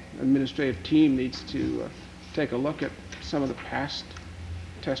myself and the administrative team needs to take a look at some of the past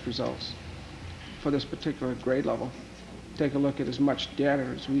test results for this particular grade level. Take a look at as much data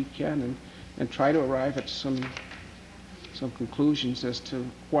as we can and try to arrive at some conclusions as to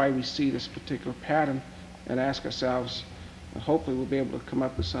why we see this particular pattern, and ask ourselves, hopefully we'll be able to come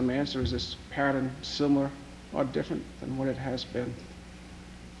up with some answers. Is this pattern similar or different than what it has been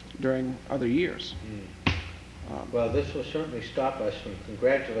during other years? Well, this will certainly stop us from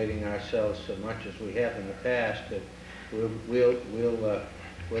congratulating ourselves so much as we have in the past. That we'll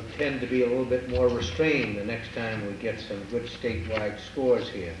tend to be a little bit more restrained the next time we get some good statewide scores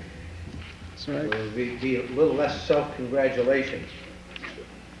here. That's right. There will be a little less self-congratulations.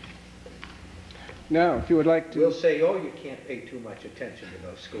 Now, if you would like to... We'll say, oh, you can't pay too much attention to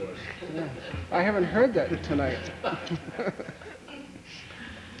those scores. Yeah. I haven't heard that tonight.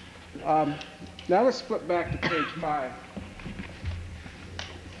 Now let's flip back to page 5.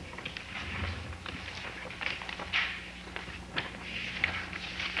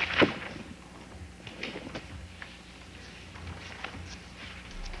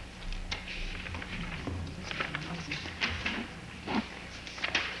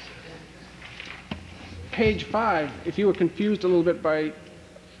 Page 5, if you were confused a little bit by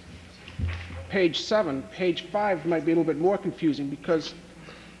page 7, page 5 might be a little bit more confusing, because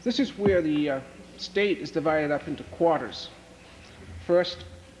this is where the state is divided up into quarters. First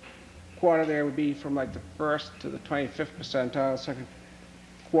quarter there would be from like the 1st to the 25th percentile. Second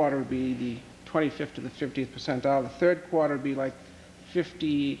quarter would be the 25th to the 50th percentile. The third quarter would be like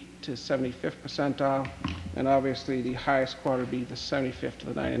 50 to 75th percentile. And obviously the highest quarter would be the 75th to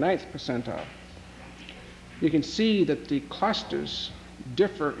the 99th percentile. You can see that the clusters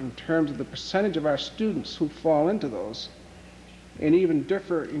differ in terms of the percentage of our students who fall into those, and even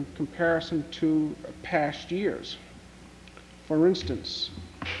differ in comparison to past years. For instance,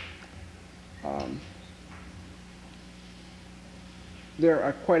 there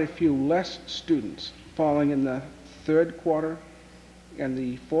are quite a few less students falling in the third quarter and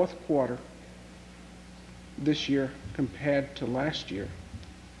the fourth quarter this year compared to last year,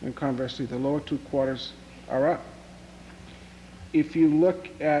 and conversely the lower two quarters are up. If you look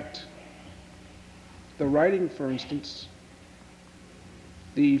at the writing, for instance,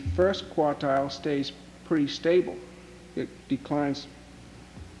 the first quartile stays pretty stable. It declines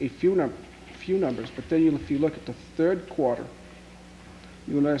a few numbers, but then if you look at the third quarter,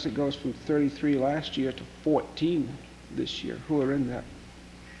 you'll notice it goes from 33 last year to 14 this year who are in that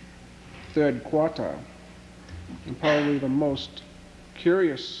third quartile. And probably the most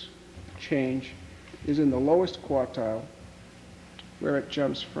curious change is in the lowest quartile, where it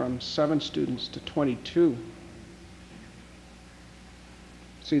jumps from 7 students to 22.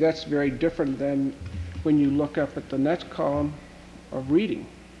 See, that's very different than when you look up at the next column of reading.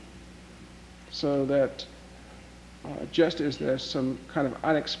 So that just as there's some kind of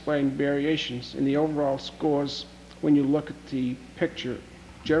unexplained variations in the overall scores, when you look at the picture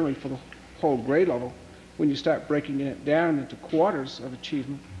generally for the whole grade level, when you start breaking it down into quarters of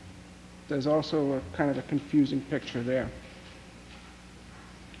achievement, there's also a kind of a confusing picture there.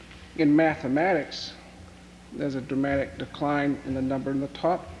 In mathematics, there's a dramatic decline in the number in the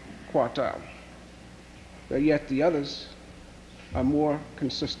top quartile, but yet the others are more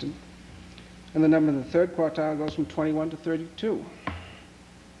consistent, and the number in the third quartile goes from 21 to 32.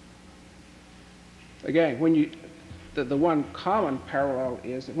 Again, when the one common parallel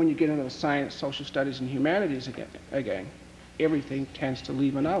is that when you get into the science, social studies, and humanities again, everything tends to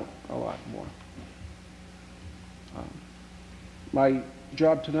leaven out a lot more. My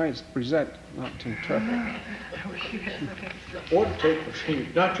job tonight is to present, not to interpret. Or to take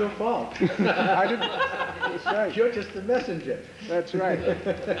proceed. Not your fault. I didn't. That's right. You're just the messenger. That's right.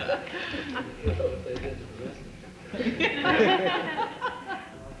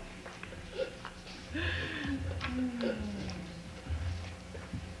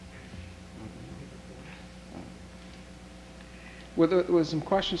 Well, there was some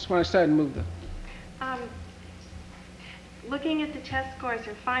questions when I started to move them. Looking at the test scores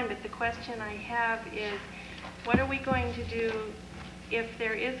are fine, but the question I have is, what are we going to do if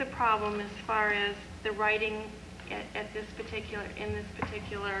there is a problem as far as the writing in this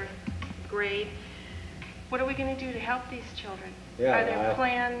particular grade? What are we going to do to help these children? Yeah, Are there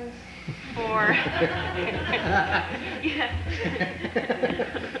plans for... Yeah.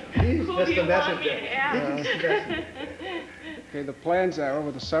 Who That's do you the want me message. to ask? Okay, the plans are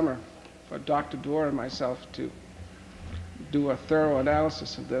over the summer for Dr. Dorr and myself to do a thorough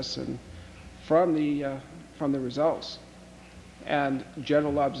analysis of this, and from the results and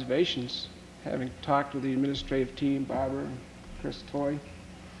general observations, having talked with the administrative team, Barbara and Chris Toy,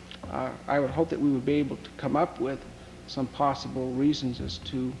 I would hope that we would be able to come up with some possible reasons as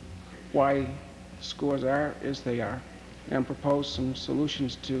to why scores are as they are, and propose some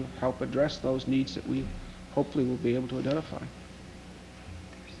solutions to help address those needs that we hopefully will be able to identify.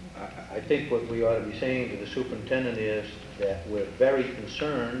 I think what we ought to be saying to the superintendent is that we're very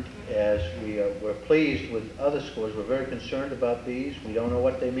concerned, as we're pleased with other scores. We're very concerned about these. We don't know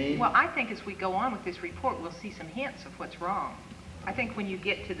what they mean. Well, I think as we go on with this report, we'll see some hints of what's wrong. I think when you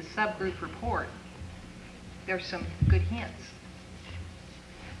get to the subgroup report, there's some good hints.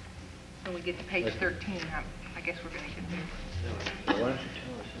 When we get to page 13, I guess we're going to get there. Why don't you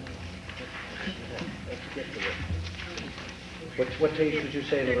tell us? Let's get to it. What page did you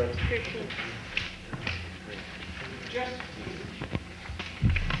say, Loretta? 13.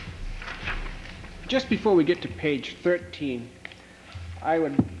 Just before we get to page 13, I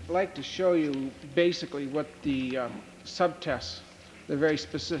would like to show you basically what the subtests, the very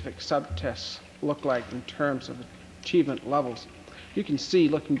specific subtests, look like in terms of achievement levels. You can see,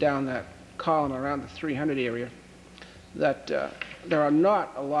 looking down that column around the 300 area, that there are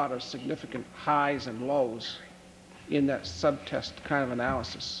not a lot of significant highs and lows in that subtest kind of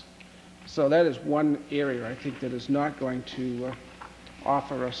analysis. So that is one area, I think, that is not going to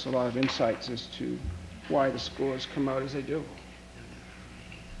offer us a lot of insights as to why the scores come out as they do.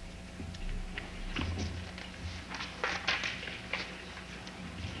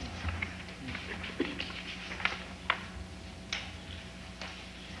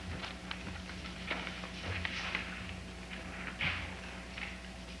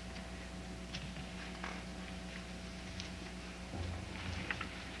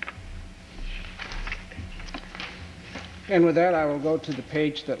 And with that, I will go to the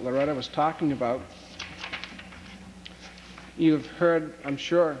page that Loretta was talking about. You've heard, I'm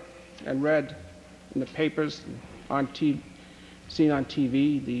sure, and read in the papers, on TV, seen on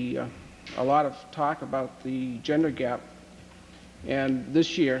TV, a lot of talk about the gender gap. And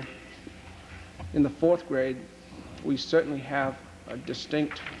this year, in the 4th grade, we certainly have a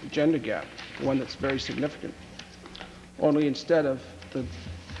distinct gender gap, one that's very significant. Only instead of the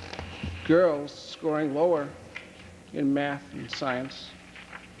girls scoring lower in math and science,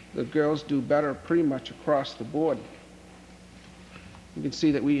 the girls do better pretty much across the board. You can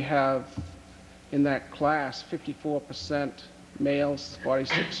see that we have in that class 54% males,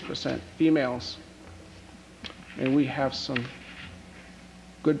 46% females, and we have some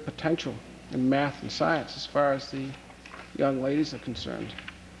good potential in math and science as far as the young ladies are concerned.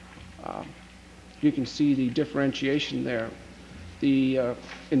 You can see the differentiation there.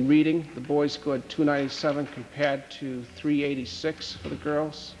 In reading, the boys scored 297 compared to 386 for the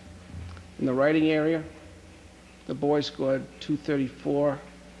girls. In the writing area, the boys scored 234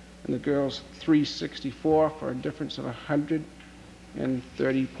 and the girls 364 for a difference of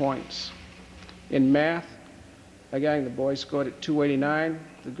 130 points. In math, again, the boys scored at 289,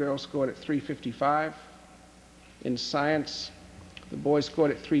 the girls scored at 355. In science, the boys scored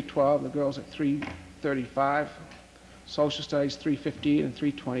at 312, the girls at 335. Social studies 315 and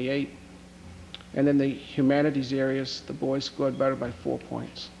 328. And in the humanities areas, the boys scored better by 4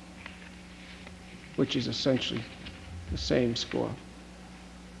 points, which is essentially the same score.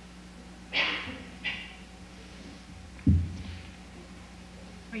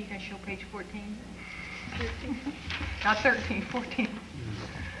 Are you going to show page 14? Not 13, 14.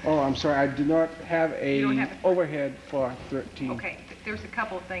 Oh, I'm sorry, I do not have You don't have it. overhead for 13. Okay, there's a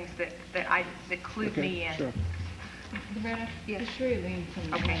couple of things that clued me in. Sure. Loretta, Yes. be sure you lean from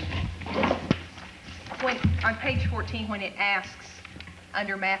the Okay. On page 14, when it asks,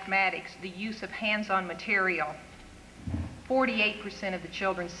 under mathematics, the use of hands-on material, 48% of the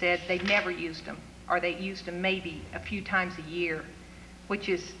children said they never used them, or they used them maybe a few times a year, which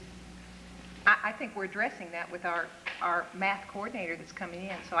is, I think we're addressing that with our math coordinator that's coming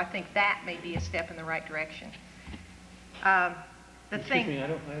in, so I think that may be a step in the right direction. Excuse me, I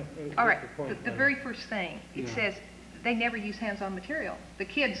don't all right, get the point. the very first thing, it says they never use hands-on material. The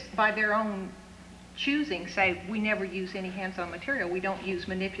kids, by their own choosing, say, we never use any hands-on material. We don't use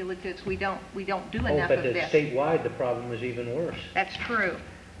manipulatives. We don't do enough of this. But statewide, the problem is even worse. That's true.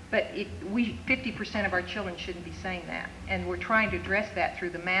 But 50% of our children shouldn't be saying that. And we're trying to address that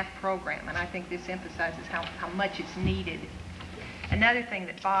through the math program. And I think this emphasizes how much it's needed. Another thing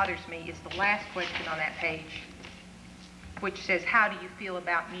that bothers me is the last question on that page, which says, how do you feel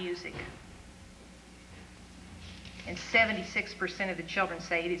about music? And 76% of the children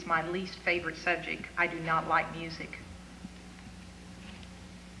say it is my least favorite subject. I do not like music.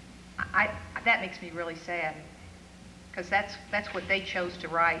 That makes me really sad, because that's what they chose to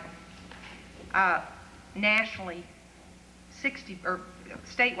write. Nationally, statewide,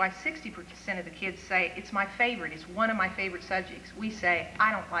 60% of the kids say it's my favorite. It's one of my favorite subjects. We say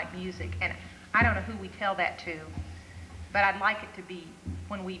I don't like music, and I don't know who we tell that to, but I'd like it to be,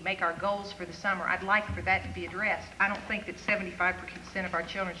 when we make our goals for the summer, I'd like for that to be addressed. I don't think that 75% of our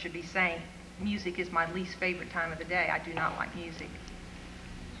children should be saying music is my least favorite time of the day. I do not like music.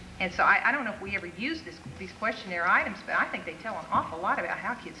 And so I don't know if we ever use these questionnaire items, but I think they tell an awful lot about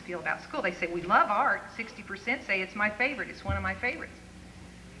how kids feel about school. They say, we love art. 60% say it's my favorite. It's one of my favorites.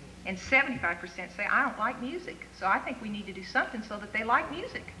 And 75% say, I don't like music. So I think we need to do something so that they like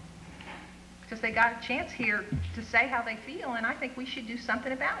music. Because they got a chance here to say how they feel, and I think we should do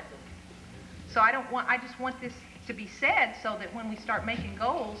something about it. So I just want this to be said so that when we start making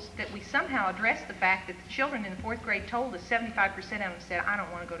goals, that we somehow address the fact that the children in the 4th grade told us 75% of them said, I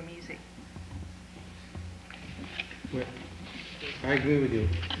don't want to go to music. Well, I agree with you.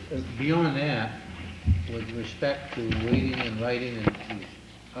 Beyond that, with respect to reading and writing and these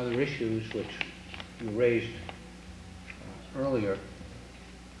other issues which you raised earlier,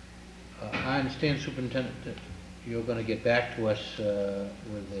 I understand, Superintendent, that you're going to get back to us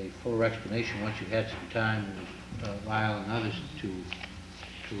with a fuller explanation once you've had some time with Lyle and others to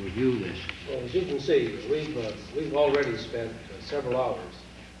review this. Well, as you can see, we've already spent several hours.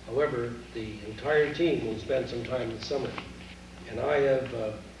 However, the entire team will spend some time this summer. And I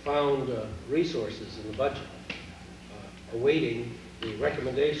have found resources in the budget awaiting the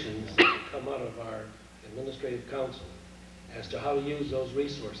recommendations that come out of our administrative council as to how to use those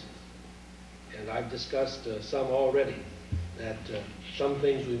resources. And I've discussed some already, that some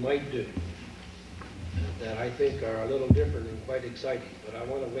things we might do that I think are a little different and quite exciting. But I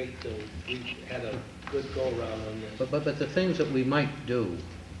want to wait till we've had a good go-around on this. But the things that we might do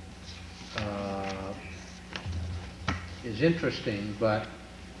is interesting, but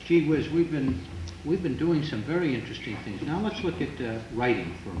gee whiz, we've been doing some very interesting things. Now let's look at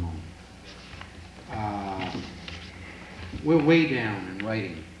writing for a moment. We're way down in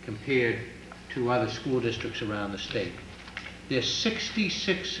writing compared to other school districts around the state. There's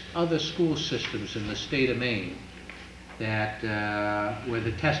 66 other school systems in the state of Maine that where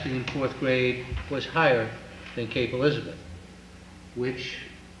the testing in 4th grade was higher than Cape Elizabeth, which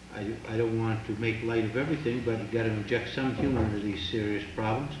I don't want to make light of everything, but you've got to inject some humor into these serious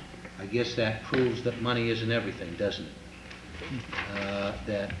problems. I guess that proves that money isn't everything, doesn't it?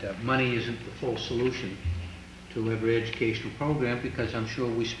 That money isn't the full solution to every educational program, because I'm sure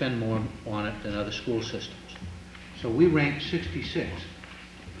we spend more on it than other school systems. So we rank 66,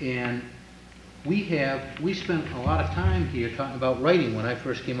 and we spent a lot of time here talking about writing when I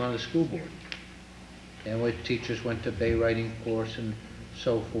first came on the school board. And with teachers went to Bay writing course and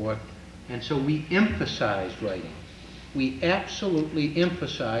so forth. And so we emphasized writing. We absolutely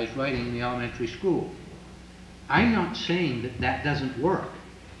emphasized writing in the elementary school. I'm not saying that that doesn't work,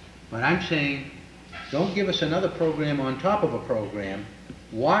 but I'm saying don't give us another program on top of a program.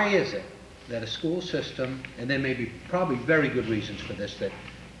 Why is it that a school system, and there may be probably very good reasons for this that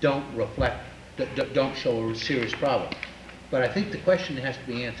don't reflect, that don't show a serious problem. But I think the question has to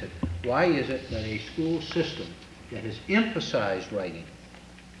be answered. Why is it that a school system that has emphasized writing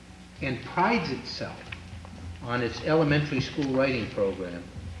and prides itself on its elementary school writing program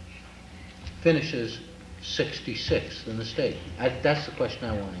finishes 66th in the state? That's the question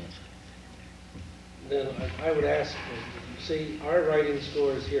I want to answer. Then I would ask, see, our writing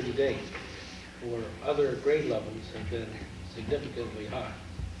scores here to date for other grade levels have been significantly high.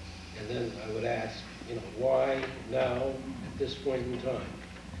 And then I would ask, why now, at this point in time,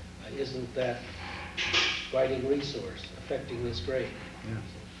 isn't that writing resource affecting this grade? Yeah.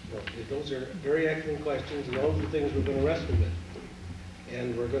 Well, those are very excellent questions, and those are things we're going to wrestle with.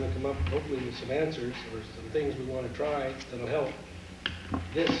 And we're going to come up, hopefully, with some answers or some things we want to try that'll help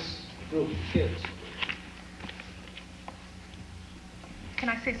this group of kids. Can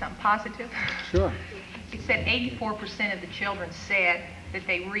I say something positive? Sure. It said 84% of the children said that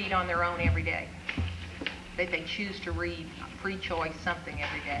they read on their own every day, that they choose to read free choice something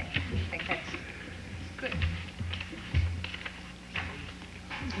every day. I think that's good.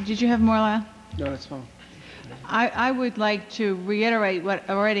 Did you have more, Lyle? No, that's fine. I would like to reiterate what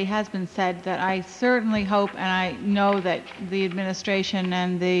already has been said, that I certainly hope and I know that the administration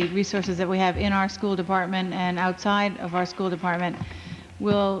and the resources that we have in our school department and outside of our school department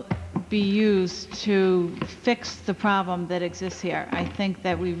will be used to fix the problem that exists here. I think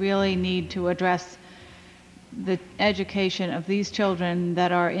that we really need to address the education of these children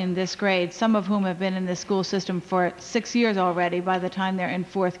that are in this grade, some of whom have been in the school system for 6 years already by the time they're in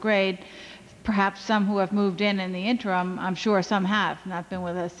 4th grade. Perhaps some who have moved in the interim. I'm sure some have not been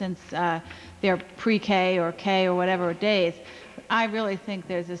with us since their pre-K or K or whatever days. But I really think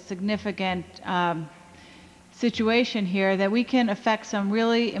there's a significant situation here that we can affect some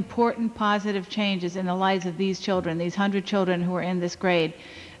really important positive changes in the lives of these children, these 100 children who are in this grade,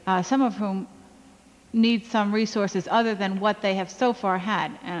 some of whom need some resources other than what they have so far had.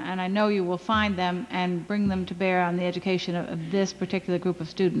 And I know you will find them and bring them to bear on the education of this particular group of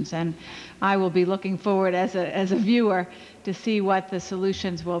students. And I will be looking forward as a viewer to see what the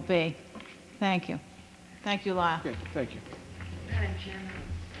solutions will be. Thank you. Thank you, Lyle. Okay, thank you. Madam Chairman?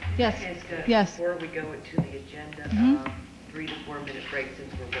 Yes. Yes. Before we go into the agenda, 3 to 4 minute break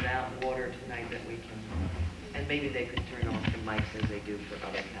since we're without water tonight, that we can, and maybe they could turn off the mics as they do for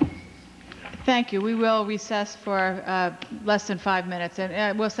other councils. Thank you. We will recess for less than 5 minutes,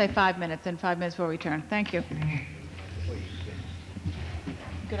 and we'll say 5 minutes, and 5 minutes we'll return. Thank you.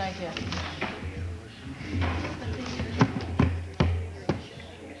 Good idea.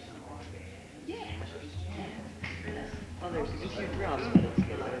 Well, there's a few drops, but it's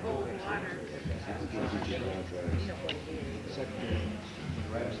getting over.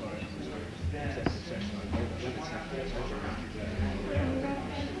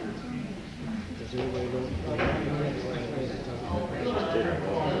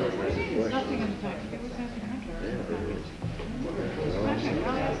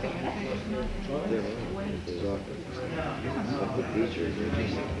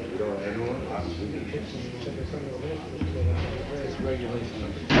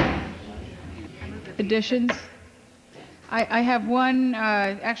 Additions. I have one,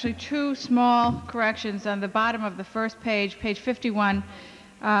 actually 2 small corrections on the bottom of the first page, page 51.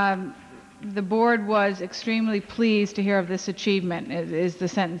 The board was extremely pleased to hear of this achievement, is the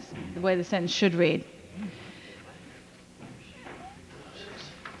sentence, the way the sentence should read.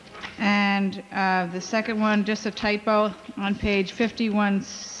 And the second one, just a typo on page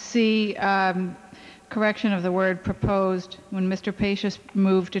 51C, correction of the word proposed when Mr. Pacious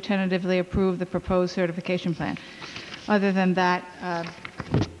moved to tentatively approve the proposed certification plan. Other than that,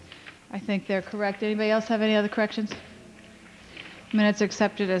 I think they're correct. Anybody else have any other corrections? Minutes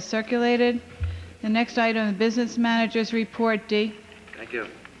accepted as circulated. The next item, the business manager's report, D. Thank you.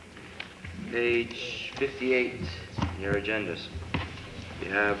 Page 58 in your agendas.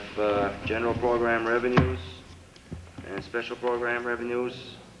 You have general program revenues and special program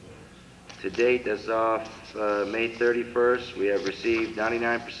revenues. To date, as of May 31st, we have received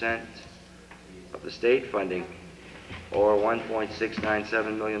 99% of the state funding, or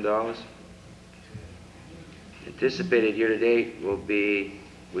 $1.697 million. Anticipated year-to-date will be,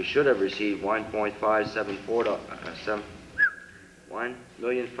 we should have received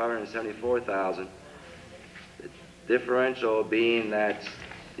 $1,574,000. The differential being that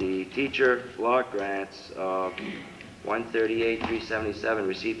the teacher block grants of $138,377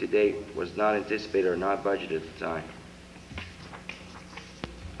 received to date was not anticipated or not budgeted at the time.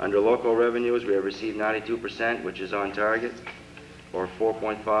 Under local revenues, we have received 92%, which is on target, or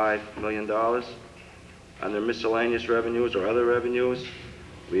 $4.5 million. Under miscellaneous revenues or other revenues,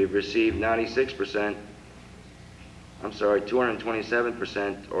 we have received 227%,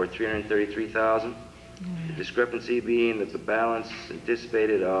 or $333,000. The discrepancy being that the balance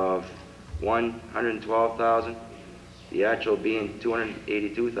anticipated of $112,000, the actual being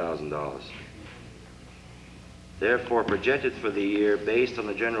 $282,000. Therefore, projected for the year, based on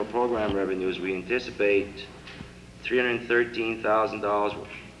the general program revenues, we anticipate $313,000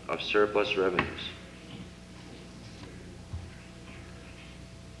 of surplus revenues.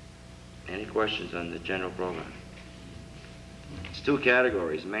 Any questions on the general program? It's 2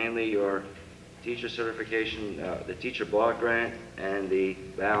 categories, mainly your teacher certification, the teacher block grant, and the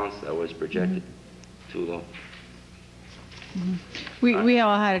balance that was projected too low. We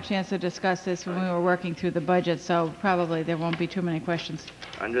all had a chance to discuss this when we were working through the budget, so probably there won't be too many questions.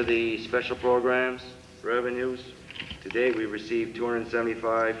 Under the special programs revenues, today we received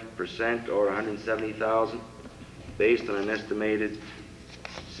 275%, or $170,000, based on an estimated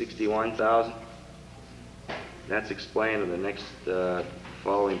 $61,000. That's explained in the next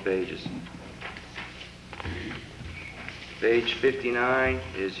following pages. Page 59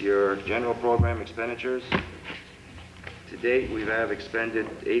 is your general program expenditures. date, we have expended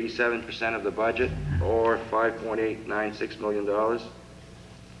 87% of the budget, or $5.896 million.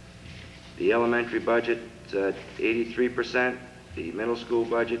 The elementary budget at 83%, the middle school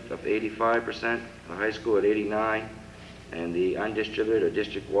budget of 85%, the high school at 89%, and the undistributed or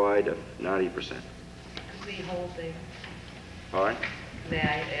district-wide of 90%. Could we hold there? Pardon? May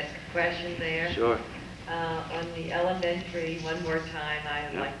I ask a question there? Sure. On the elementary, one more time,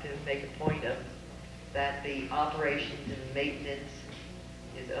 I'd Yeah. like to make a point of that the operations and maintenance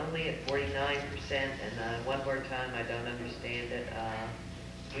is only at 49%, and one more time, I don't understand it.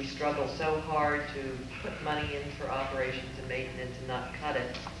 We struggle so hard to put money in for operations and maintenance and not cut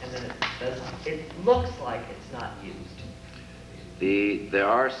it, and then it looks like it's not used. There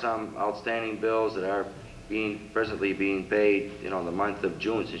are some outstanding bills that are presently being paid, in the month of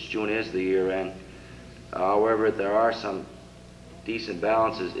June, since June is the year end. However, there are some decent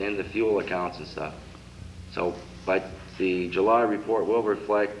balances in the fuel accounts and stuff. So, but the July report will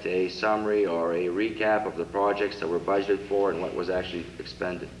reflect a summary or a recap of the projects that were budgeted for and what was actually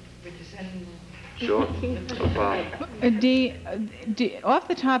expended. Would you send me? Sure, no problem. Dee, off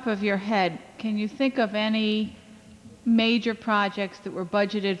the top of your head, can you think of any major projects that were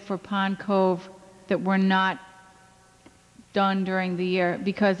budgeted for Pond Cove that were not done during the year?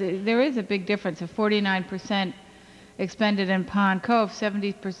 Because there is a big difference of 49% expended in Pond Cove,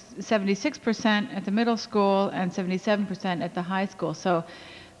 76% at the middle school, and 77% at the high school. So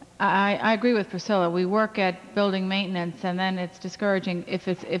I agree with Priscilla. We work at building maintenance, and then it's discouraging if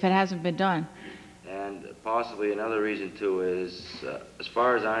it hasn't been done. And possibly another reason too is, as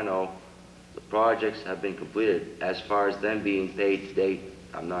far as I know, the projects have been completed. As far as them being paid to date,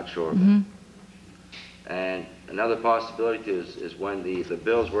 I'm not sure. And another possibility too is when the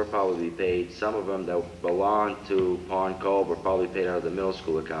bills were probably paid, some of them that belong to Pond Cove were probably paid out of the middle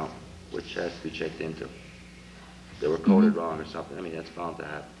school account, which has to be checked into. They were coded wrong or something. I mean, that's bound to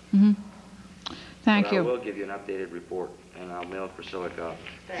happen. Thank But you. I will give you an updated report, and I'll mail Priscilla a copy.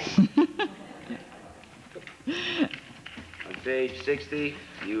 Thanks. On page 60,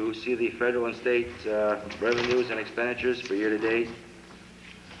 you see the federal and state revenues and expenditures for year-to-date.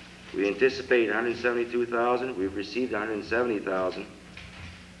 We anticipate $172,000. We've received $170,000,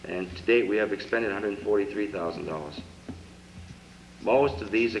 and to date we have expended $143,000. Most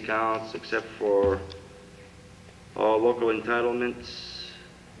of these accounts, except for all local entitlements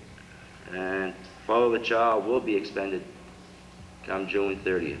and Follow the Child, will be expended come June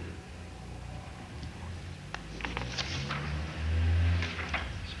 30th.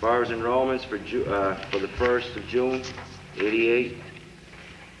 As far as enrollments for the 1st of June, 88.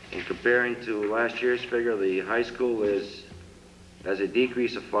 And comparing to last year's figure, the high school has a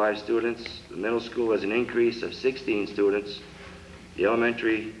decrease of 5 students. The middle school has an increase of 16 students. The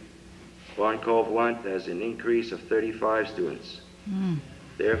elementary, Pond Cove 1, has an increase of 35 students.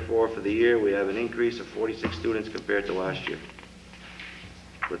 Therefore, for the year, we have an increase of 46 students compared to last year,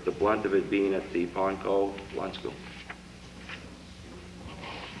 with the blunt of it being at the Pond Cove 1 school.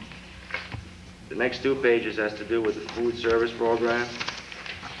 The next 2 pages has to do with the food service program.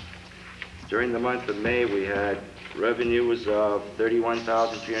 During the month of May, we had revenues of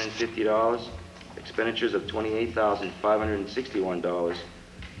 $31,350, expenditures of $28,561,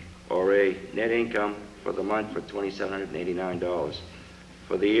 or a net income for the month for $2,789.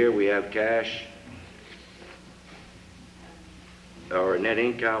 For the year, we have cash, or a net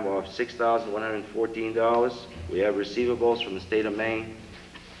income of $6,114. We have receivables from the state of Maine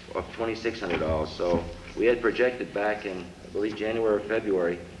of $2,600. So we had projected back in, I believe, January or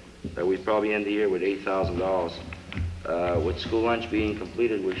February, that we'd probably end the year with $8,000. With school lunch being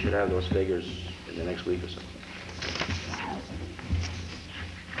completed, we should have those figures in the next week or so.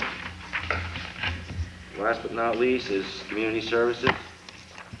 Last but not least is community services,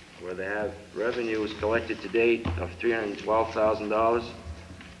 where they have revenues collected to date of $312,000,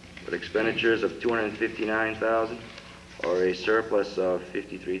 with expenditures of $259,000, or a surplus of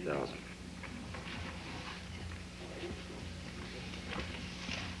 $53,000.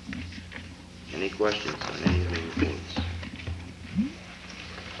 Any questions on any of the reports?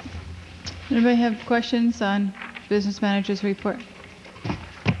 Anybody have questions on business manager's report?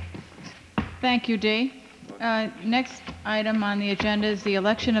 Thank you, Dee. Next item on the agenda is the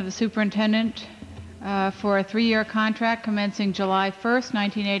election of the superintendent for a 3-year contract commencing July 1st,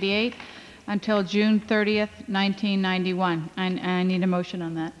 1988 until June 30th, 1991. I need a motion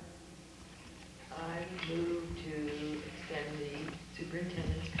on that. I move to extend the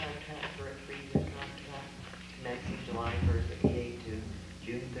superintendent's contract for a 3-year contract commencing July 1st, 1988 to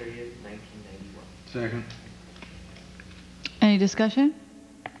June 30th, 1991. Second. Any discussion?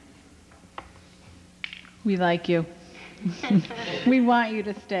 We like you. We want you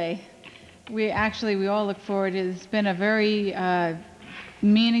to stay. We all look forward. It's been a very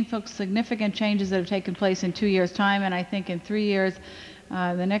meaningful, significant changes that have taken place in 2 years' time, and I think in 3 years,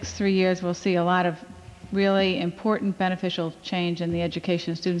 the next 3 years, we'll see a lot of really important, beneficial change in the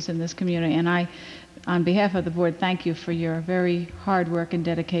education of students in this community. And I, on behalf of the board, thank you for your very hard work and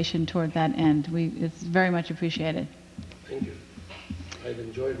dedication toward that end. It's very much appreciated. Thank you. I've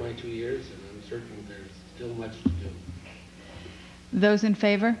enjoyed my 2 years, and I'm certain there's still much to do. Those in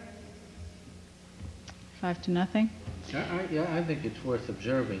favor? 5-0. I think it's worth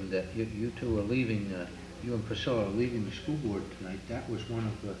observing that you two are leaving, you and Priscilla are leaving the school board tonight. That was one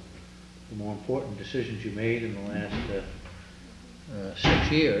of the more important decisions you made in the last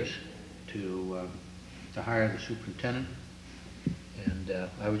 6 years to hire the superintendent. And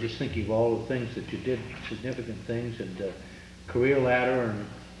I was just thinking of all the things that you did, significant things, and career ladder and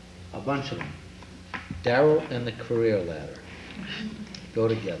a bunch of them. Darrell and the career ladder go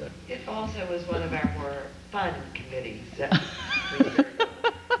together. It also was one of our more fun committees.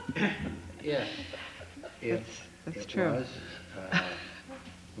 Yeah, that's true. Was.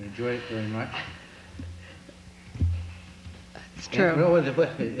 We enjoyed it very much. It's true.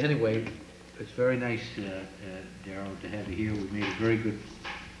 Anyway, it's very nice, Darrell, to have you here. We made a very good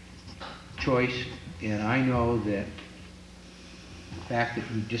choice, and I know that the fact that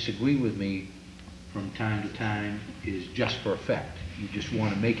you disagree with me from time to time is just for effect. You just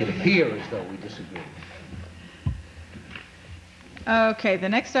want to make it appear as though we disagree. Okay, the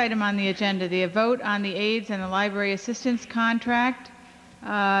next item on the agenda, the vote on the aides and the library assistance contract.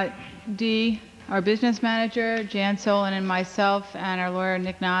 D, our business manager, Jan Solon, and myself, and our lawyer,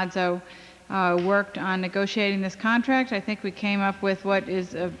 Nick Nozzo, worked on negotiating this contract. I think we came up with what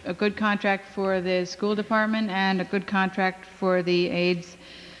is a good contract for the school department and a good contract for the aides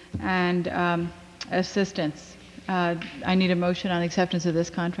and assistants. I need a motion on acceptance of this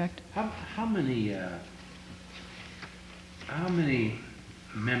contract. How many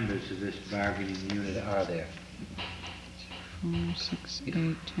members of this bargaining unit are there? 4, 6, 8,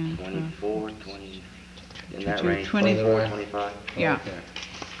 10, 24, 20, in that 22, range, 24. 24, 25. Yeah.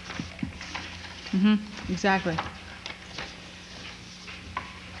 Okay. Exactly.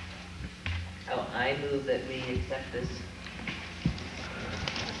 Oh, I move that we accept this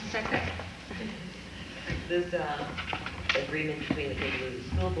agreement between the Cape Elizabeth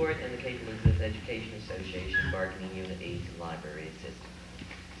School Board and the Cape Elizabeth Education Association, bargaining unit aides and library assistants.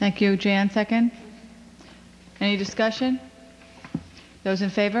 Thank you. Jan, second. Any discussion? Those in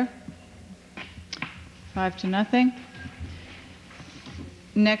favor? 5-0.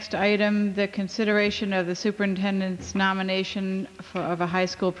 Next item, the consideration of the superintendent's nomination of a high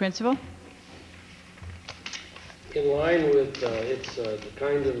school principal. In line with the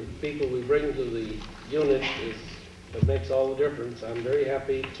kind of people we bring to the unit is what makes all the difference. I'm very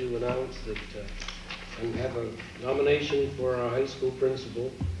happy to announce that I have a nomination for our high school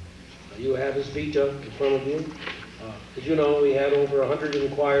principal. You have his veto in front of you. As you know, we had over 100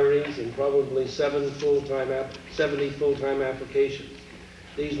 inquiries and probably 70 full-time applications.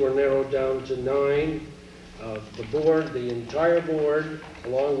 These were narrowed down to 9. The board, the entire board,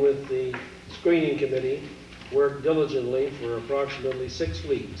 along with the screening committee, worked diligently for approximately 6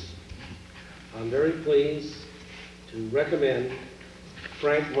 weeks. I'm very pleased to recommend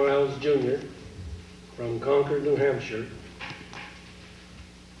Frank Miles, Jr. from Concord, New Hampshire,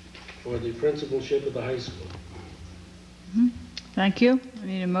 for the principalship of the high school. Thank you. I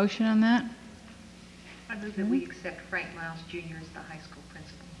need a motion on that. I move that we accept Frank Miles Jr. as the high school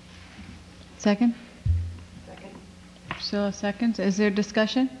principal. Second? Second. Priscilla seconds. Is there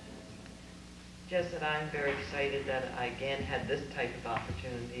discussion? Just that I'm very excited that I again had this type of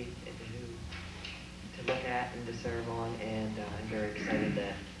opportunity to look at and to serve on, and I'm very excited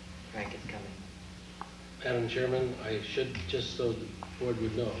that Frank is coming. Madam Chairman, I should, just so the board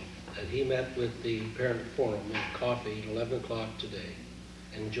would know, that he met with the parent forum at coffee at 11 o'clock today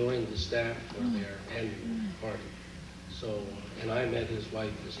and joined the staff for their annual party. So, and I met his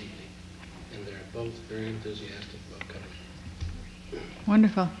wife this evening, and they're both very enthusiastic about coming.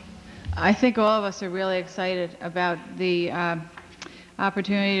 Wonderful. I think all of us are really excited about the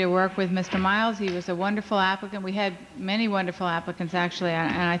opportunity to work with Mr. Miles. He was a wonderful applicant. We had many wonderful applicants, actually,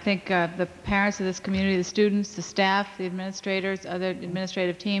 and I think the parents of this community, the students, the staff, the administrators, other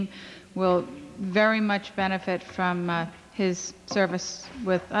administrative team will very much benefit from his service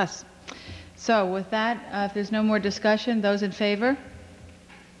with us. So with that, if there's no more discussion, those in favor?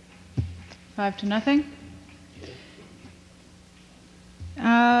 5-0.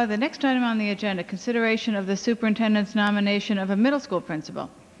 The next item on the agenda, consideration of the superintendent's nomination of a middle school principal.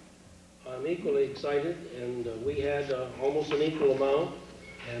 On I'm equally excited, and we had almost an equal amount,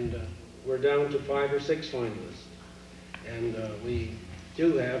 and we're down to 5 or 6 finalists. And we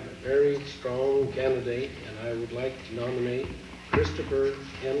do have a very strong candidate, and I would like to nominate Christopher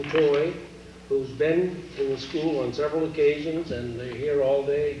M. Toy, who's been in the school on several occasions, and they're here all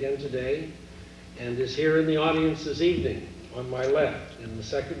day again today, and is here in the audience this evening on my left in the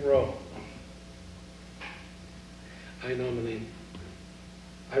second row.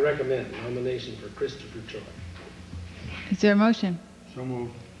 I recommend nomination for Christopher Toy. Is there a motion? So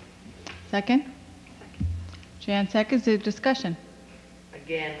moved. Second? Jan seconds. Is there discussion?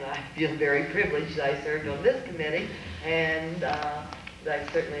 Again, I feel very privileged I served on this committee, and I'm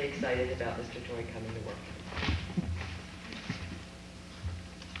certainly excited about Mr. Toy coming to work.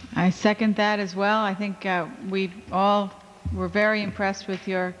 I second that as well. I think we all were very impressed with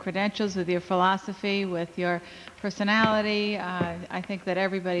your credentials, with your philosophy, with your personality. I think that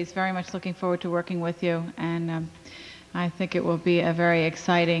everybody's very much looking forward to working with you, and I think it will be a very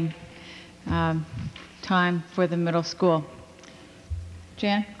exciting time for the middle school.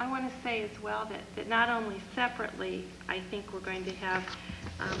 Jan? I want to say as well that not only separately, I think we're going to have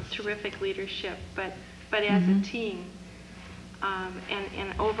terrific leadership, but as a team,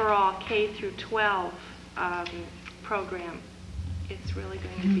 and overall K through 12 program, it's really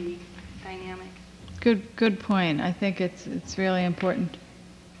going to be dynamic. Good point. I think it's really important.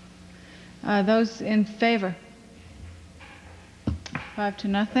 Those in favor?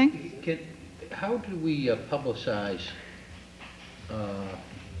 5-0. How do we publicize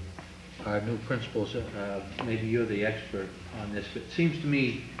our new principals? Maybe you're the expert on this, but it seems to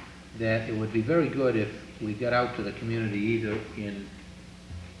me that it would be very good if we got out to the community either in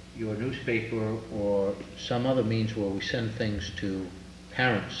your newspaper or some other means where we send things to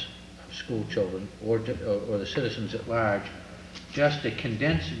parents of school children or the citizens at large, just a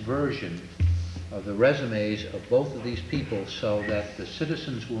condensed version of the resumes of both of these people so that the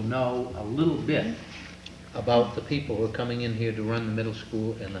citizens will know a little bit about the people who are coming in here to run the middle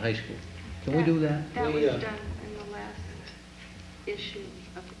school and the high school. Can we do that? That was done in the last issue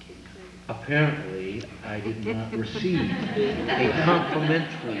of the Kid Code. Apparently, I did not receive a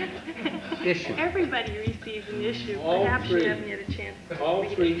complimentary issue. Everybody receives an issue. All Perhaps three. you haven't had a chance to All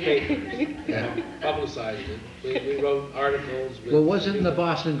read 3 it. papers publicized it. We wrote articles. With Well, wasn't in the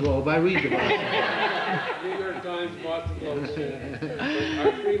Boston Globe. I read the Boston Globe. New York Times, Boston Globe,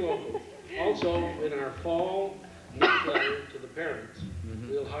 our 3 locals. Also, in our fall newsletter to the parents,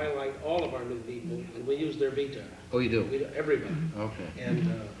 we'll highlight all of our new people, and we use their veto. Oh, you do? We do everybody. Okay. And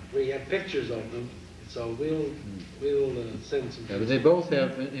we have pictures of them, so we'll send some. Yeah, but they both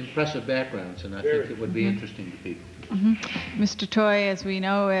have impressive backgrounds, and I think it would be interesting to people. Mr. Toy, as we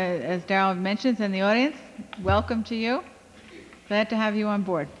know, as Darrell mentions in the audience, welcome to you. Glad to have you on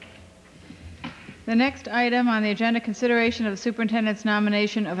board. The next item on the agenda, consideration of the superintendent's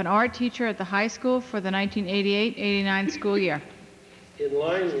nomination of an art teacher at the high school for the 1988-89 school year. In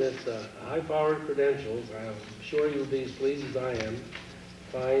line with high-powered credentials, I'm sure you'll be as pleased as I am to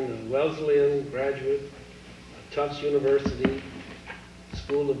find a Wesleyan graduate, Tufts University,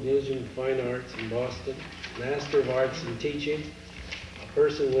 School of Music and Fine Arts in Boston, Master of Arts in Teaching, a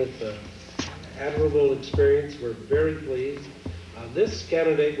person with admirable experience. We're very pleased. This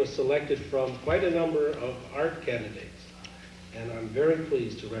candidate was selected from quite a number of art candidates, and I'm very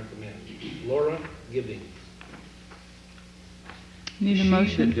pleased to recommend Laura Gibbings. Need a Is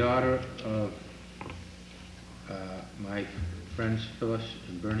motion? she the daughter of my friends Phyllis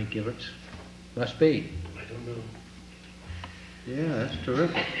and Bernie Giverts? Must be. I don't know. Yeah, that's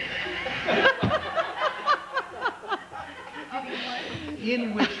terrific.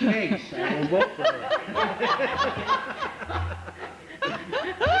 In which case, I will vote for her.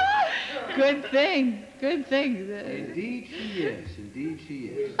 Good thing. Good thing. Indeed she is. Indeed she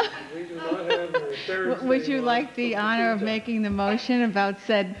is. We do not have a Thursday. Would you like the honor of making the motion about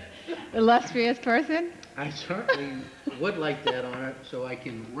said illustrious person? I certainly would like that honor, so I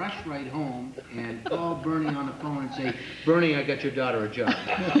can rush right home and call Bernie on the phone and say, Bernie, I got your daughter a job.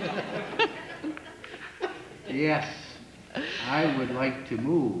 Yes, I would like to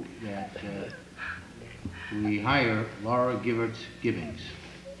move that we hire Laura Gibbings.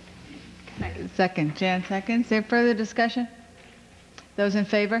 Second. Jan seconds. Is there further discussion? Those in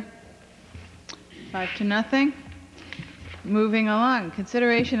favor? 5-0. Moving along,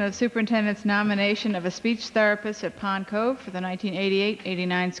 consideration of superintendent's nomination of a speech therapist at Pond Cove for the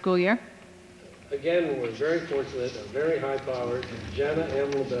 1988-89 school year. Again, we're very fortunate, a very high-powered Jana M.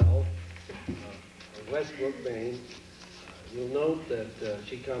 LaBelle of Westbrook, Maine. You'll note that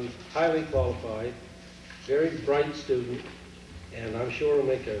she comes highly qualified, very bright student, and I'm sure will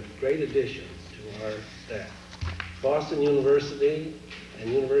make a great addition to our staff. Boston University and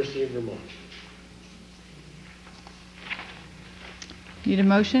University of Vermont. Need a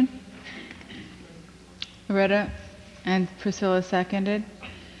motion? Loretta and Priscilla seconded.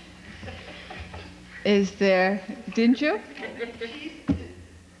 Is there, didn't you?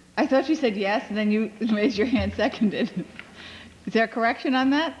 I thought you said yes, and then you raised your hand seconded. Is there a correction on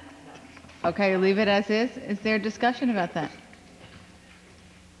that? Okay, leave it as is. Is there a discussion about that?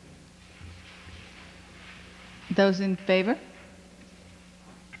 Those in favor?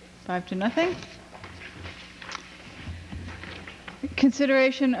 5-0.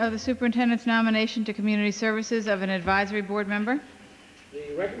 Consideration of the superintendent's nomination to community services of an advisory board member.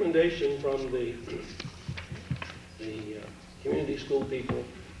 The recommendation from the community school people,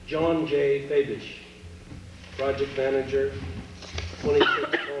 John J. Fabish, project manager, 26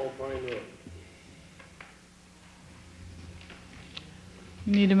 Tall Pine Road.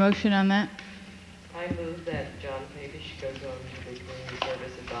 You need a motion on that? I move that John Fabish goes on to the Community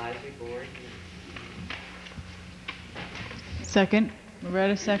Service Advisory Board. Second.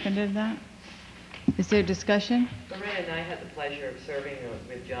 Loretta seconded that. Is there discussion? Loretta and I had the pleasure of serving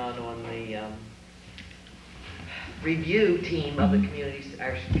with John on the review team of the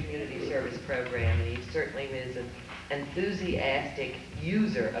our community service program, and he certainly is an enthusiastic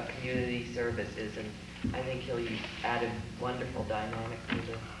user of community services, and I think he'll add a wonderful dynamic to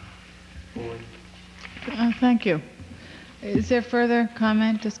the board. Thank you. Is there further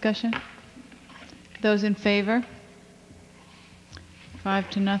comment, discussion? Those in favor?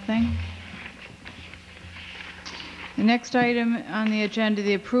 5-0. The next item on the agenda,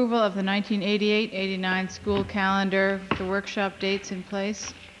 the approval of the 1988-89 school calendar, the workshop dates in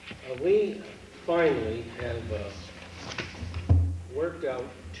place. We finally have worked out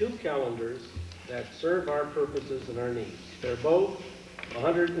 2 calendars that serve our purposes and our needs. They're both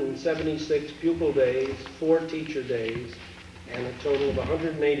 176 pupil days, 4 teacher days, and a total of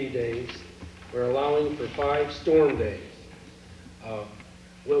 180 days. We're allowing for 5 storm days.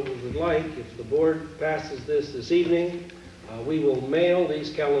 What we would like, if the board passes this evening, we will mail these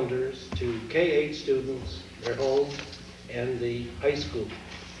calendars to K-8 students, their homes, and the high school.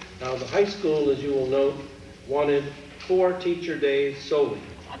 Now, the high school, as you will note, wanted 4 teacher days solely,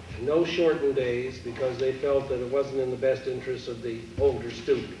 no shortened days, because they felt that it wasn't in the best interest of the older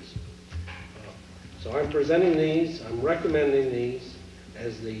students. So I'm presenting these, I'm recommending these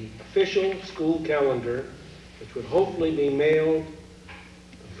as the official school calendar, which would hopefully be mailed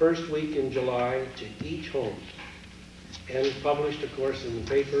the first week in July to each home, and published, of course, in the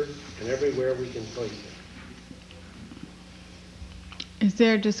paper and everywhere we can place it. Is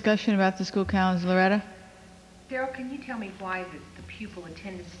there a discussion about the school calendars, Loretta? Daryl, can you tell me why the pupil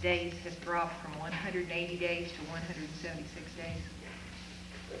attendance days have dropped from 180 days to 176 days?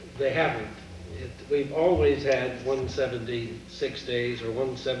 They haven't. We've always had 176 days or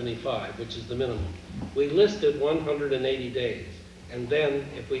 175, which is the minimum. We listed 180 days, and then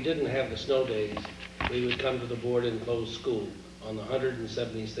if we didn't have the snow days, we would come to the board and close school on the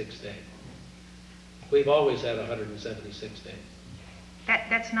 176th day. We've always had 176 days.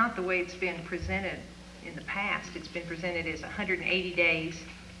 That's not the way it's been presented in the past. It's been presented as 180 days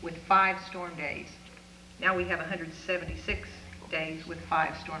with 5 storm days. Now we have 176 days with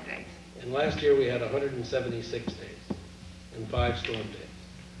 5 storm days. And last year we had 176 days and 5 storm days.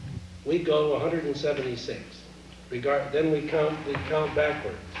 We go 176. Then we count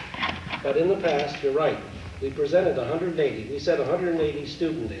backwards. But in the past, you're right, we presented 180. We said 180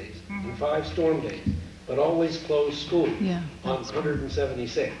 student days and 5 storm days, but always closed school on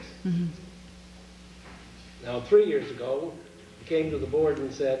 176. Now, 3 years ago, we came to the board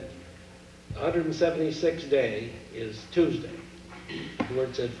and said, 176th day is Tuesday. The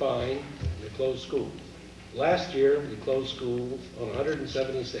board said, fine, we closed schools. Last year, we closed schools on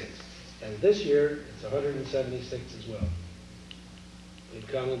 176. And this year, it's 176 as well. We've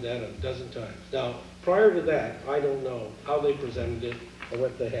counted that a dozen times. Now, prior to that, I don't know how they presented it or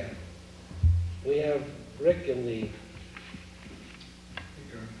what they had. We have Rick in the...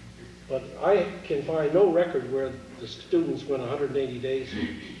 But I can find no record where the students went 180 days.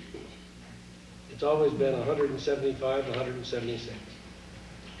 It's always been 175, 176.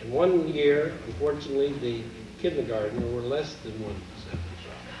 And 1 year, unfortunately, the kindergarten were less than 175.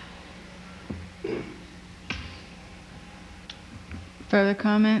 Further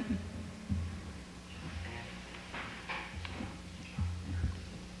comment?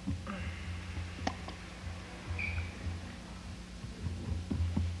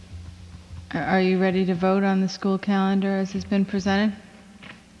 Are you ready to vote on the school calendar as has been presented?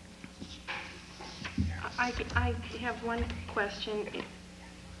 I I have one question.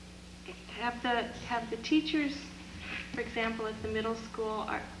 Have the teachers, for example, at the middle school,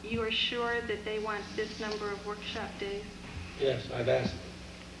 you are sure that they want this number of workshop days? Yes, I've asked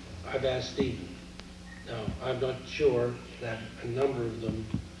Steve. Now, I'm not sure that a number of them,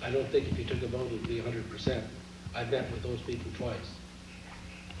 I don't think if you took a vote it would be 100%. I've met with those people twice.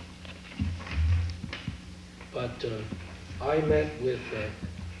 But I met with the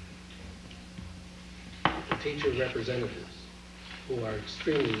teacher representatives who are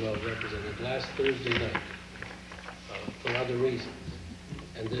extremely well represented last Thursday night for other reasons,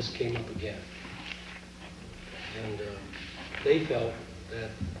 and this came up again. And they felt that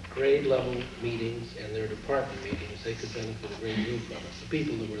grade level meetings and their department meetings, they could benefit a great deal from it, the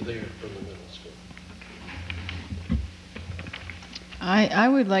people that were there from the middle school. I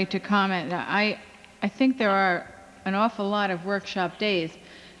would like to comment. I think there are an awful lot of workshop days.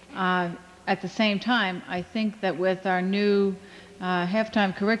 At the same time, I think that with our new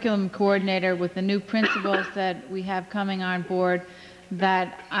halftime curriculum coordinator, with the new principals that we have coming on board,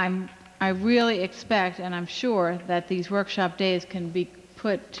 that I really expect, and I'm sure, that these workshop days can be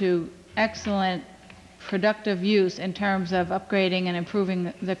put to excellent, productive use in terms of upgrading and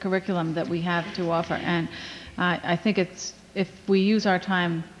improving the curriculum that we have to offer. And I think if we use our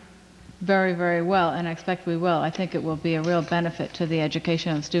time very, very well, and I expect we will, I think it will be a real benefit to the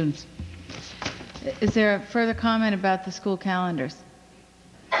education of students. Is there a further comment about the school calendars?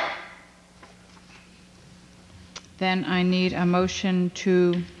 Then I need a motion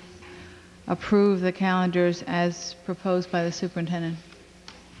to approve the calendars as proposed by the superintendent.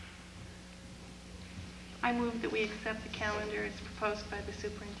 I move that we accept the calendar as proposed by the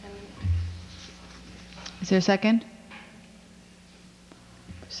superintendent. Is there a second?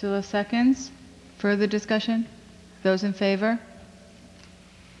 Priscilla seconds. Further discussion? Those in favor?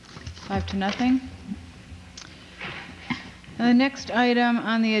 5-0. And the next item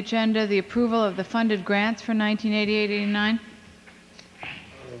on the agenda, the approval of the funded grants for 1988-89.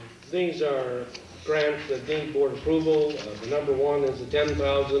 These are grants that need board approval. The number one is the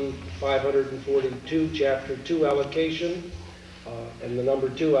 $10,542 Chapter 2 allocation. And the number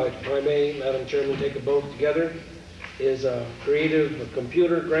two, if I may, Madam Chairman, take a vote together, is a creative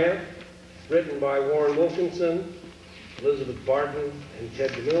computer grant written by Warren Wilkinson, Elizabeth Barton, and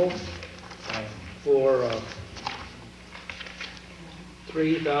Ted DeMille for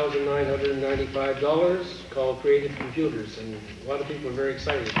 $3,995 called Creative Computers. And a lot of people are very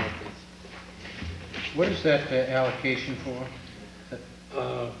excited about this. What is that allocation for?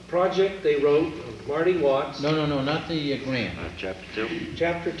 Project they wrote, Marty Watts. No, not the grant. Chapter 2.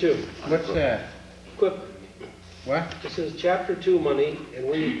 Chapter 2. What's that? Equipment. What? This is Chapter 2 money, and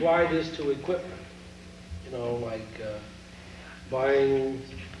we apply this to equipment. You know, like buying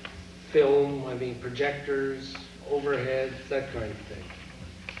film, projectors, overheads, that kind of thing.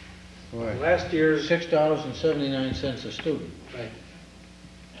 Boy. Last year... $6.79 a student. Right.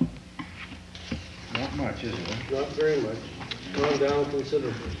 Not much, is it? Not very much. It's gone down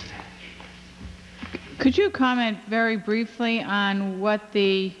considerably. Could you comment very briefly on what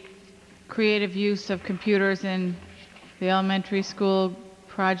the creative use of computers in the elementary school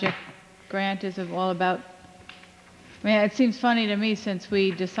project grant is all about? I mean, it seems funny to me, since we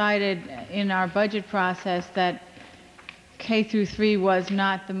decided in our budget process that K through 3 was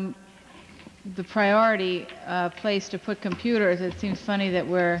not the priority place to put computers. It seems funny that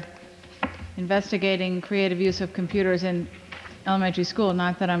we're investigating creative use of computers in elementary school.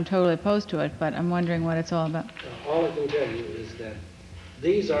 Not that I'm totally opposed to it, but I'm wondering what it's all about. All I can tell you is that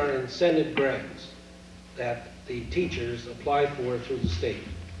these are incentive grants that the teachers apply for through the state.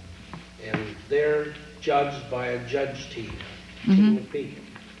 And they're judged by a judge team, team of people.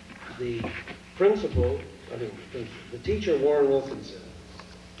 The principal, the teacher, Warren Wilkinson,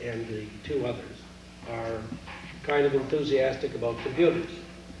 and the two others are kind of enthusiastic about computers.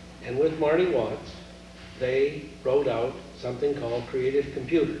 And with Marty Watts, they wrote out something called Creative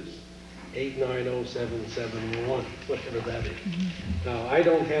Computers, 890771, whatever that is. Now, I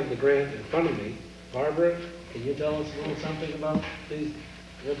don't have the grant in front of me. Barbara, can you tell us a little something about these,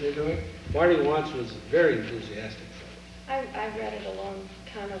 what they're doing? Marty Watts was very enthusiastic. I read it a long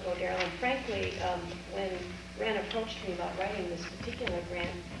time ago, Darrell, and frankly, when Ren approached me about writing this particular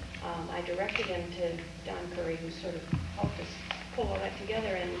grant, I directed him to Don Curry, who sort of helped us pull all that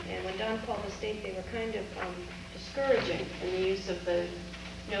together. And when Don called the state, they were kind of discouraging in the use of the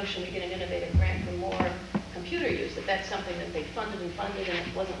notion to get an innovative grant for more computer use, that's something that they funded and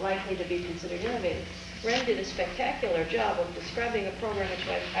it wasn't likely to be considered innovative. Ren did a spectacular job of describing a program which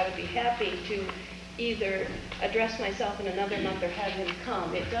I would be happy to either address myself in another month or have him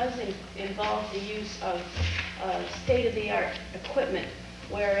come. It does involve the use of state-of-the-art equipment,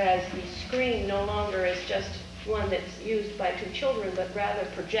 whereas the screen no longer is just one that's used by 2 children, but rather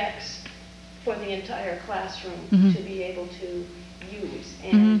projects for the entire classroom to be able to use.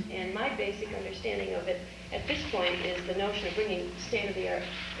 And my basic understanding of it at this point is the notion of bringing state-of-the-art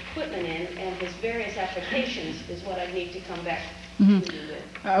equipment in, and his various applications is what I need to come back to you with.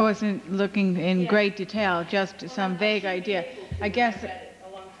 I wasn't looking in great detail, just some vague idea. I guess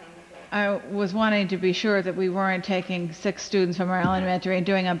I was wanting to be sure that we weren't taking 6 students from our elementary and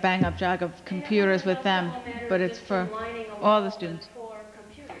doing a bang-up job of computers with them, but it's for all the students.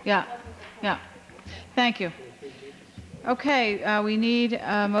 Yeah, yeah. Thank you. Okay, we need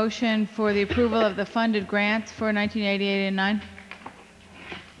a motion for the approval of the funded grants for 1988 and 9.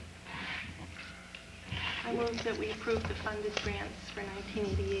 I move that we approve the funded grants for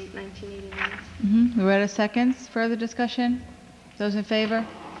 1988, 1989. Loretta seconds. Further discussion? Those in favor?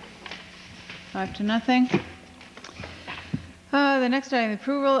 5-0. The next item,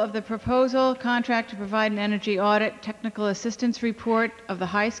 approval of the proposal contract to provide an energy audit technical assistance report of the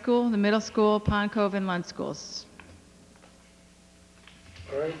high school, the middle school, Pond Cove, and Lund schools.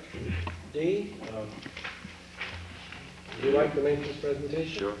 All right. Dee, would you like to make this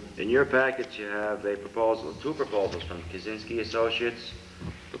presentation? Sure. In your package, you have a proposal, 2 proposals from Kaczynski Associates.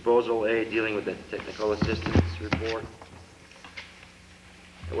 Proposal A, dealing with the technical assistance report.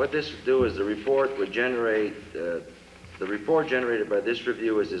 And what this would do is the report would generate, the report generated by this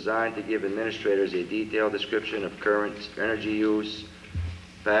review is designed to give administrators a detailed description of current energy use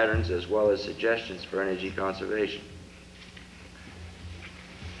patterns as well as suggestions for energy conservation.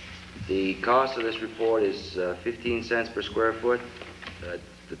 The cost of this report is 15 cents per square foot. At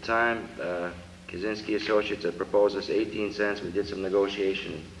the time, Kaczynski Associates had proposed us 18 cents. We did some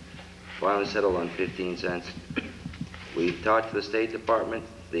negotiation, finally settled on 15 cents. We talked to the State Department.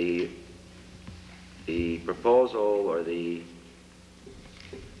 The proposal, or the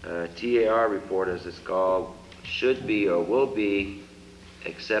TAR report, as it's called, should be or will be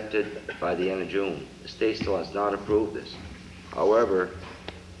accepted by the end of June. The state still has not approved this. However,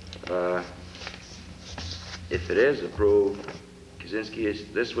 if it is approved,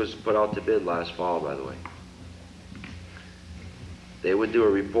 this was put out to bid last fall, by the way. They would do a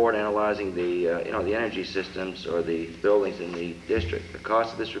report analyzing the the energy systems or the buildings in the district. The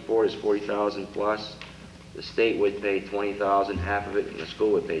cost of this report is $40,000 plus. The state would pay $20,000, half of it, and the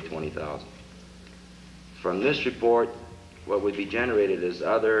school would pay $20,000. From this report, what would be generated is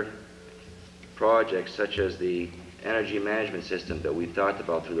other projects such as the energy management system that we've talked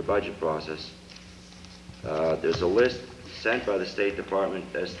about through the budget process. There's a list sent by the State Department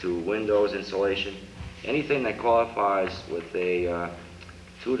as to windows installation. Anything that qualifies with a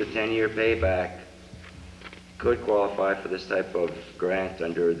 2 to 10 year payback could qualify for this type of grant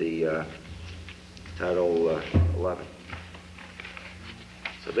under the Title 11.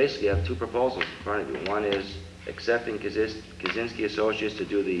 So basically you have 2 proposals in front of you. One is accepting Kaczynski Associates to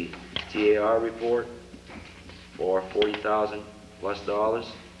do the TAR report for $40,000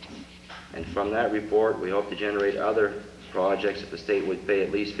 plus, and from that report we hope to generate other projects that the state would pay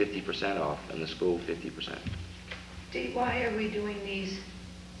at least 50% off and the school 50%. Dee, why are we doing these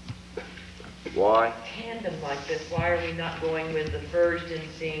Why? tandem like this? Why are we not going with the first and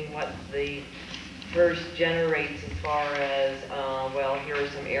seeing what the first generates as far as, well, here are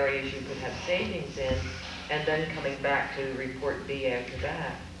some areas you could have savings in, and then coming back to report B after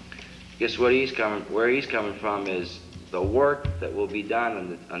that? Guess where he's coming from is the work that will be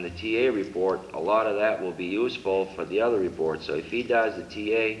done on the TA report. A lot of that will be useful for the other reports. So if he does the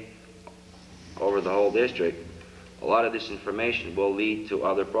TA over the whole district, a lot of this information will lead to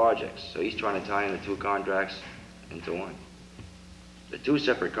other projects. So he's trying to tie in the 2 contracts into one. They're 2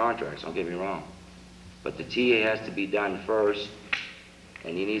 separate contracts, don't get me wrong. But the TA has to be done first,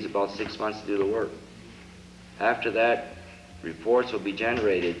 and he needs about 6 months to do the work. After that, reports will be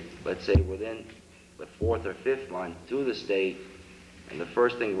generated, let's say within the 4th or 5th month, to the state, and the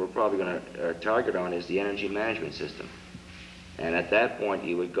first thing we're probably going to target on is the energy management system. And at that point,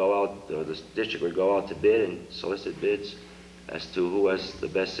 you would go out, or the district would go out to bid and solicit bids as to who has the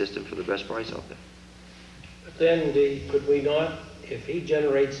best system for the best price out there. But then, could we not, if he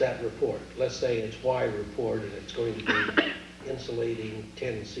generates that report, let's say it's Y report and it's going to be insulating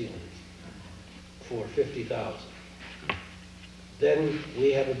 10 ceilings for $50,000. Then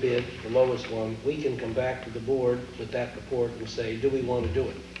we have a bid, the lowest one. We can come back to the board with that report and say, do we want to do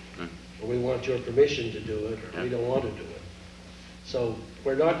it? Or we want your permission to do it, or we don't want to do it. So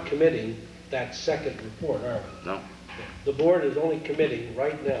we're not committing that second report, are we? No. The board is only committing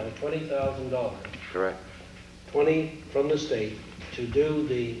right now $20,000 Correct. 20 from the state to do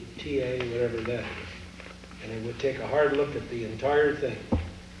the TA, whatever that is. And it would take a hard look at the entire thing.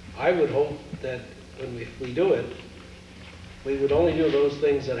 I would hope that if we do it, we would only do those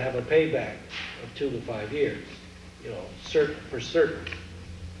things that have a payback of 2 to 5 years, you know, for certain.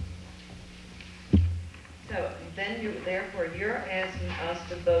 So then therefore you're asking us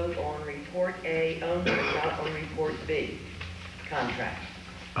to vote on Report A only, not on Report B contract.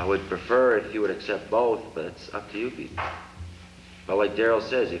 I would prefer if you would accept both, but it's up to you people. But like Darrell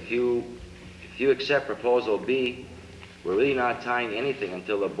says, if you accept proposal B, we're really not tying anything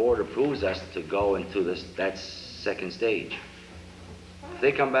until the board approves us to go into that second stage. If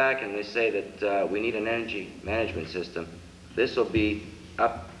they come back and they say that we need an energy management system, this will be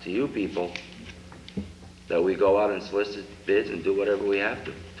up to you people that we go out and solicit bids and do whatever we have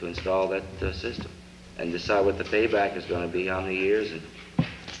to install that system and decide what the payback is going to be, how many years. And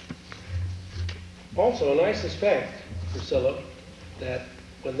also, and I suspect, Priscilla, that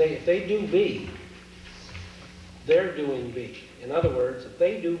if they do B, they're doing B. In other words, if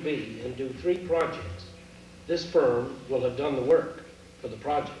they do B and do 3 projects, this firm will have done the work for the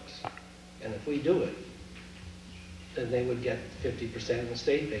projects. And if we do it, then they would get 50% and the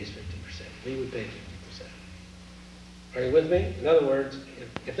state pays 50%. We would pay 50%. Are you with me? In other words,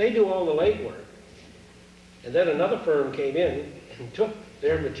 if they do all the legwork, and then another firm came in and took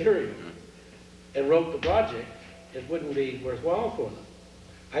their material and wrote the project, it wouldn't be worthwhile for them.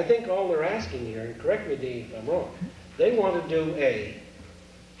 I think all they're asking here, and correct me, Dean, if I'm wrong, they want to do A,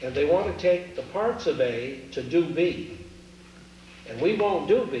 and they want to take the parts of A to do B. And we won't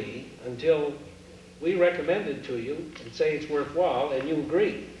do B until we recommend it to you and say it's worthwhile, and you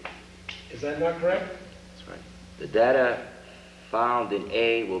agree. Is that not correct? that's right. The data found in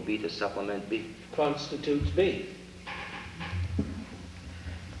A will be to supplement B. Constitutes B.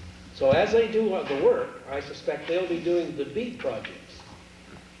 So as they do the work, I suspect they'll be doing the B projects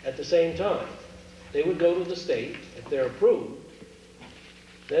at the same time. They would go to the state. If they're approved,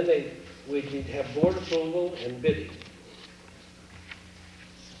 then we'd have board approval and bidding.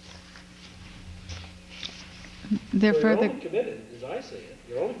 They're So further. you're only committed, as I see it,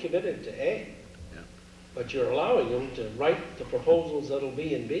 you're only committed to A. Yeah. But you're allowing them to write the proposals that'll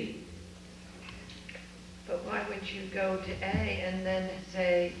be in B. But why would you go to A and then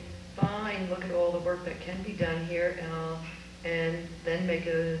say, fine, look at all the work that can be done here, and then make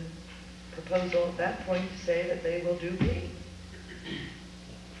a proposal at that point to say that they will do B?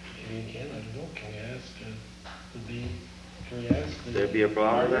 You can, I don't know, can you ask the B, can you ask the... There'd be a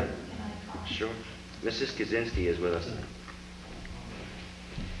problem with that? Sure. Mrs. Kaczynski is with us.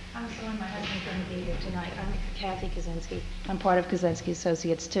 I'm sorry my husband couldn't be here tonight. I'm Kathy Kaczynski. I'm part of Kaczynski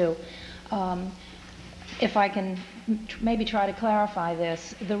Associates too. If I can maybe try to clarify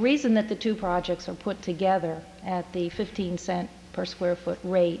this, the reason that the 2 projects are put together at the 15-cent per square foot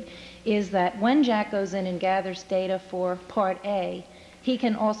rate is that when Jack goes in and gathers data for Part A, he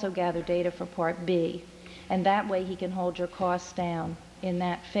can also gather data for Part B, and that way he can hold your costs down in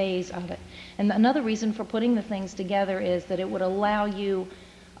that phase of it. And another reason for putting the things together is that it would allow you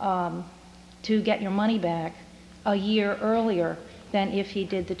to get your money back a year earlier than if he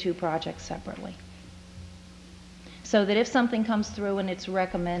did the 2 projects separately. So that if something comes through and it's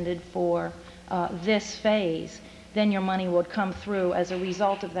recommended for this phase, then your money would come through as a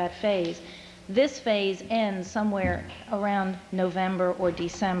result of that phase. This phase ends somewhere around November or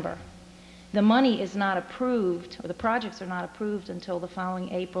December. The money is not approved, or the projects are not approved until the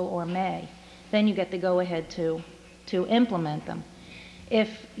following April or May. Then you get the go-ahead to implement them.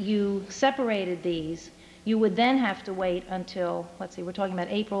 If you separated these, you would then have to wait until, let's see, we're talking about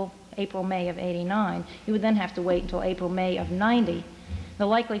April, May of '89. You would then have to wait until April, May of '90. The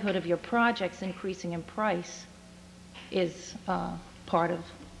likelihood of your projects increasing in price is part of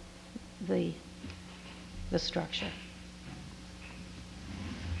the structure.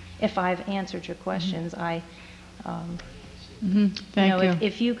 If I've answered your questions, Thank you.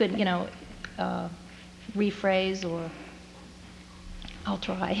 If you could, rephrase, or I'll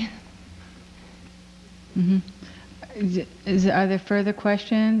try. Are there further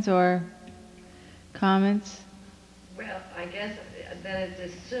questions or comments? Well, I guess then it's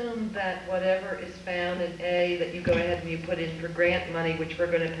assumed that whatever is found in A, that you go ahead and you put in for grant money, which we're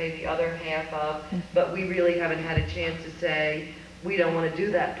going to pay the other half of, but we really haven't had a chance to say, we don't want to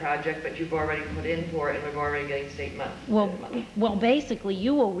do that project, but you've already put in for it, and we're already getting state money. Well, basically,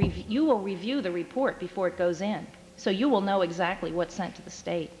 you will review the report before it goes in, so you will know exactly what's sent to the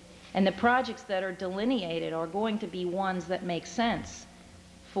state. And the projects that are delineated are going to be ones that make sense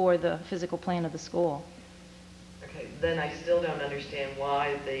for the physical plan of the school. Okay, then I still don't understand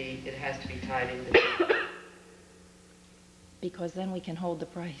why it has to be tied into. Because then we can hold the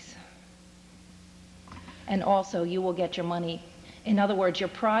price. And also, you will get your money. In other words, your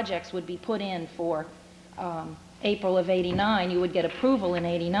projects would be put in for April of '89. You would get approval in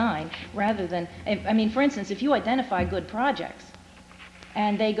 '89, rather than, I mean, for instance, if you identify good projects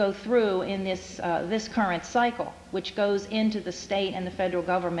and they go through in this current cycle, which goes into the state and the federal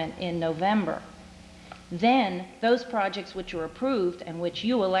government in November, then those projects which are approved and which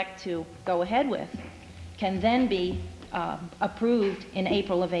you elect to go ahead with can then be approved in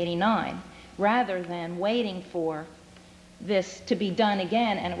April of '89, rather than waiting for this to be done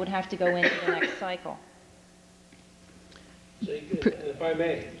again, and it would have to go into the next cycle. So if I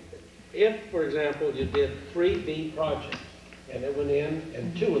may, if, for example, you did 3 B projects, and it went in,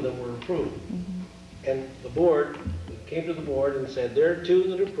 and 2 of them were approved, and the board came to the board and said, there are 2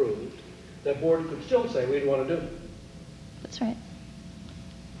 that are approved, the board could still say, we don't want to do it. That's right.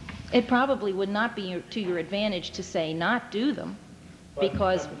 It probably would not be to your advantage to say not do them,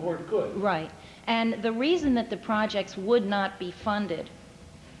 because... But the board could. Right. And the reason that the projects would not be funded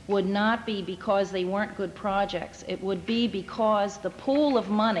would not be because they weren't good projects. It would be because the pool of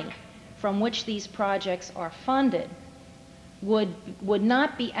money from which these projects are funded would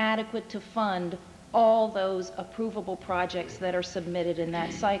not be adequate to fund all those approvable projects that are submitted in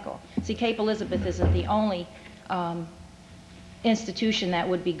that cycle. See, Cape Elizabeth isn't the only institution that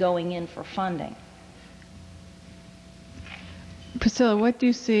would be going in for funding. Priscilla, what do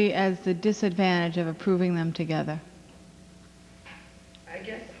you see as the disadvantage of approving them together? I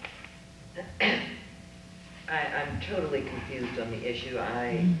guess I'm totally confused on the issue.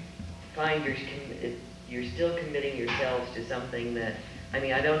 I find you're still committing yourselves to something that, I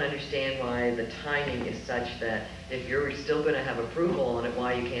mean, I don't understand why the timing is such that if you're still going to have approval on it,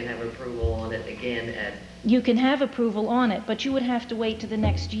 why you can't have approval on it again at... You can have approval on it, but you would have to wait to the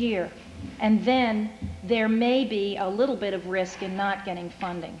next year. And then there may be a little bit of risk in not getting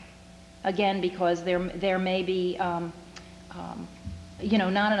funding. Again, because there may be, you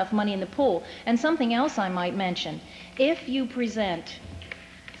know, not enough money in the pool. And something else I might mention, if you present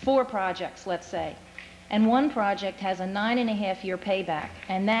 4 projects, let's say, and one project has a 9.5-year payback,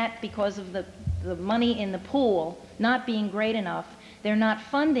 and that because of the money in the pool not being great enough, they're not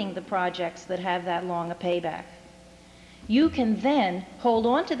funding the projects that have that long a payback. You can then hold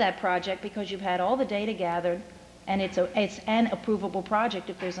on to that project because you've had all the data gathered, and it's an approvable project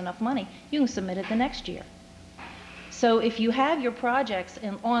if there's enough money. You can submit it the next year. So if you have your projects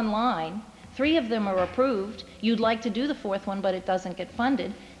online, 3 of them are approved, you'd like to do the 4th one, but it doesn't get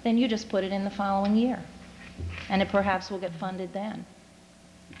funded, then you just put it in the following year, and it perhaps will get funded then.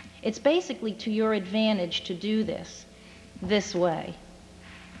 It's basically to your advantage to do this way.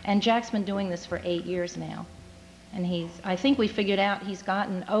 And Jack's been doing this for 8 years now. And I think we figured out he's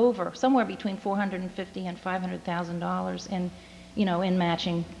gotten over somewhere between $450,000 and $500,000 in, you know, in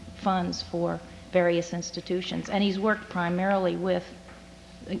matching funds for various institutions. And he's worked primarily with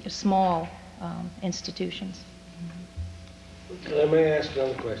small institutions. Let me ask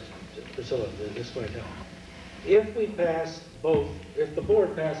another question, Priscilla, this might help. If we pass both, if the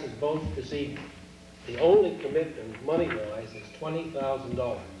board passes both this evening, the only commitment money-wise is $20,000,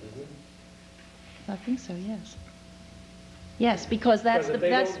 isn't it? I think so, yes. Yes, because that's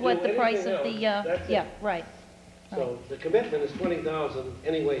what the price of the, yeah, right. So the commitment is $20,000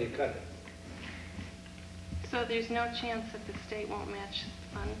 any way you cut it. So there's no chance that the state won't match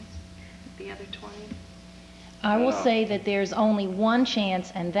funds, the other 20? I will say that there's only one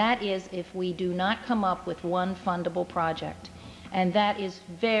chance, and that is if we do not come up with one fundable project. And that is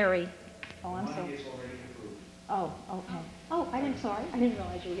very, oh, I'm sorry. Oh, okay. Oh, I'm sorry. I didn't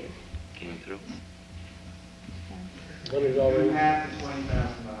realize you were here. Came through. Money's already... You have the $20,000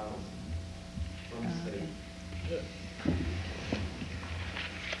 from the state.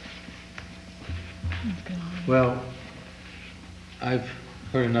 Well, I've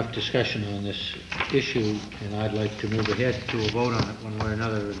heard enough discussion on this issue, and I'd like to move ahead to a vote on it one way or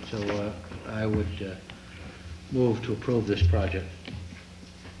another, and so I would move to approve this project.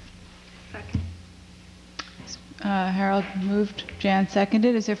 Second. Harold moved, Jan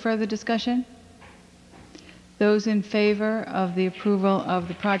seconded. Is there further discussion? Those in favor of the approval of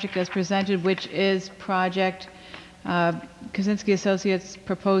the project as presented, which is project Kaczynski Associates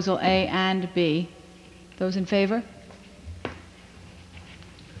Proposal A and B. Those in favor?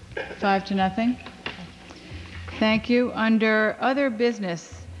 5-0. Thank you. Under other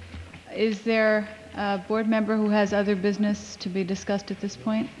business, is there a board member who has other business to be discussed at this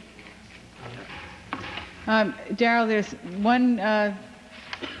point? Darrell, there's one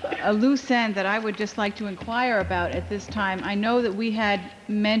a loose end that I would just like to inquire about at this time. I know that we had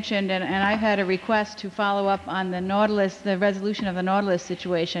mentioned, and I've had a request to follow up on the Nautilus, the resolution of the Nautilus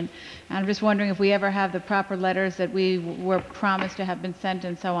situation. And I'm just wondering if we ever have the proper letters that we were promised to have been sent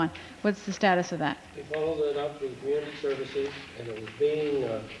and so on. What's the status of that? We followed it up with community services, and it was being,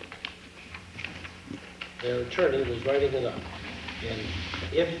 their attorney was writing it up. And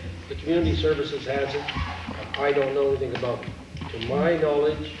if the community services has it, I don't know anything about it. To my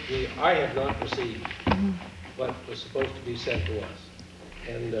knowledge, I have not received what was supposed to be sent to us.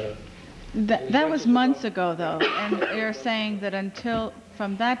 And that was months ago, though, and you're saying that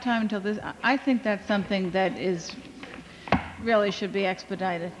from that time until this, I think that's something that really should be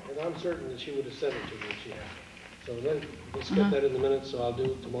expedited. And I'm certain that she would have sent it to me if she had. So then, let's get that in the minutes, so I'll do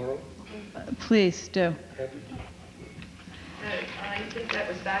it tomorrow. Please do. I think that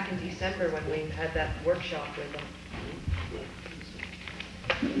was back in December when we had that workshop with them.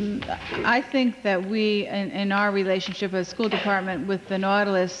 I think that we, in our relationship as school department with the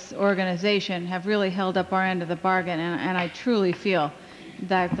Nautilus organization, have really held up our end of the bargain, and I truly feel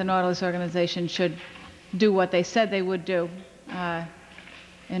that the Nautilus organization should do what they said they would do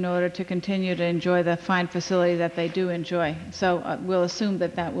in order to continue to enjoy the fine facility that they do enjoy. So we'll assume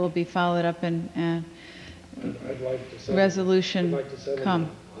that that will be followed up and I'd like to send resolution I'd like to send come.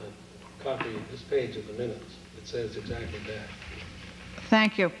 a copy of this page of the minutes that says exactly that.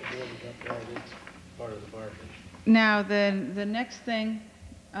 Thank you. It's part of the bargain. Now, the next thing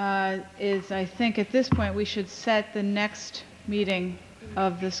is, I think at this point, we should set the next meeting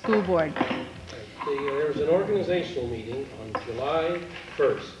of the school board. There's an organizational meeting on July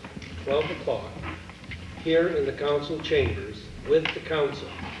 1st, 12 o'clock, here in the council chambers with the council.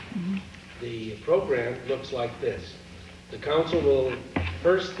 The program looks like this. The council will,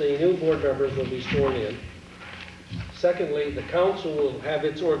 first, the new board members will be sworn in. Secondly, the council will have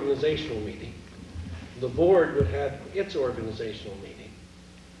its organizational meeting. The board would have its organizational meeting.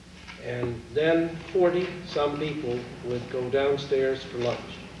 And then 40-some people would go downstairs for lunch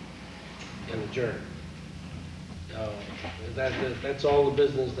and adjourn. That's all the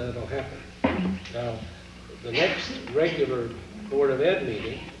business that'll happen. Now, the next regular Board of Ed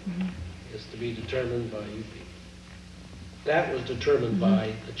meeting is to be determined by you people. That was determined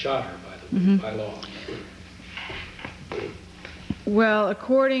by the charter, by the way, by law. Well,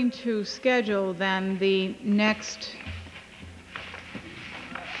 according to schedule, then the next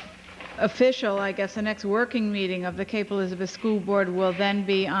official, I guess, the next working meeting of the Cape Elizabeth School Board will then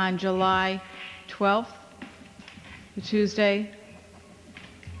be on July 12th, the Tuesday.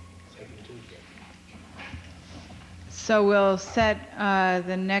 So we'll set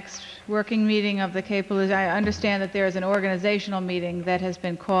the next working meeting of the Cape Elizabeth. I understand that there is an organizational meeting that has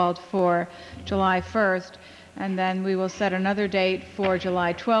been called for July 1st, and then we will set another date for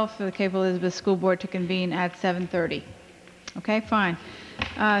July 12th for the Cape Elizabeth School Board to convene at 7:30. Okay, fine.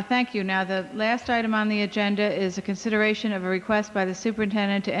 Thank you. Now, the last item on the agenda is a consideration of a request by the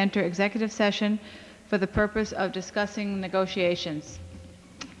superintendent to enter executive session for the purpose of discussing negotiations.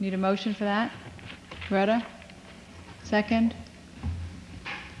 Need a motion for that? Greta? Second?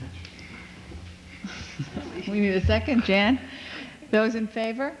 We need a second. Jan? Those in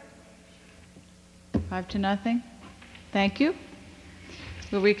favor? 5-0. Thank you.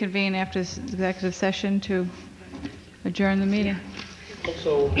 We'll reconvene after this executive session to adjourn the meeting.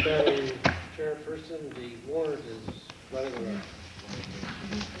 Also, Madam Chairperson, the warrant is running around.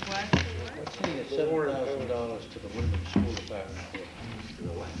 Let's say it's $7,000 to the Wyndham School Department.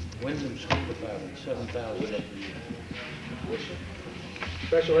 Wyndham School Department, $7,000.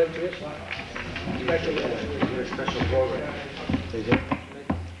 Special ed tuition? Special ed. Special program. They did?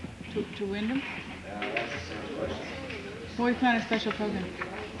 To Wyndham? What kind of special program?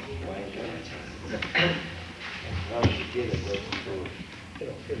 Well, we did it,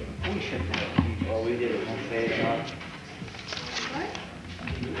 well, we did it, home page on.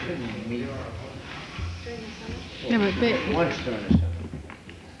 You shouldn't meet. No, but Once during the summer.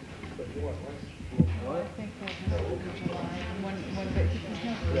 I think that has to be July. One, but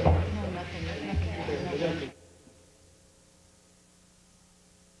there's no